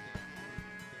tried?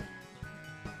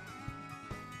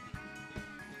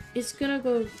 It's gonna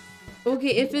go...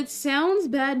 Okay, if it sounds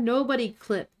bad, nobody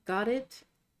clip. Got it?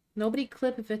 Nobody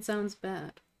clip if it sounds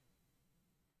bad.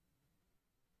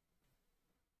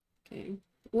 Okay.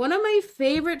 One of my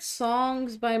favorite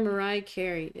songs by Mariah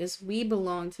Carey is We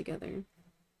Belong Together.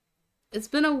 It's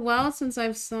been a while since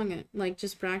I've sung it, like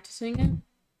just practicing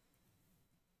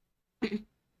it.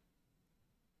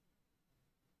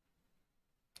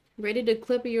 Ready to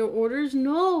clip your orders?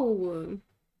 No!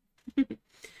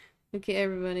 Okay,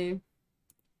 everybody.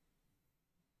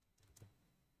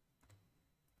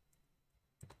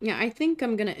 Yeah, I think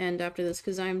I'm gonna end after this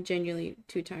because I'm genuinely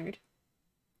too tired.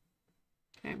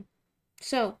 Okay.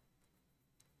 So,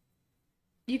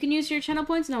 you can use your channel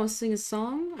points and I will sing a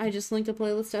song. I just linked a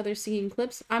playlist to other singing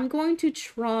clips. I'm going to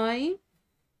try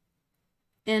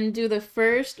and do the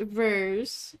first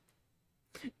verse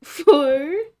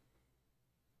for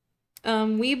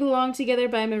We Belong Together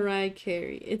by Mariah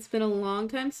Carey. It's been a long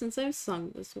time since I've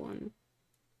sung this one,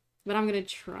 but I'm gonna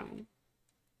try.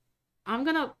 I'm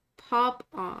gonna pop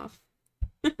off.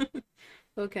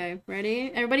 Okay, ready?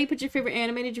 Everybody put your favorite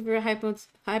animated, your favorite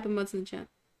hype emotes in the chat.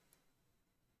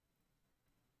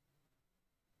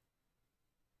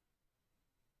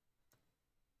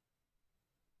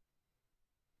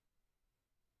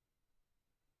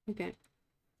 Okay.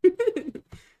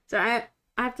 So I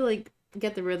have to like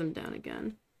get the rhythm down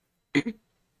again.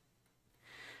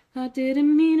 I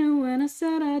didn't mean it when I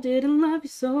said I didn't love you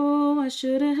so. I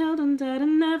should have held on tight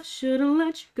and never should have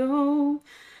let you go.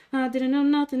 I didn't know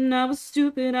nothing, I was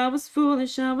stupid, I was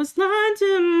foolish, I was lying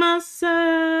to myself.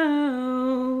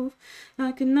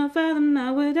 I could not fathom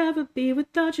I would ever be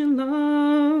without your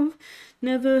love.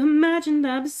 Never imagined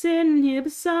I'd be sitting here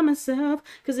beside myself.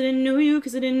 Cause I didn't know you,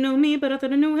 cause I didn't know me, but I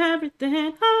thought I knew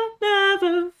everything I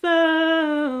never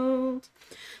felt.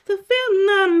 The feeling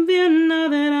that I'm feeling now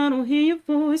that I don't hear your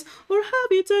voice, or have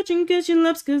you touching kiss your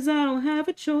lips cause I don't have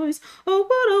a choice. Oh,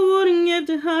 what I wouldn't give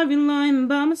to have you lying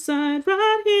by my side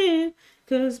right here.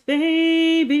 Cause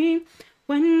baby,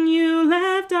 when you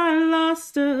left I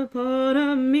lost a part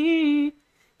of me.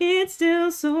 It's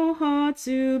still so hard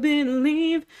to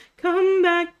believe. Come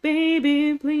back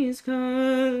baby, please,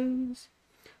 cause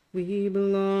we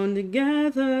belong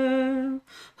together.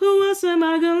 Who else am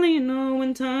I gonna lean on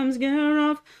when times get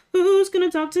rough? Who's gonna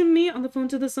talk to me on the phone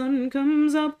till the sun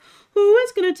comes up? Who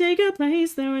is gonna take your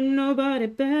place? There ain't nobody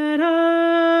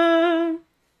better.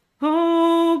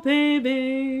 Oh,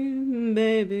 baby,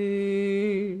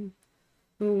 baby,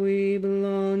 we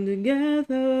belong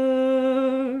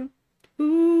together.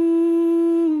 Ooh,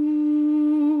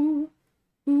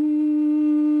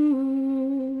 ooh,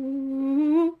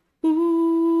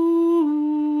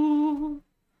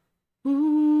 ooh,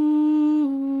 ooh.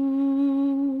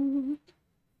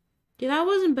 Yeah, that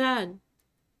wasn't bad.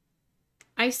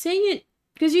 I sang it,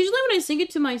 because usually when I sing it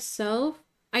to myself,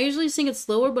 I usually sing it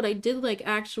slower, but I did like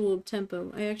actual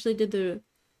tempo. I actually did the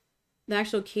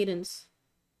actual cadence.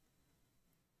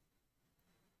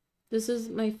 This is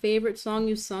my favorite song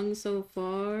you've sung so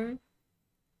far.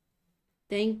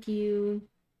 Thank you.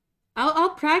 I'll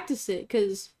practice it,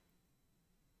 because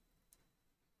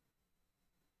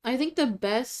I think the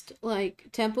best like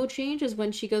tempo change is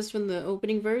when she goes from the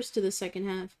opening verse to the second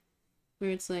half,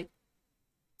 where it's like,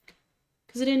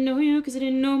 cause I didn't know you, cause I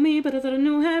didn't know me, but I thought I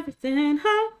knew everything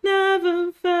I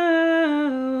never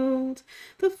felt.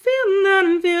 The feeling that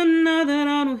I'm feeling now that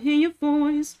I don't hear your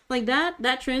voice. Like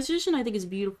that transition I think is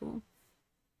beautiful.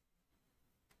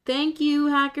 Thank you,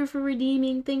 Hacker, for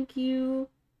redeeming. Thank you.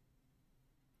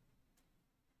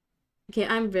 Okay,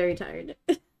 I'm very tired.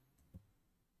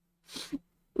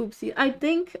 Oopsie. I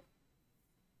think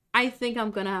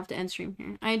I'm gonna have to end stream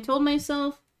here. I told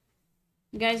myself,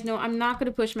 you guys know I'm not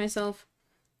gonna push myself.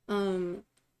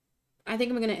 I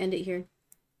think I'm gonna end it here.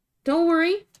 Don't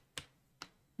worry.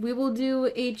 We will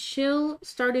do a chill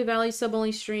Stardew Valley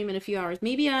sub-only stream in a few hours.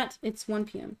 Maybe it's 1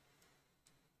 p.m.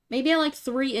 Maybe at like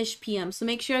 3-ish p.m. So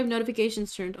make sure I have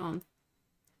notifications turned on.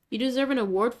 You deserve an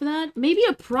award for that. Maybe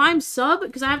a Prime sub,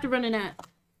 because I have to run an ad.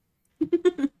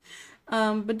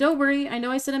 But don't worry. I know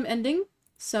I said I'm ending.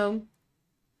 So,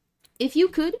 if you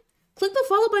could, click the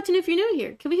follow button if you're new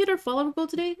here. Can we hit our follower goal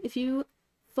today? If you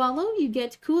follow, you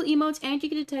get cool emotes and you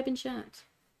get to type in chat.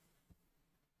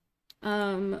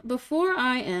 Before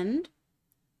I end,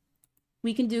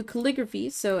 we can do calligraphy.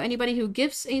 So anybody who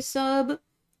gifts a sub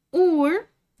or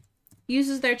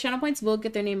uses their channel points will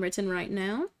get their name written right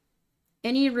now.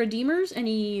 Any redeemers?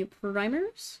 Any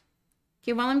primers?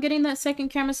 Okay, while I'm getting that second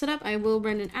camera set up, I will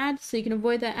run an ad so you can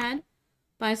avoid that ad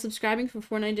by subscribing for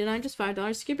 $4.99, just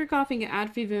 $5. Skip your coffee and get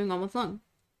ad-free viewing all month long.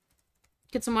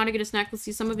 Get some water, get a snack. We'll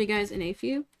see some of you guys in a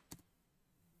few.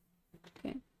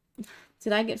 Okay.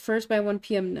 Did I get first by 1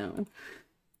 p.m.? No.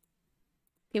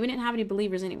 Okay, we didn't have any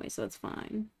believers anyway, so it's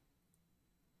fine.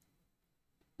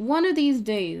 One of these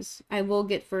days, I will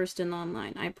get first in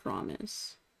online. I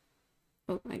promise.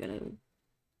 Oh, I gotta...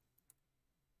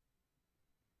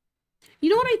 You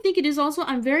know what I think it is also?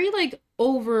 I'm very, like,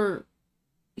 overheated.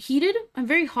 I'm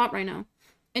very hot right now.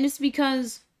 And it's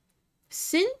because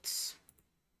since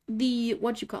the...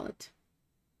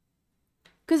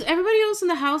 Because everybody else in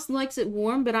the house likes it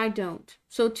warm, but I don't.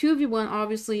 So 2v1,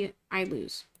 obviously, I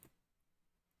lose.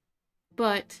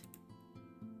 But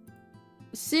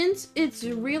since it's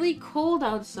really cold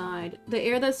outside, the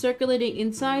air that's circulating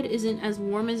inside isn't as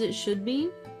warm as it should be.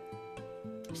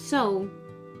 So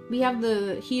we have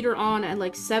the heater on at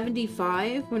like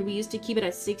 75 when we used to keep it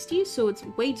at 60, so it's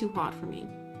way too hot for me.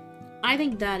 I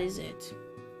think that is it.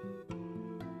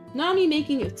 Not me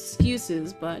making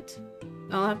excuses, but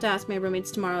I'll have to ask my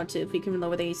roommates tomorrow if we can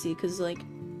lower the AC, because, like,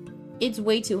 it's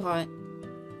way too hot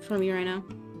for me right now.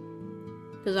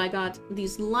 Because I got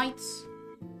these lights,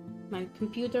 my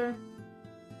computer.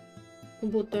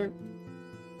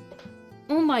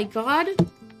 Oh my god!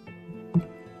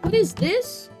 What is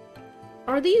this?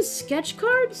 Are these sketch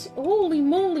cards? Holy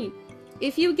moly!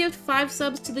 If you give 5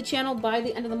 subs to the channel by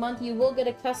the end of the month, you will get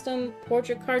a custom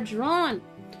portrait card drawn.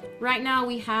 Right now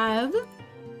we have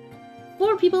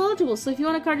 4 people eligible, so if you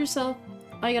want to card yourself,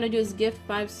 all you gotta do is gift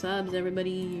 5 subs,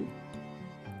 everybody.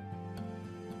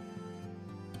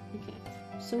 Okay,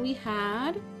 so we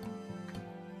had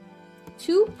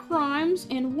 2 primes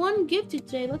and 1 gifted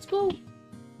today. Let's go!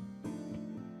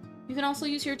 You can also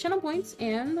use your channel points,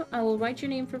 and I will write your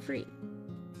name for free.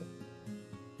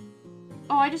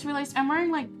 Oh, I just realized I'm wearing,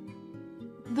 like,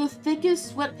 the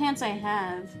thickest sweatpants I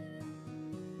have.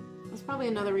 That's probably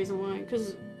another reason why,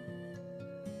 because...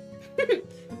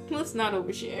 Let's not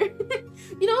overshare.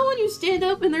 You know when you stand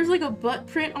up and there's, like, a butt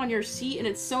print on your seat and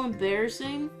it's so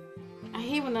embarrassing? I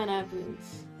hate when that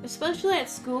happens. Especially at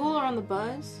school or on the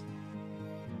bus.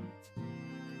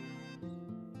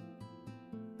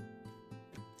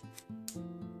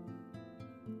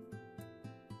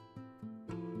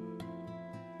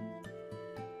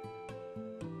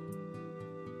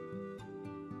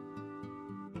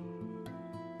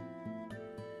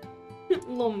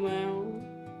 Lomel.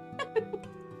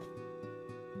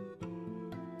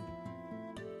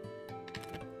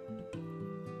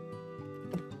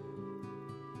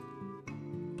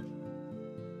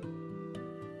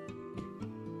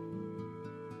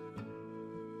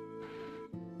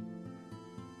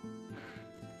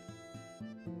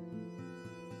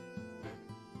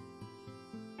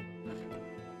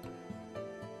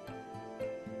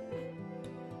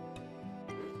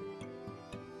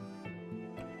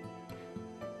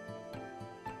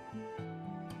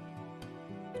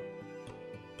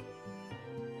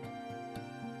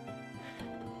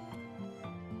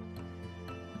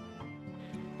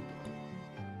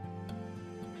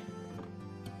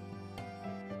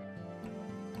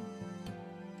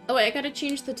 Oh wait, I gotta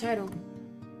change the title.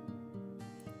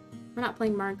 We're not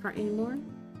playing Mario Kart anymore.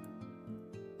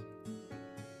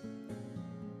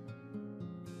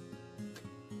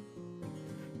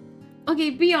 Okay,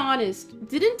 be honest.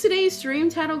 Didn't today's stream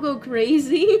title go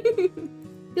crazy?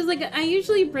 Because, like, I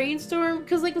usually brainstorm...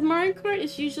 Because, like, with Mario Kart,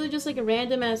 it's usually just, like, a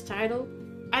random-ass title.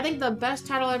 I think the best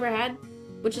title I ever had,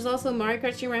 which is also Mario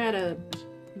Kart stream where I had a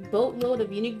boatload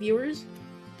of unique viewers,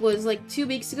 was, like, 2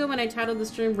 weeks ago when I titled the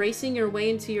stream Racing Your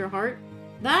Way Into Your Heart.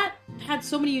 That had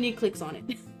so many unique clicks on it.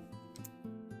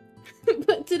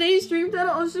 But today's stream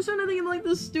title, I was just trying to think of, like,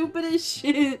 the stupidest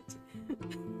shit.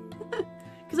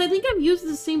 Because I think I've used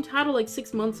the same title, like,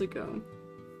 6 months ago.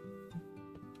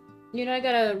 You know, I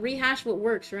gotta rehash what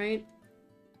works, right?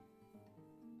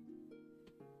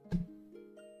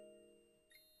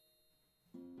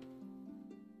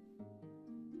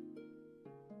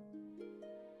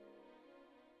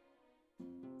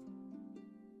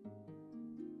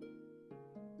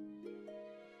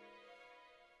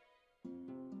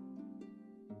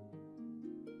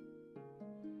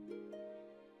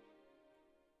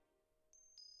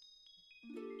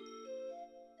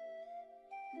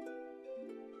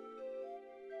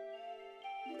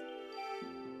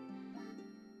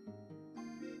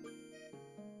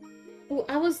 Well,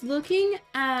 I was looking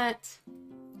at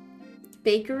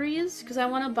bakeries because I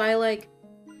want to buy like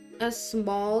a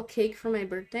small cake for my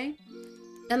birthday.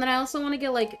 And then I also want to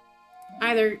get like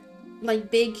either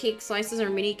like big cake slices or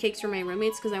mini cakes for my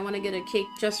roommates because I want to get a cake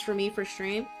just for me for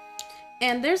stream.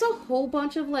 And there's a whole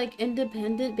bunch of like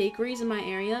independent bakeries in my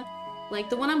area. Like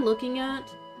the one I'm looking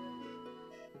at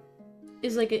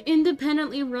is like an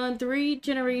independently run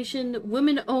 3-generation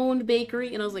women-owned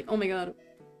bakery. And I was like, oh my god,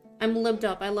 I'm lived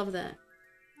up. I love that.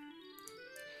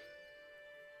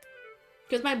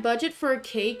 Because my budget for a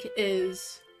cake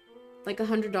is like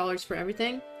 $100 for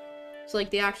everything. So like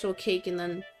the actual cake and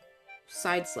then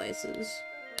side slices.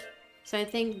 So I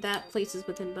think that place is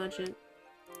within budget.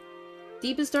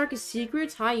 Deepest Darkest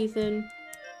Secrets? Hi, Ethan.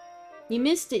 You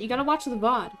missed it. You gotta watch the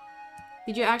VOD.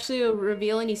 Did you actually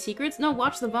reveal any secrets? No,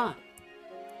 watch the VOD.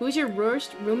 Who's your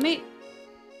worst roommate?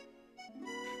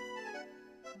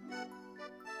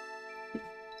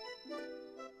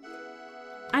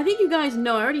 I think you guys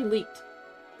know. I already leaked.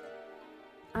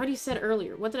 I already said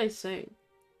earlier. What did I say?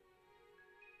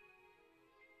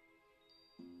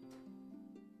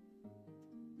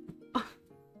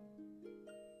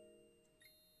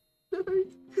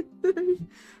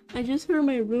 I just heard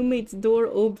my roommate's door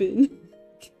open.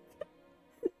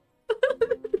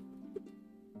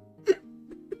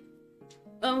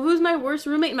 Who's my worst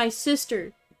roommate? My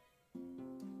sister.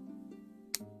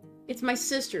 It's my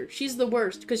sister. She's the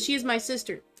worst, because she is my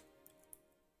sister.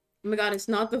 Oh my god, it's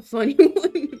not the funny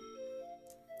one.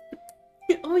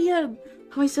 Oh yeah,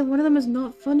 how I said one of them is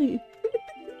not funny.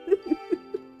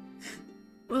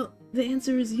 Well, the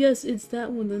answer is yes, it's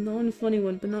that one, the non-funny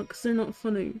one, but not because they're not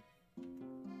funny.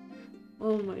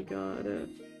 Oh my god.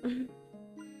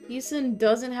 Ethan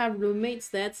doesn't have roommates,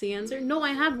 that's the answer? No,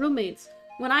 I have roommates.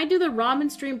 When I do the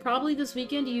ramen stream, probably this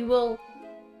weekend, you will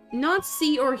not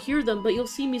see or hear them, but you'll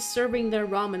see me serving their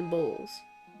ramen bowls.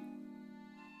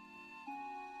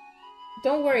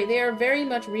 Don't worry, they are very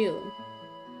much real.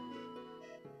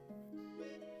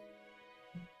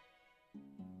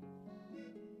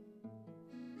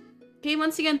 Okay,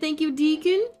 once again, thank you,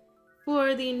 Deacon,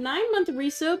 for the 9-month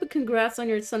resub. Congrats on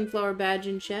your sunflower badge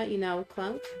in chat. You now have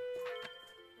clout.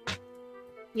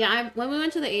 Yeah, when we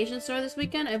went to the Asian store this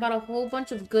weekend, I bought a whole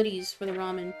bunch of goodies for the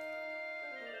ramen.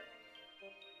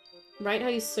 Right, how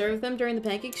you serve them during the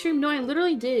pancake stream? No, I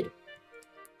literally did.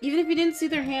 Even if you didn't see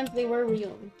their hands, they were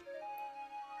real.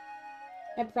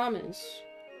 I promise.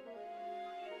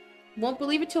 Won't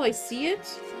believe it till I see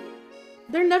it?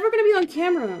 They're never gonna be on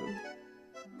camera.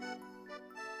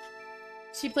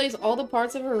 She plays all the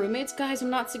parts of her roommates? Guys, I'm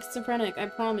not schizophrenic, I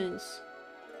promise.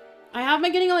 I have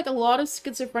been getting like a lot of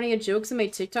schizophrenia jokes in my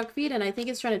TikTok feed, and I think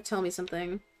it's trying to tell me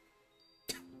something.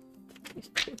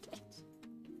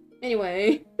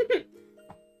 Anyway.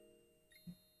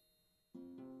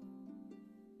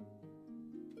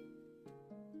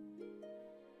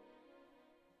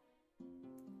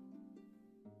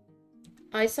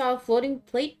 I saw a floating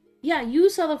plate? Yeah, you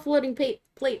saw the floating plate.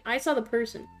 I saw the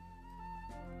person.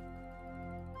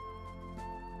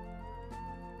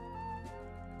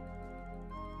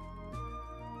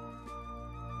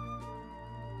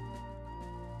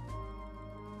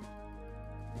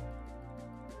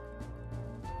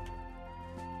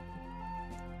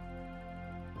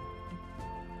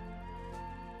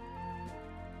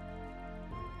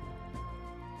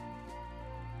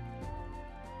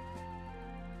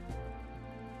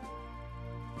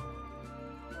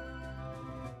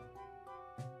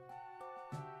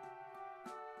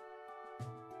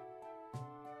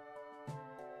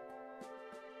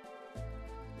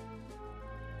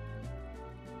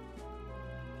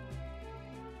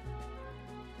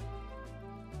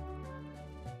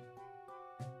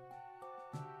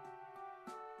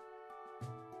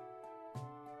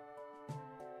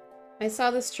 I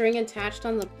saw the string attached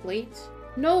on the plate.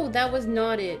 No, that was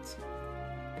not it.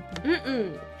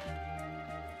 Mm-mm.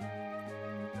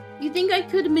 You think I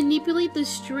could manipulate the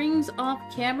strings off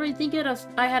camera? You think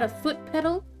I had a foot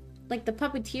pedal? Like the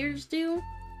puppeteers do?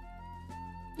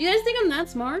 You guys think I'm that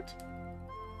smart?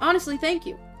 Honestly, thank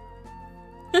you.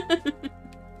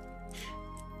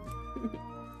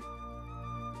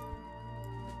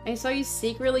 I saw you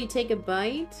secretly take a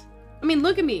bite. I mean,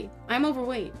 look at me. I'm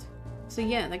overweight. So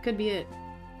yeah, that could be it.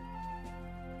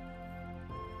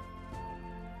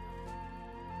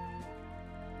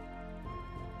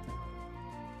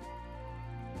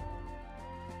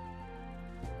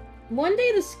 One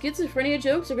day the schizophrenia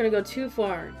jokes are gonna go too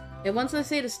far. And once I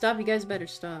say to stop, you guys better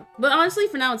stop. But honestly,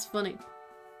 for now, it's funny.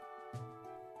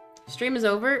 Stream is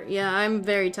over? Yeah, I'm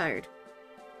very tired.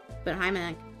 But hi,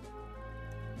 Mac.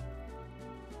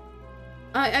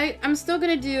 I'm still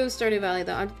gonna do Stardew Valley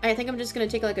though. I think I'm just gonna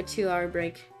take like a 2-hour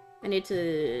break. I need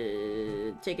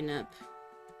to take a nap.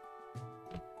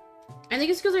 I think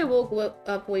it's because I woke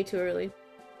up way too early.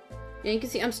 Yeah, you can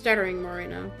see I'm stuttering more right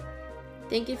now.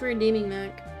 Thank you for redeeming,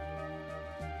 Mac.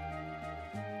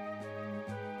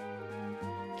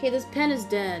 Okay, this pen is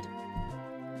dead.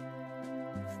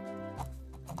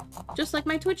 Just like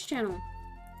my Twitch channel.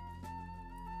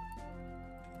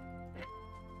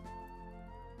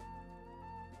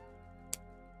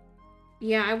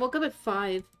 Yeah, I woke up at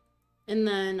 5. And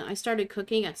then I started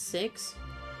cooking at 6.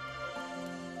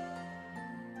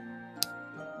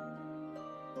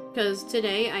 Because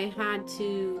today I had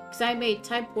to... Because I made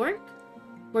Thai pork.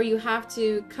 Where you have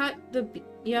to cut the...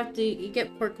 You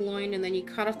get pork loin and then you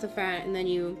cut off the fat and then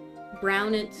you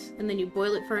brown it and then you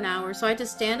boil it for an hour. So I had to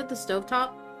stand at the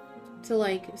stovetop to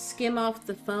like skim off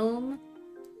the foam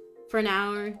for an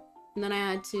hour. And then I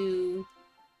had to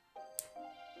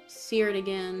sear it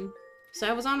again. So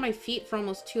I was on my feet for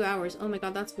almost 2 hours. Oh my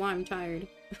god, that's why I'm tired.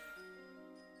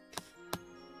 I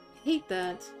hate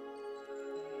that.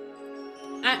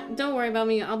 Don't worry about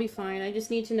me, I'll be fine. I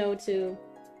just need to know to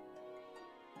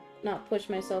not push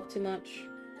myself too much.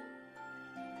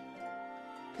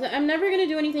 'Cause I'm never gonna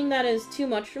do anything that is too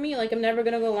much for me. Like, I'm never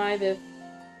gonna go live if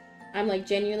I'm like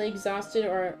genuinely exhausted,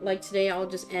 or like today I'll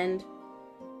just end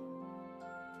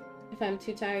if I'm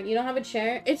too tired. You don't have a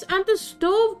chair? It's at the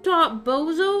stovetop,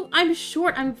 bozo! I'm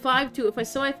short, I'm 5'2".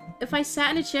 If I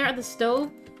sat in a chair at the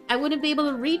stove, I wouldn't be able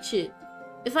to reach it.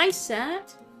 If I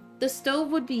sat, the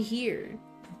stove would be here.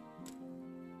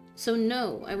 So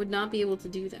no, I would not be able to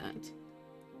do that.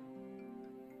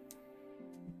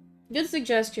 Good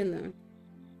suggestion though.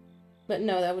 But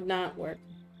no, that would not work.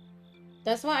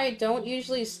 That's why I don't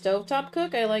usually stovetop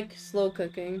cook, I like slow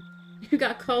cooking. You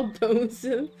got called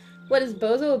bozo? What, is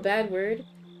bozo a bad word?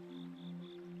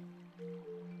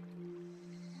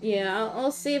 Yeah,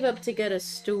 I'll save up to get a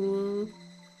stool.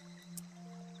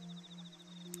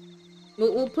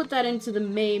 We'll put that into the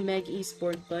May Meg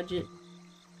Esport budget.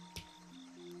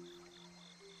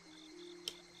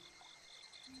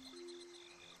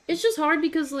 It's just hard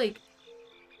because, like,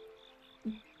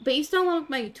 based on what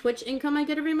my Twitch income I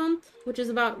get every month, which is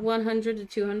about 100 to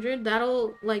 200,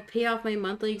 that'll, like, pay off my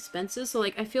monthly expenses. So,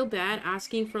 like, I feel bad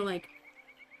asking for, like,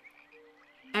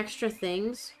 extra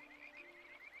things.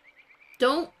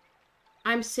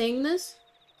 I'm saying this,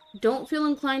 don't feel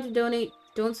inclined to donate,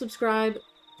 don't subscribe.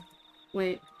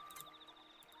 Wait.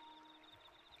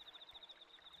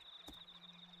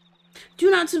 Do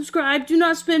not subscribe, do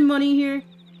not spend money here.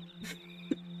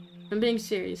 I'm being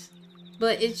serious.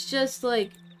 But it's just,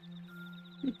 like...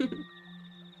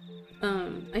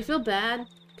 I feel bad,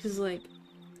 because, like...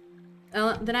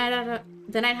 then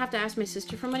I'd have to ask my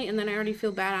sister for money, and then I already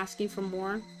feel bad asking for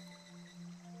more.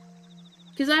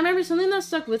 Because I remember something that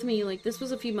stuck with me, like, this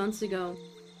was a few months ago,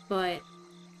 but...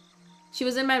 She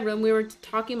was in my room, we were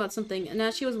talking about something, and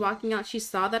as she was walking out, she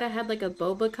saw that I had, like, a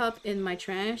boba cup in my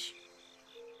trash.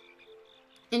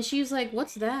 And she was like,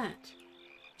 what's that?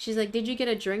 She's like, did you get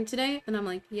a drink today? And I'm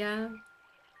like, yeah.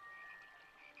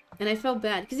 And I felt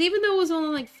bad. Because even though it was only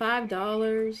like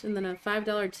 $5 and then a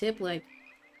 $5 tip, like,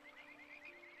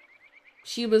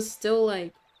 she was still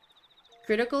like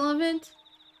critical of it.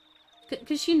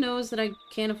 Because she knows that I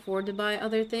can't afford to buy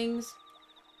other things.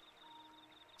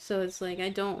 So it's like, I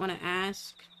don't want to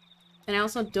ask. And I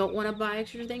also don't want to buy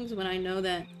extra things when I know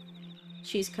that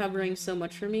she's covering so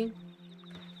much for me.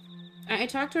 I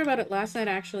talked to her about it last night,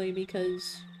 actually,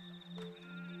 because...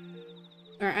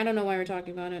 Or, I don't know why we're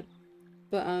talking about it.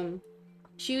 But,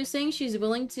 she was saying she's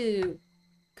willing to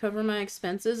cover my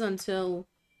expenses until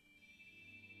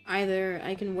either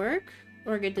I can work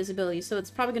or get disability. So it's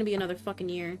probably gonna be another fucking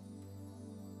year.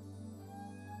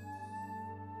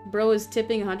 Bro is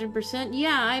tipping 100%?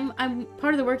 Yeah, I'm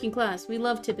part of the working class. We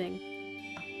love tipping.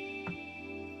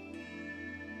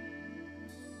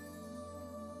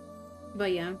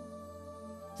 But yeah.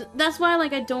 So that's why,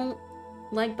 like, I don't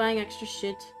like buying extra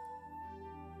shit.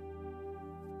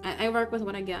 I work with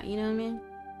what I got, you know what I mean?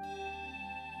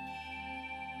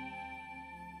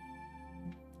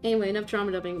 Anyway, enough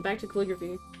trauma dumping. Back to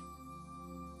calligraphy.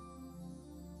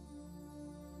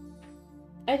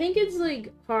 I think it's,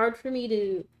 like, hard for me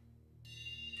to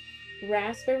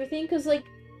grasp everything, because, like...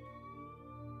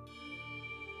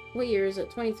 What year is it?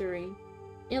 23.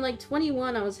 In, like,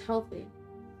 21, I was healthy.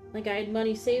 Like, I had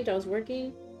money saved, I was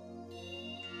working.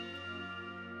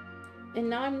 And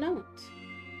now I'm not.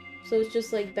 So it's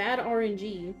just, like, bad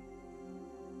RNG.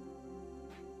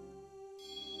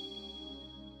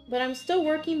 But I'm still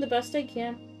working the best I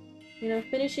can. You know,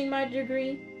 finishing my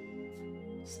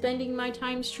degree. Spending my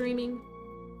time streaming.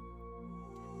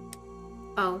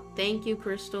 Oh, thank you,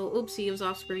 Crystal. Oopsie, it was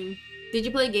off screen. Did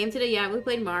you play a game today? Yeah, we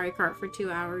played Mario Kart for 2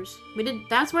 hours. We did.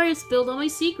 That's where I spilled all my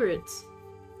secrets.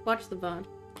 Watch the VOD.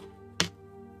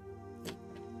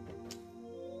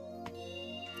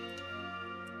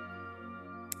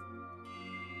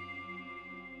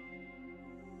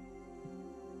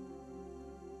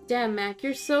 Damn, Mac,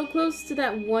 you're so close to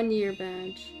that 1-year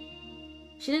badge.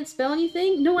 She didn't spell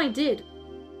anything? No, I did.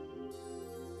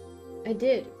 I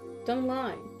did. Don't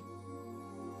lie.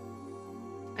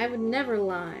 I would never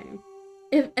lie.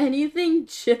 If anything,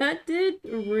 Chat did?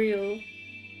 Real.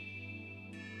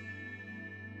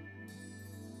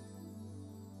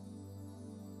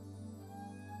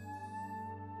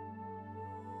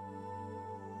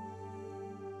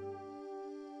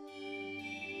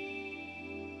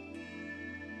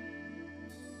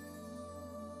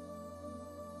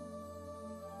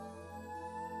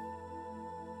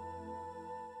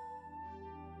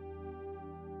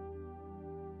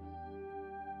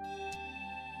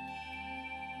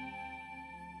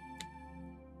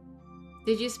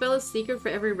 Did you spell a secret for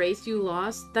every race you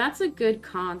lost? That's a good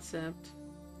concept.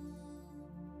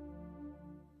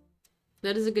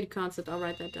 That is a good concept. I'll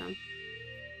write that down.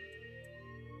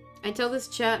 I tell this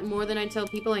chat more than I tell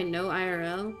people I know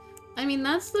IRL. I mean,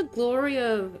 that's the glory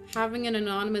of having an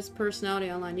anonymous personality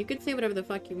online. You could say whatever the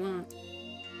fuck you want.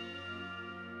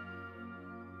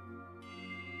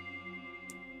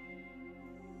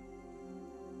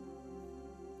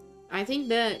 I think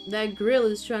that grill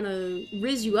is trying to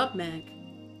rizz you up, Mac.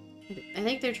 I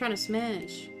think they're trying to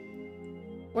smash.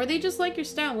 Or they just like your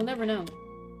style, we'll never know.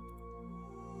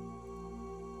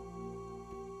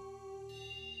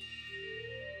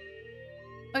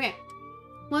 Okay.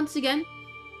 Once again,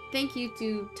 thank you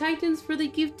to Titans for the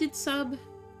gifted sub,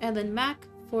 and then Mac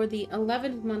for the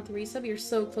 11th month resub. You're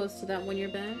so close to that 1-year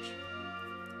badge.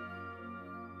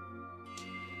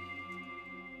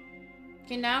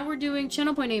 Okay, now we're doing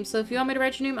channel point names. So if you want me to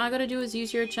write your name, all I gotta do is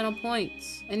use your channel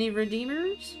points. Any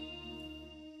redeemers?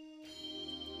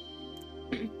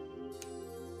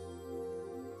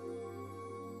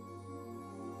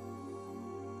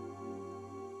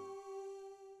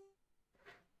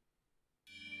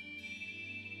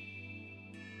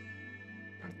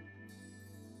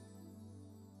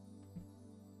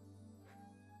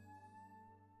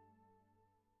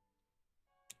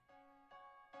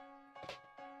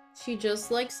 She just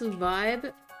likes the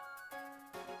vibe.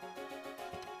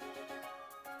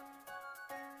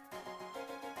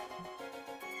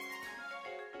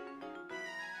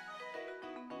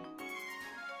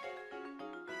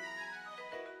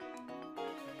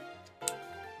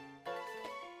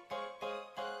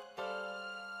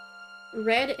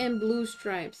 Red and blue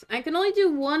stripes. I can only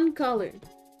do one color,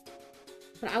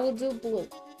 but I will do blue.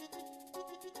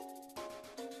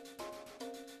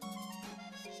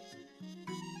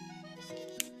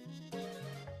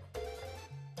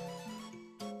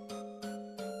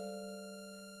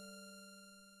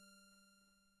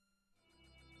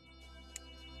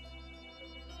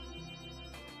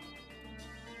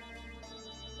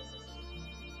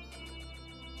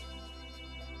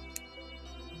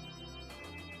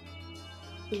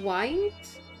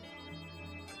 White?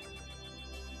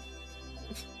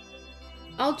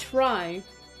 I'll try.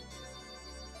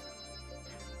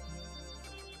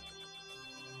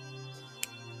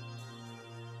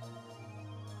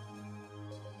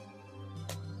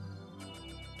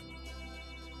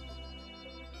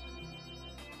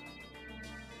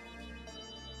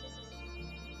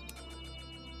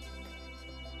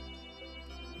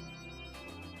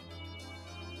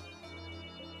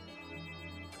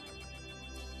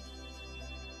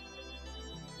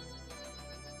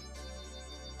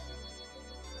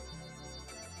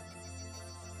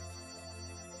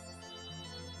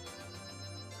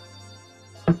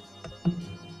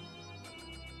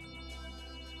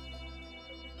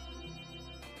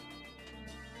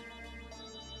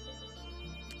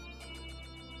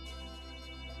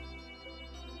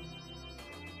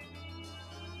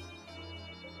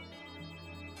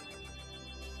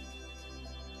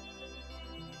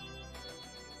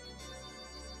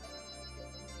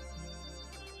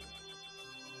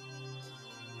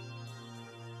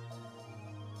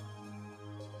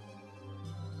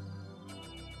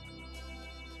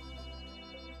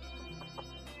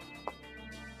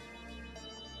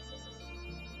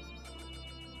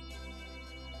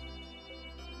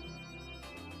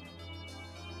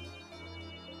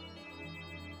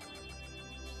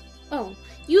 Oh,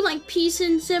 you like peace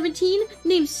in 17?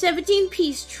 Name 17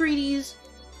 peace treaties.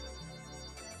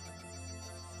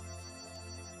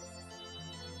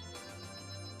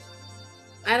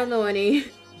 I don't know any.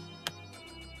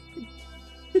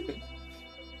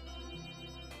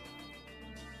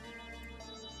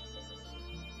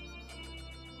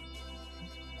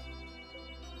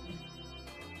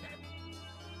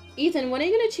 Ethan, when are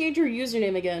you gonna change your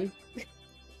username again?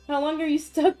 How long are you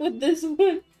stuck with this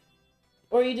one?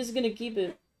 Or are you just gonna keep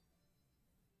it?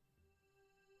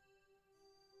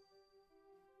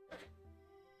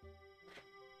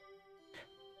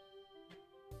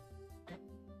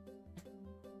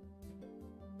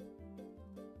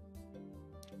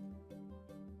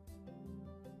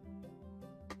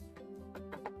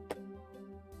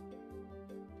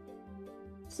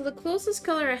 So the closest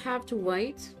color I have to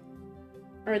white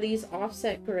are these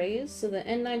offset grays. So the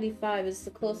N95 is the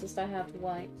closest I have to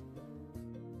white.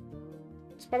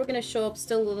 It's probably going to show up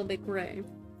still a little bit gray.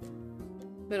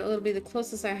 But it'll be the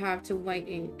closest I have to white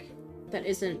ink that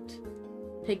isn't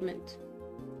pigment.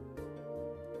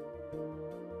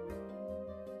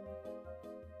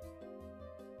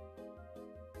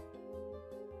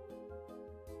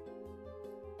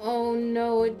 Oh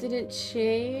no, it didn't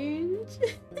change.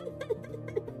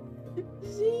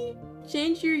 See?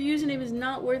 Change your username is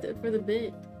not worth it for the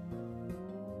bit.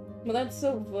 Well, that's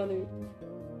so funny.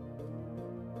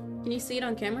 Can you see it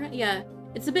on camera? Yeah,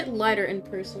 it's a bit lighter in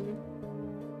person.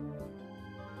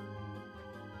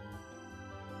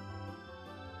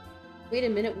 Wait a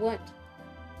minute, what?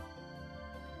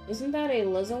 Isn't that a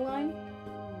Lizzo line?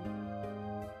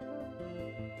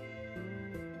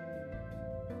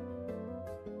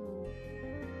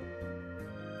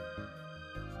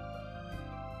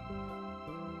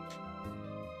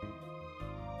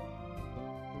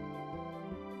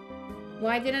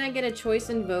 Why didn't I get a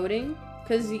choice in voting?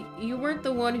 Because you weren't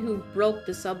the one who broke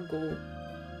the sub goal.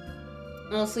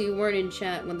 Also, you weren't in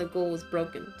chat when the goal was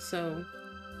broken, so...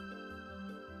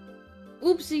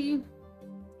 Oopsie!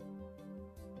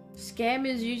 Scam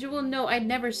as usual? No, I'd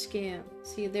never scam.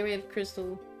 See, there we have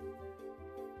Crystal.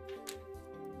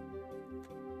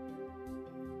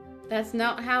 That's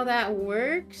not how that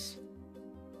works?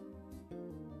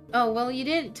 Oh, well, you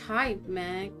didn't type,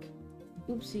 Mac.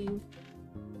 Oopsie.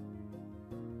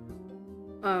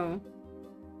 Oh.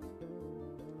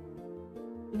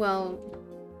 Well.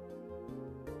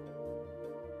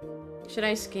 Should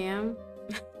I scam?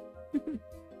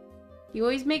 You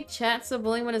always make chat sub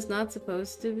only when it's not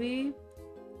supposed to be?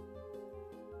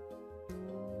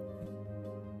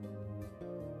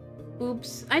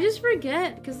 Oops. I just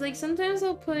forget, because like sometimes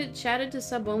I'll put chatted to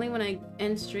sub only when I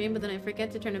end stream, but then I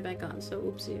forget to turn it back on, so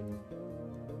oopsie.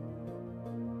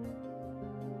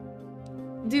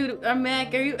 Dude,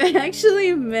 Mac, are you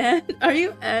actually mad? Are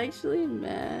you actually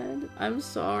mad? I'm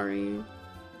sorry.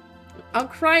 I'll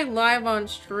cry live on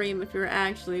stream if you're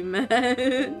actually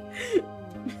mad.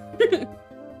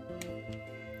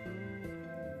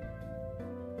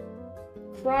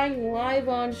 Crying live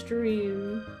on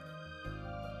stream.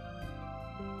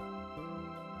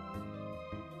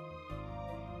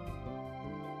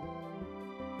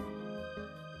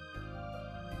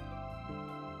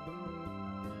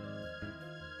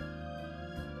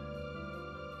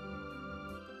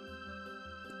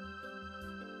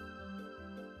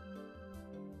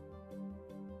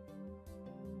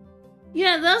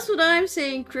 Yeah, that's what I'm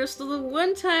saying, Crystal. The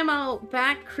one time I'll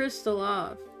back Crystal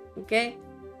off, okay?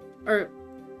 Or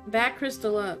back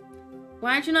Crystal up.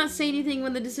 Why did you not say anything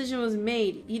when the decision was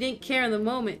made? You didn't care in the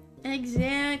moment.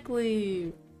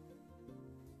 Exactly.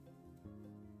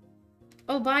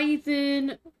 Oh, bye,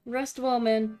 Ethan. Rest well,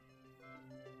 man.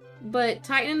 But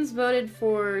Titans voted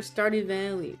for Stardew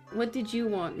Valley. What did you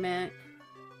want, Mac?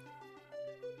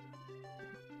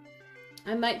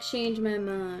 I might change my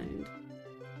mind.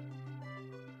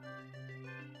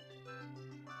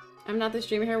 I'm not the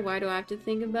streamer here, why do I have to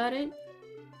think about it?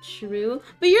 True.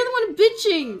 But you're the one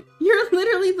bitching! You're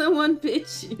literally the one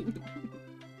bitching.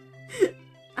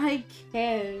 I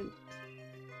can't.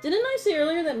 Didn't I say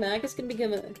earlier that Mac is gonna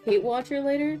become a hate watcher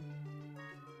later?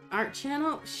 Art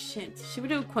channel? Shit. Should we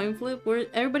do a coin flip? Where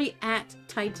everybody at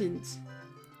Titans?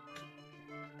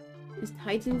 Is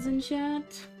Titans in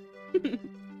chat?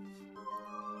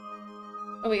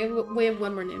 Oh wait, we have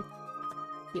one more name.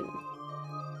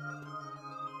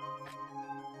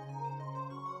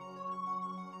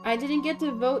 I didn't get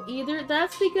to vote either.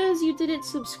 That's because you didn't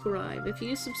subscribe. If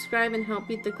you subscribe and help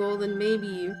beat the goal, then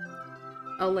maybe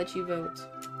I'll let you vote.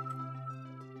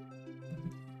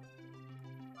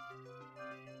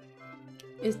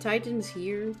 Is Titans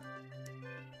here?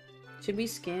 Should we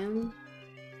scam?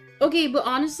 Okay, but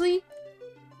honestly,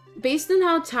 based on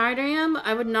how tired I am,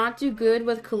 I would not do good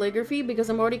with calligraphy because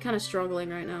I'm already kind of struggling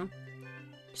right now.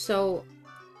 So,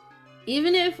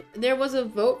 even if there was a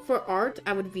vote for art,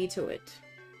 I would veto it.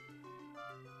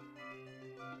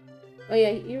 Oh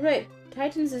yeah, you're right.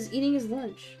 Titans is eating his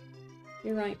lunch.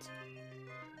 You're right.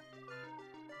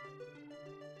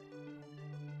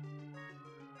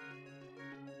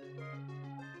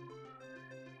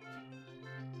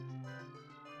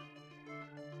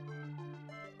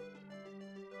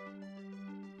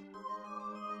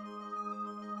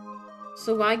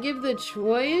 So why give the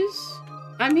choice?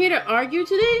 I'm here to argue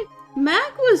today?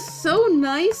 Mac was so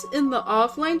nice in the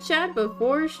offline chat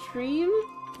before stream.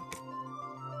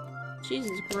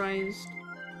 Jesus Christ.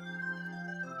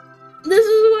 This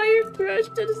is why your crush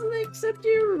doesn't accept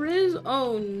your Riz.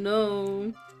 Oh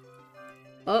no.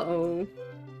 Uh-oh.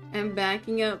 I'm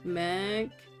backing up Mac.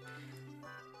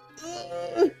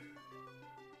 Ugh.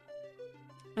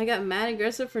 I got mad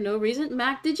aggressive for no reason.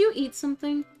 Mac, did you eat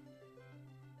something?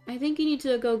 I think you need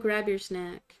to go grab your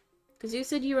snack. Because you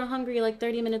said you were hungry like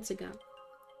 30 minutes ago.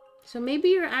 So maybe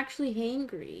you're actually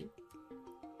hangry.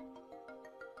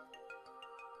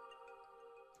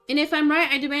 And if I'm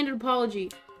right, I demand an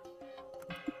apology.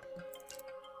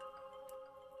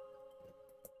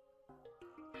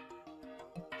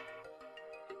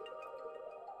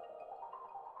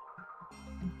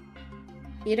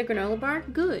 You ate a granola bar?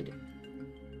 Good.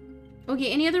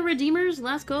 Okay, any other redeemers?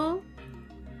 Let's go.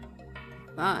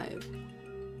 5,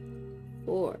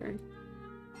 4,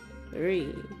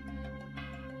 3,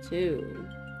 2,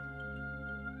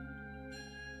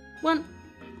 1.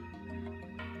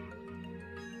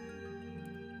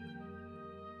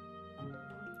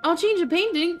 I'll change the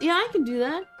painting. Yeah, I can do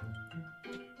that.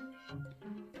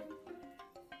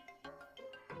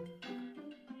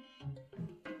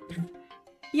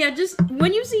 Yeah, just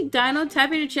when you see Dino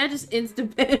tapping your chat, just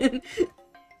insta-ban.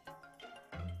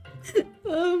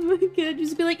 Oh my god,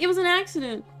 just be like, it was an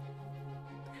accident.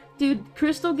 Dude,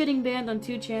 Crystal getting banned on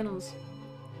 2 channels.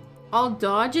 I'll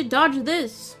dodge it. Dodge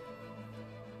this.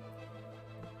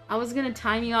 I was gonna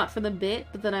time you out for the bit,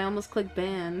 but then I almost clicked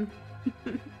ban.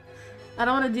 I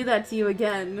don't want to do that to you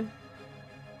again.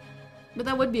 But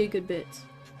that would be a good bit.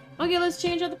 Okay, let's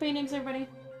change out the paintings, everybody.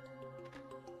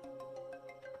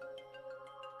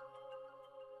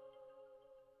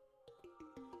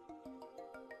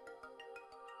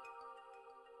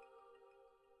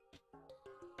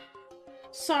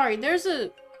 Sorry, there's a...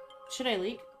 Should I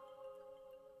leak?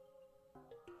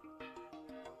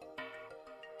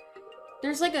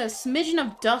 There's like a smidgen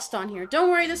of dust on here. Don't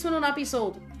worry, this one will not be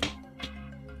sold.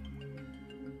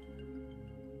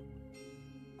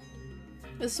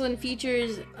 This one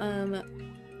features,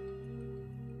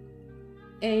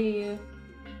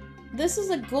 This is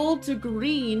a gold to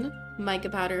green mica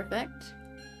powder effect.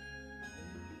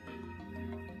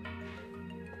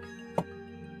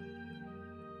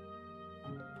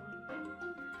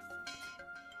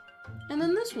 And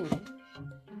then this one.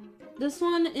 This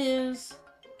one is...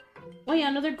 Oh yeah,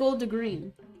 another gold to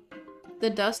green. The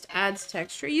dust adds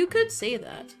texture. You could say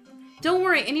that. Don't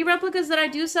worry, any replicas that I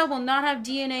do sell will not have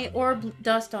DNA or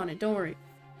dust on it. Don't worry.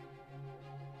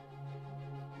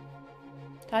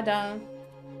 Ta-da.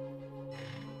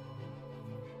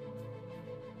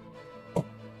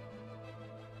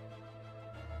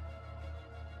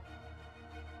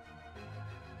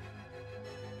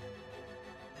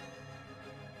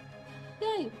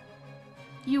 Yay.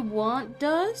 You want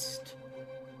dust?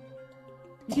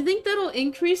 Do you think that'll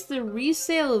increase the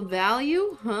resale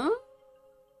value? Huh?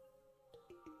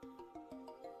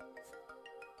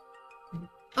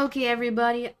 Okay,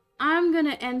 everybody. I'm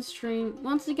gonna end stream.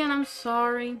 Once again, I'm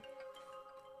sorry.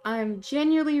 I'm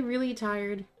genuinely really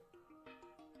tired.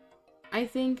 I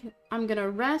think I'm gonna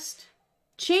rest.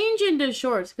 Change into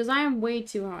shorts, because I am way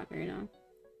too hot right now.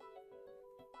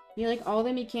 You like all of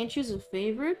them? You can't choose a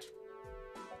favorite?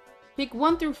 Pick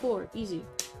 1 through 4. Easy.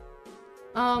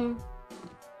 I'm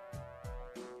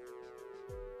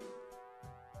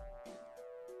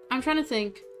trying to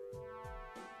think.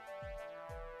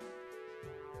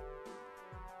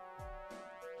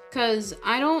 Cause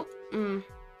I don't...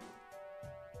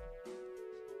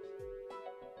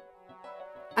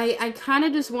 I kind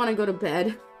of just want to go to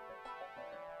bed.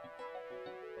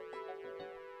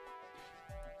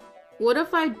 What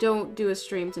if I don't do a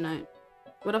stream tonight?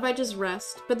 What if I just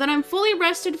rest? But then I'm fully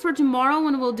rested for tomorrow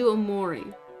when we'll do a Mori.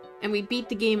 And we beat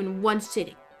the game in 1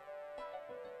 sitting.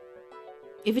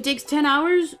 If it takes 10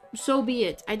 hours, so be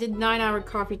it. I did 9-hour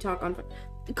coffee talk on...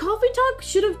 The coffee talk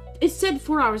should have... It said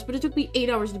 4 hours, but it took me 8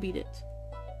 hours to beat it.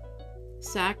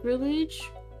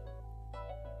 Sacrilege?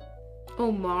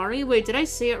 Omari? Wait, did I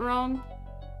say it wrong?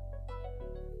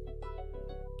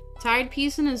 Tired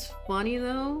piecing is funny,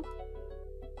 though.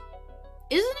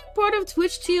 Isn't it part of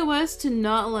Twitch TOS to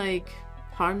not, like,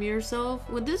 harm yourself?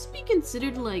 Would this be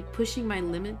considered, like, pushing my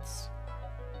limits?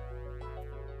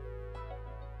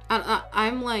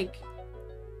 I'm, like,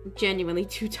 genuinely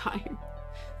too tired.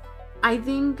 I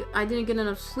think I didn't get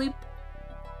enough sleep.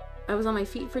 I was on my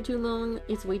feet for too long.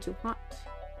 It's way too hot.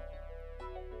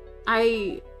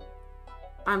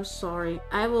 I'm sorry.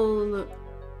 I will...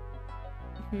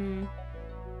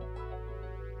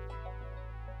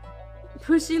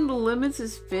 Pushing the limits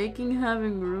is faking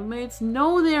having roommates?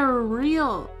 No, they are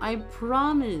real. I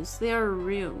promise, they are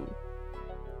real.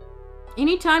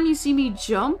 Anytime you see me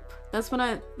jump, that's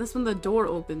when the door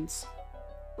opens.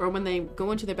 Or when they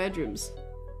go into their bedrooms.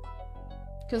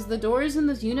 Because the doors in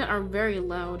this unit are very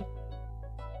loud.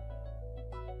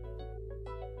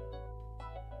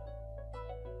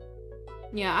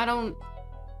 Yeah,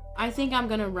 I think I'm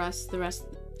gonna rest the rest.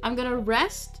 I'm gonna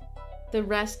rest the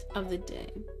rest of the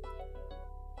day.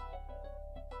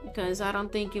 Because I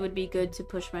don't think it would be good to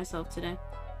push myself today.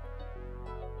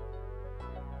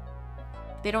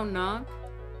 They don't knock?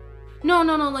 No,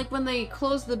 like when they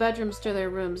close the bedrooms to their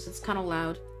rooms, it's kind of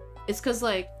loud. It's because,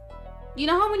 like, you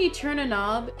know how when you turn a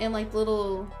knob and, like, the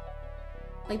little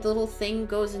thing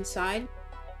goes inside?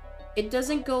 It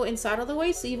doesn't go inside all the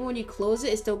way, so even when you close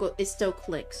it, it still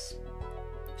clicks.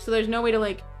 So there's no way to,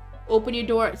 like, open your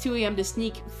door at 2 AM to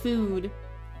sneak food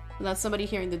without somebody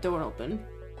hearing the door open.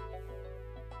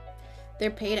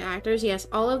 They're paid actors. Yes,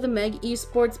 all of the Meg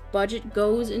Esports budget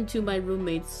goes into my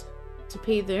roommates to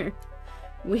pay their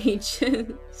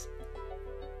wages.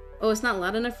 Oh, it's not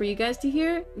loud enough for you guys to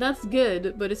hear? That's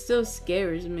good, but it still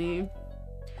scares me.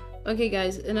 Okay,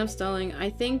 guys, enough stalling. I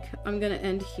think I'm gonna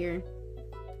end here.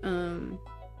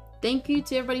 Thank you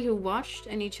to everybody who watched.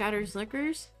 Any chatters,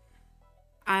 lickers.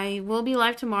 I will be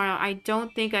live tomorrow. I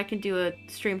don't think I can do a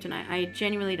stream tonight. I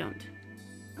genuinely don't.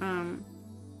 I'm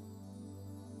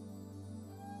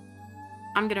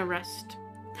gonna rest.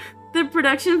 The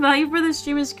production value for this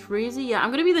stream is crazy. Yeah, I'm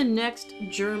gonna be the next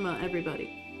Germa,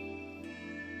 everybody.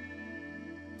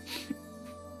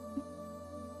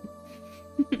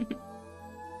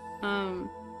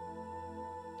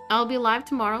 I'll be live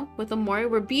tomorrow with Amori.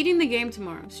 We're beating the game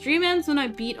tomorrow. Stream ends when I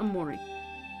beat Amori.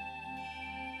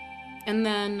 And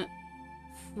then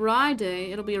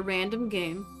Friday, it'll be a random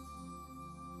game.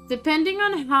 Depending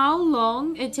on how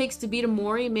long it takes to beat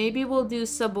Amori, maybe we'll do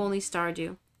sub-only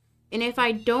Stardew. And if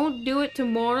I don't do it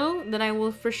tomorrow, then I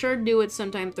will for sure do it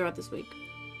sometime throughout this week.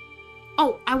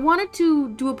 Oh, I wanted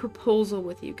to do a proposal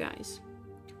with you guys.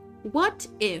 What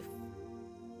if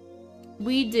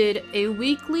we did a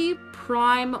weekly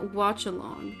Prime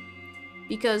watch-along?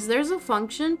 Because there's a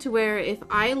function to where if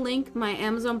I link my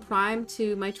Amazon Prime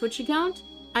to my Twitch account,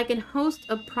 I can host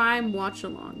a Prime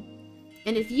watch-along.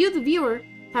 And if you, the viewer,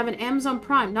 have an Amazon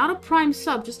Prime, not a Prime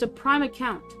sub, just a Prime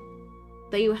account,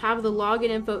 that you have the login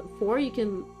info for, you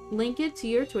can link it to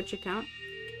your Twitch account.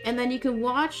 And then you can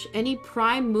watch any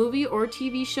Prime movie or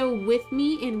TV show with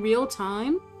me in real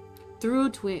time through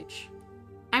Twitch.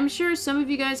 I'm sure some of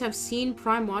you guys have seen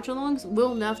Prime watch-alongs.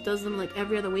 Will Neff does them like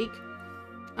every other week.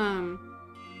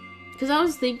 Because I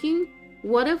was thinking,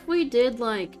 what if we did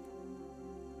like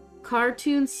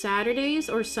cartoon Saturdays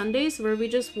or Sundays where we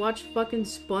just watch fucking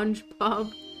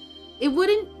SpongeBob? It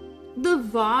wouldn't... The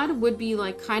VOD would be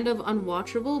like kind of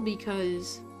unwatchable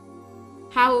because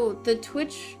how the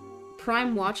Twitch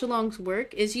Prime watch-alongs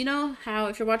work is, you know how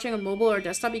if you're watching on mobile or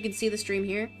desktop, you can see the stream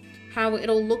here? How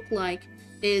it'll look like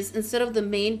is instead of the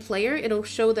main player, it'll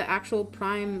show the actual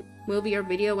Prime movie or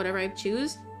video, whatever I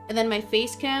choose. And then my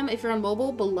face cam, if you're on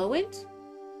mobile, below it,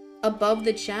 above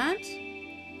the chat.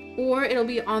 Or it'll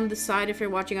be on the side if you're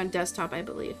watching on desktop, I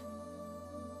believe.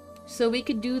 So we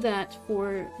could do that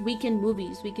for weekend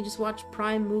movies. We could just watch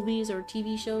Prime movies or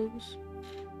TV shows.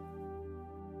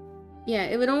 Yeah,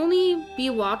 it would only be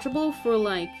watchable for,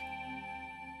 like,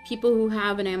 people who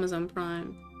have an Amazon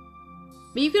Prime.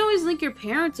 But you can always link your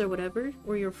parents or whatever,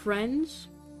 or your friends.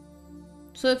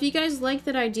 So if you guys like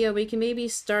that idea, we can maybe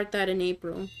start that in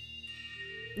April.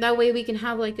 That way we can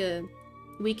have, like, a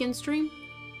weekend stream.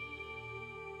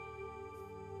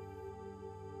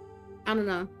 I don't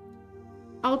know.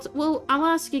 I'll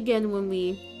ask again when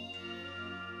we...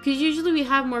 Because usually we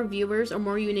have more viewers or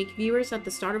more unique viewers at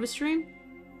the start of a stream.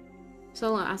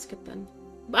 So I'll ask it then.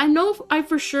 But I know I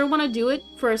for sure want to do it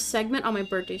for a segment on my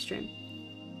birthday stream.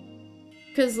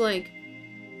 Because, like,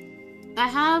 I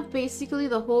have basically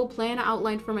the whole plan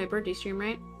outlined for my birthday stream,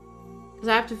 right? Because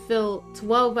I have to fill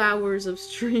 12 hours of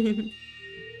stream.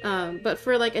 But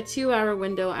for, like, a 2-hour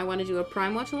window, I want to do a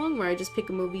Prime watch-along where I just pick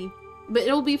a movie. But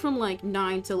it'll be from, like,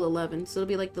 9 till 11. So it'll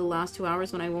be, like, the last 2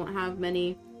 hours when I won't have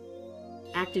many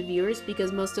active viewers.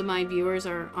 Because most of my viewers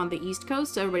are on the East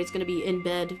Coast. So everybody's going to be in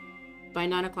bed by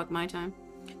 9 o'clock my time.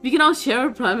 We can all share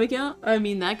a Prime account? I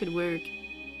mean, that could work.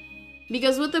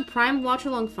 Because with the Prime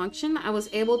watch-along function, I was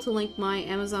able to link my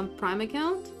Amazon Prime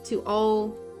account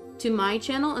to my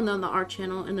channel, and then the art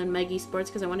channel, and then Meg Esports,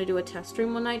 because I want to do a test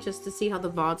stream one night just to see how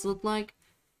the VODs look like.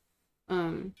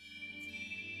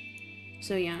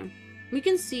 So yeah. We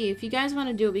can see. If you guys want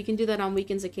to do it, we can do that on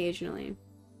weekends occasionally.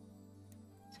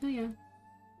 So yeah.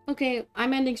 Okay,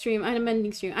 I'm ending stream. I'm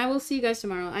ending stream. I will see you guys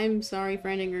tomorrow. I'm sorry for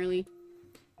ending early.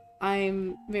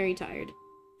 I'm very tired.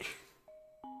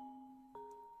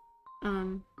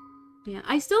 Yeah,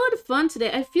 I still had fun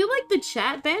today. I feel like the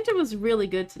chat banter was really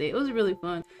good today. It was really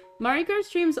fun. Mario Kart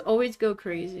streams always go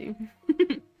crazy.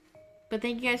 But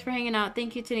thank you guys for hanging out.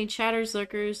 Thank you to any chatters,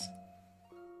 lurkers.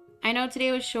 I know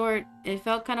today was short. It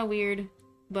felt kind of weird,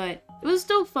 but it was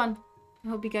still fun. I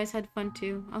hope you guys had fun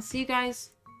too. I'll see you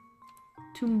guys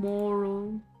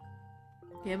tomorrow.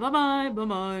 Yeah, bye-bye.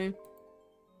 Bye-bye.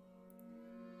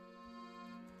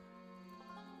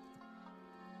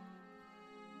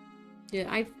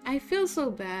 Yeah, I feel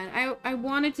so bad. I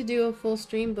wanted to do a full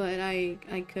stream, but I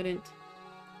couldn't.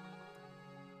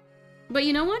 But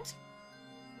you know what?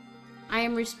 I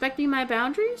am respecting my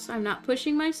boundaries. I'm not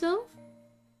pushing myself.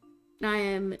 I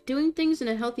am doing things in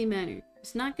a healthy manner.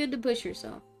 It's not good to push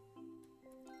yourself.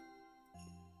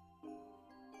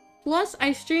 Plus,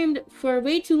 I streamed for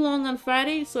way too long on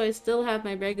Friday, so I still have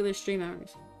my regular stream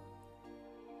hours.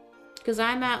 Because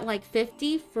I'm at like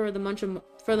 50 for the month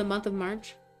of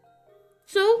March.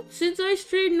 So, since I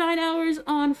streamed 9 hours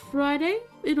on Friday,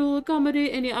 it'll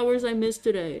accommodate any hours I missed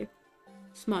today.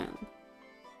 Smile.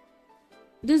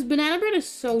 This banana bread is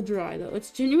so dry, though.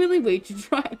 It's genuinely way too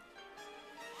dry.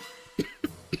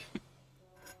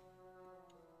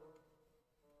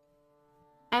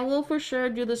 I will for sure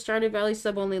do the Stardew Valley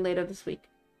sub only later this week.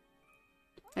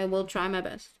 I will try my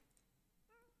best.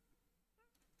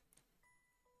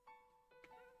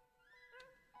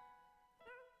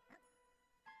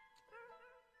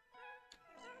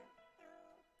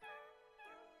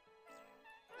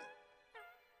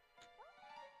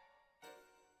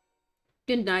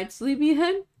 Good night,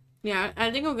 sleepyhead. Yeah,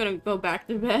 I think I'm gonna go back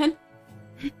to bed.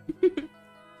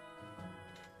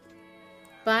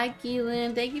 Bye,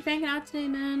 Keelan. Thank you for hanging out today,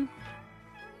 man.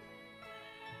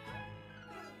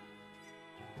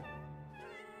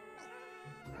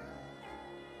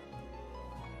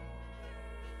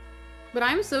 But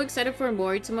I'm so excited for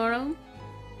Mori tomorrow.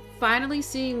 Finally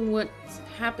seeing what's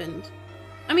happened.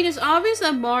 I mean, it's obvious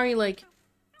that Mari, like...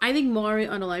 I think Mari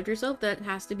unalived herself. That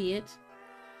has to be it.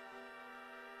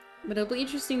 But it'll be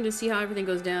interesting to see how everything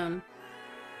goes down.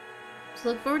 So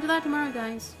look forward to that tomorrow,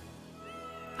 guys.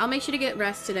 I'll make sure to get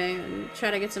rest today and try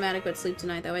to get some adequate sleep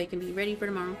tonight. That way I can be ready for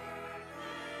tomorrow.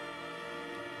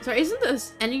 Sorry, isn't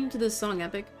this ending to this song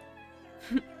epic?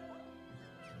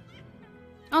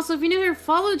 Also, if you're new here,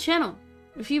 follow the channel.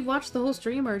 If you've watched the whole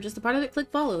stream or just a part of it,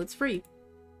 click follow. It's free.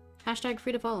 Hashtag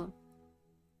free to follow.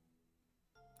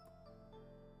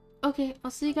 Okay,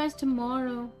 I'll see you guys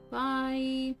tomorrow.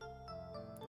 Bye.